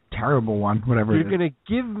terrible one. Whatever. You're going to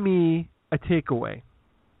give me a takeaway.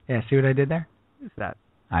 Yeah. See what I did there? What is that?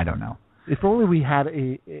 I don't know. If only we had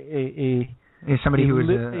somebody who was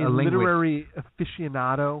a linguist. Literary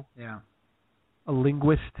aficionado. Yeah. A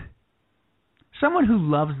linguist. Someone who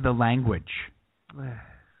loves the language.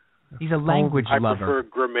 He's a language lover. I prefer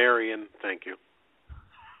grammarian, thank you.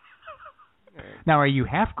 Now, are you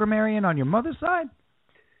half grammarian on your mother's side?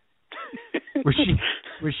 Was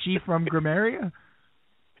she from Grammaria?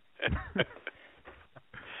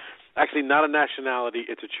 Actually, not a nationality,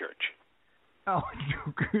 it's a church. Oh,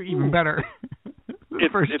 even better. The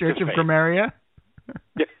First Church of Grammaria?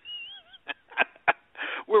 Yeah.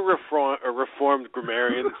 We're reformed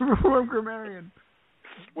grammarians. Reformed grammarian.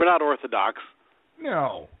 We're not Orthodox.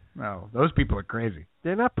 No, those people are crazy.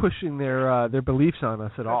 They're not pushing their beliefs on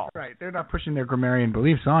us at all. Right, they're not pushing their grammarian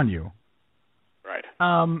beliefs on you. Right.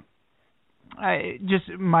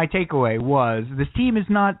 My takeaway was this team is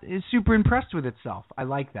super impressed with itself. I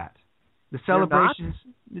like that. The celebrations,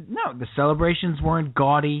 the celebrations weren't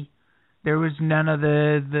gaudy. There was none of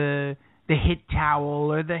the hit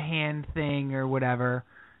towel or the hand thing or whatever.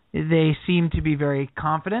 They seemed to be very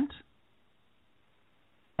confident.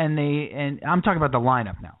 And I'm talking about the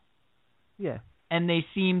lineup now. Yeah. And they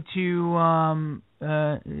seem to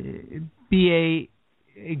be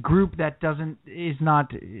a group that is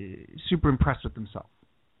not super impressed with themselves,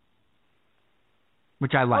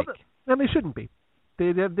 which I like. And they shouldn't be.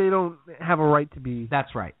 They don't have a right to be.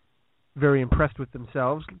 That's right. Very impressed with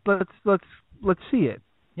themselves. Let's see it.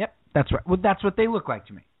 Yep, that's right. Well, that's what they look like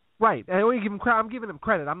to me. Right. I'm giving them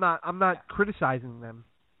credit. I'm not criticizing them.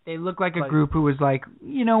 They look like a group who was like,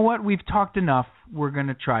 you know what? We've talked enough. We're going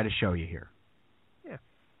to try to show you here. Yeah.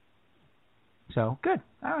 So good.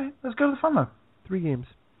 All right, let's go to the fun mode. 3 games.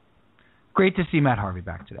 Great to see Matt Harvey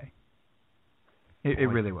back today. It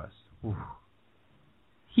really was. Ooh.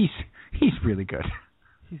 He's really good.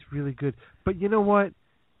 He's really good. But you know what?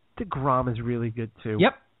 DeGrom is really good, too.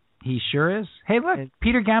 Yep, he sure is. Hey, look,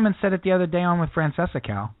 Peter Gammon said it the other day on with Francesca,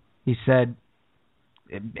 Cal. He said,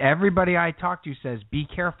 everybody I talk to says, be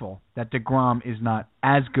careful that DeGrom is not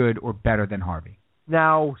as good or better than Harvey.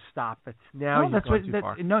 Now, stop it. Now you've gone too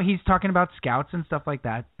far. No, he's talking about scouts and stuff like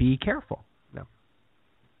that. Be careful. No.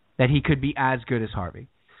 That he could be as good as Harvey.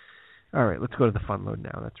 All right, let's go to the fun load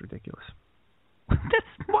now. That's ridiculous.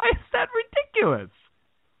 Why is that ridiculous?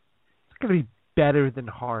 It's going to be better than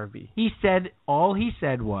Harvey. All he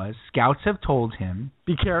said was, scouts have told him,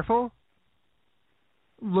 be careful.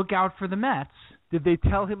 Look out for the Mets. Did they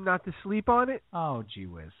tell him not to sleep on it? Oh, gee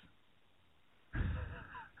whiz.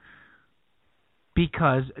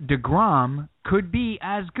 Because DeGrom could be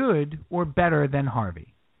as good or better than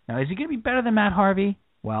Harvey. Now, is he going to be better than Matt Harvey?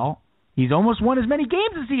 Well, he's almost won as many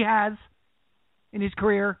games as he has in his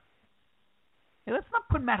career. Hey, let's not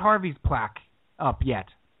put Matt Harvey's plaque up yet,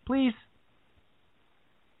 please.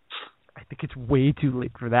 I think it's way too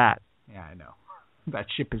late for that. Yeah, I know. That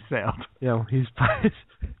ship has sailed. You know, he's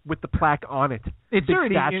with the plaque on it. It's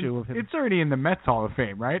already statue of him. It's already in the Mets Hall of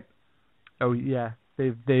Fame, right? Oh yeah,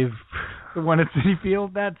 they've the one at Citi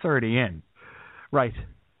Field. That's already in. Right.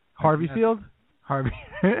 Harvey Field. Harvey.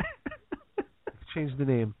 Changed the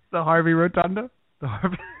name. The Harvey Rotunda. The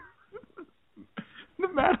Harvey. The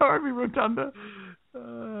Matt Harvey Rotunda.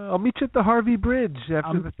 I'll meet you at the Harvey Bridge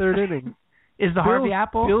after the third inning. Is the Harvey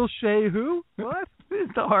Apple? Bill Shea who? What? Is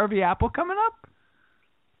the Harvey Apple coming up?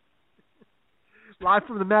 Live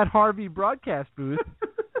from the Matt Harvey broadcast booth.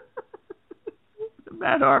 The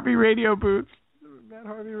Matt Harvey radio booth. Matt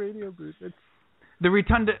Harvey radio booth. The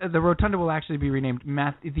Rotunda will actually be renamed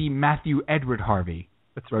the Matthew Edward Harvey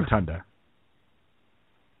Rotunda.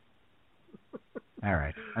 All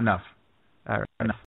right. Enough. All right. Enough.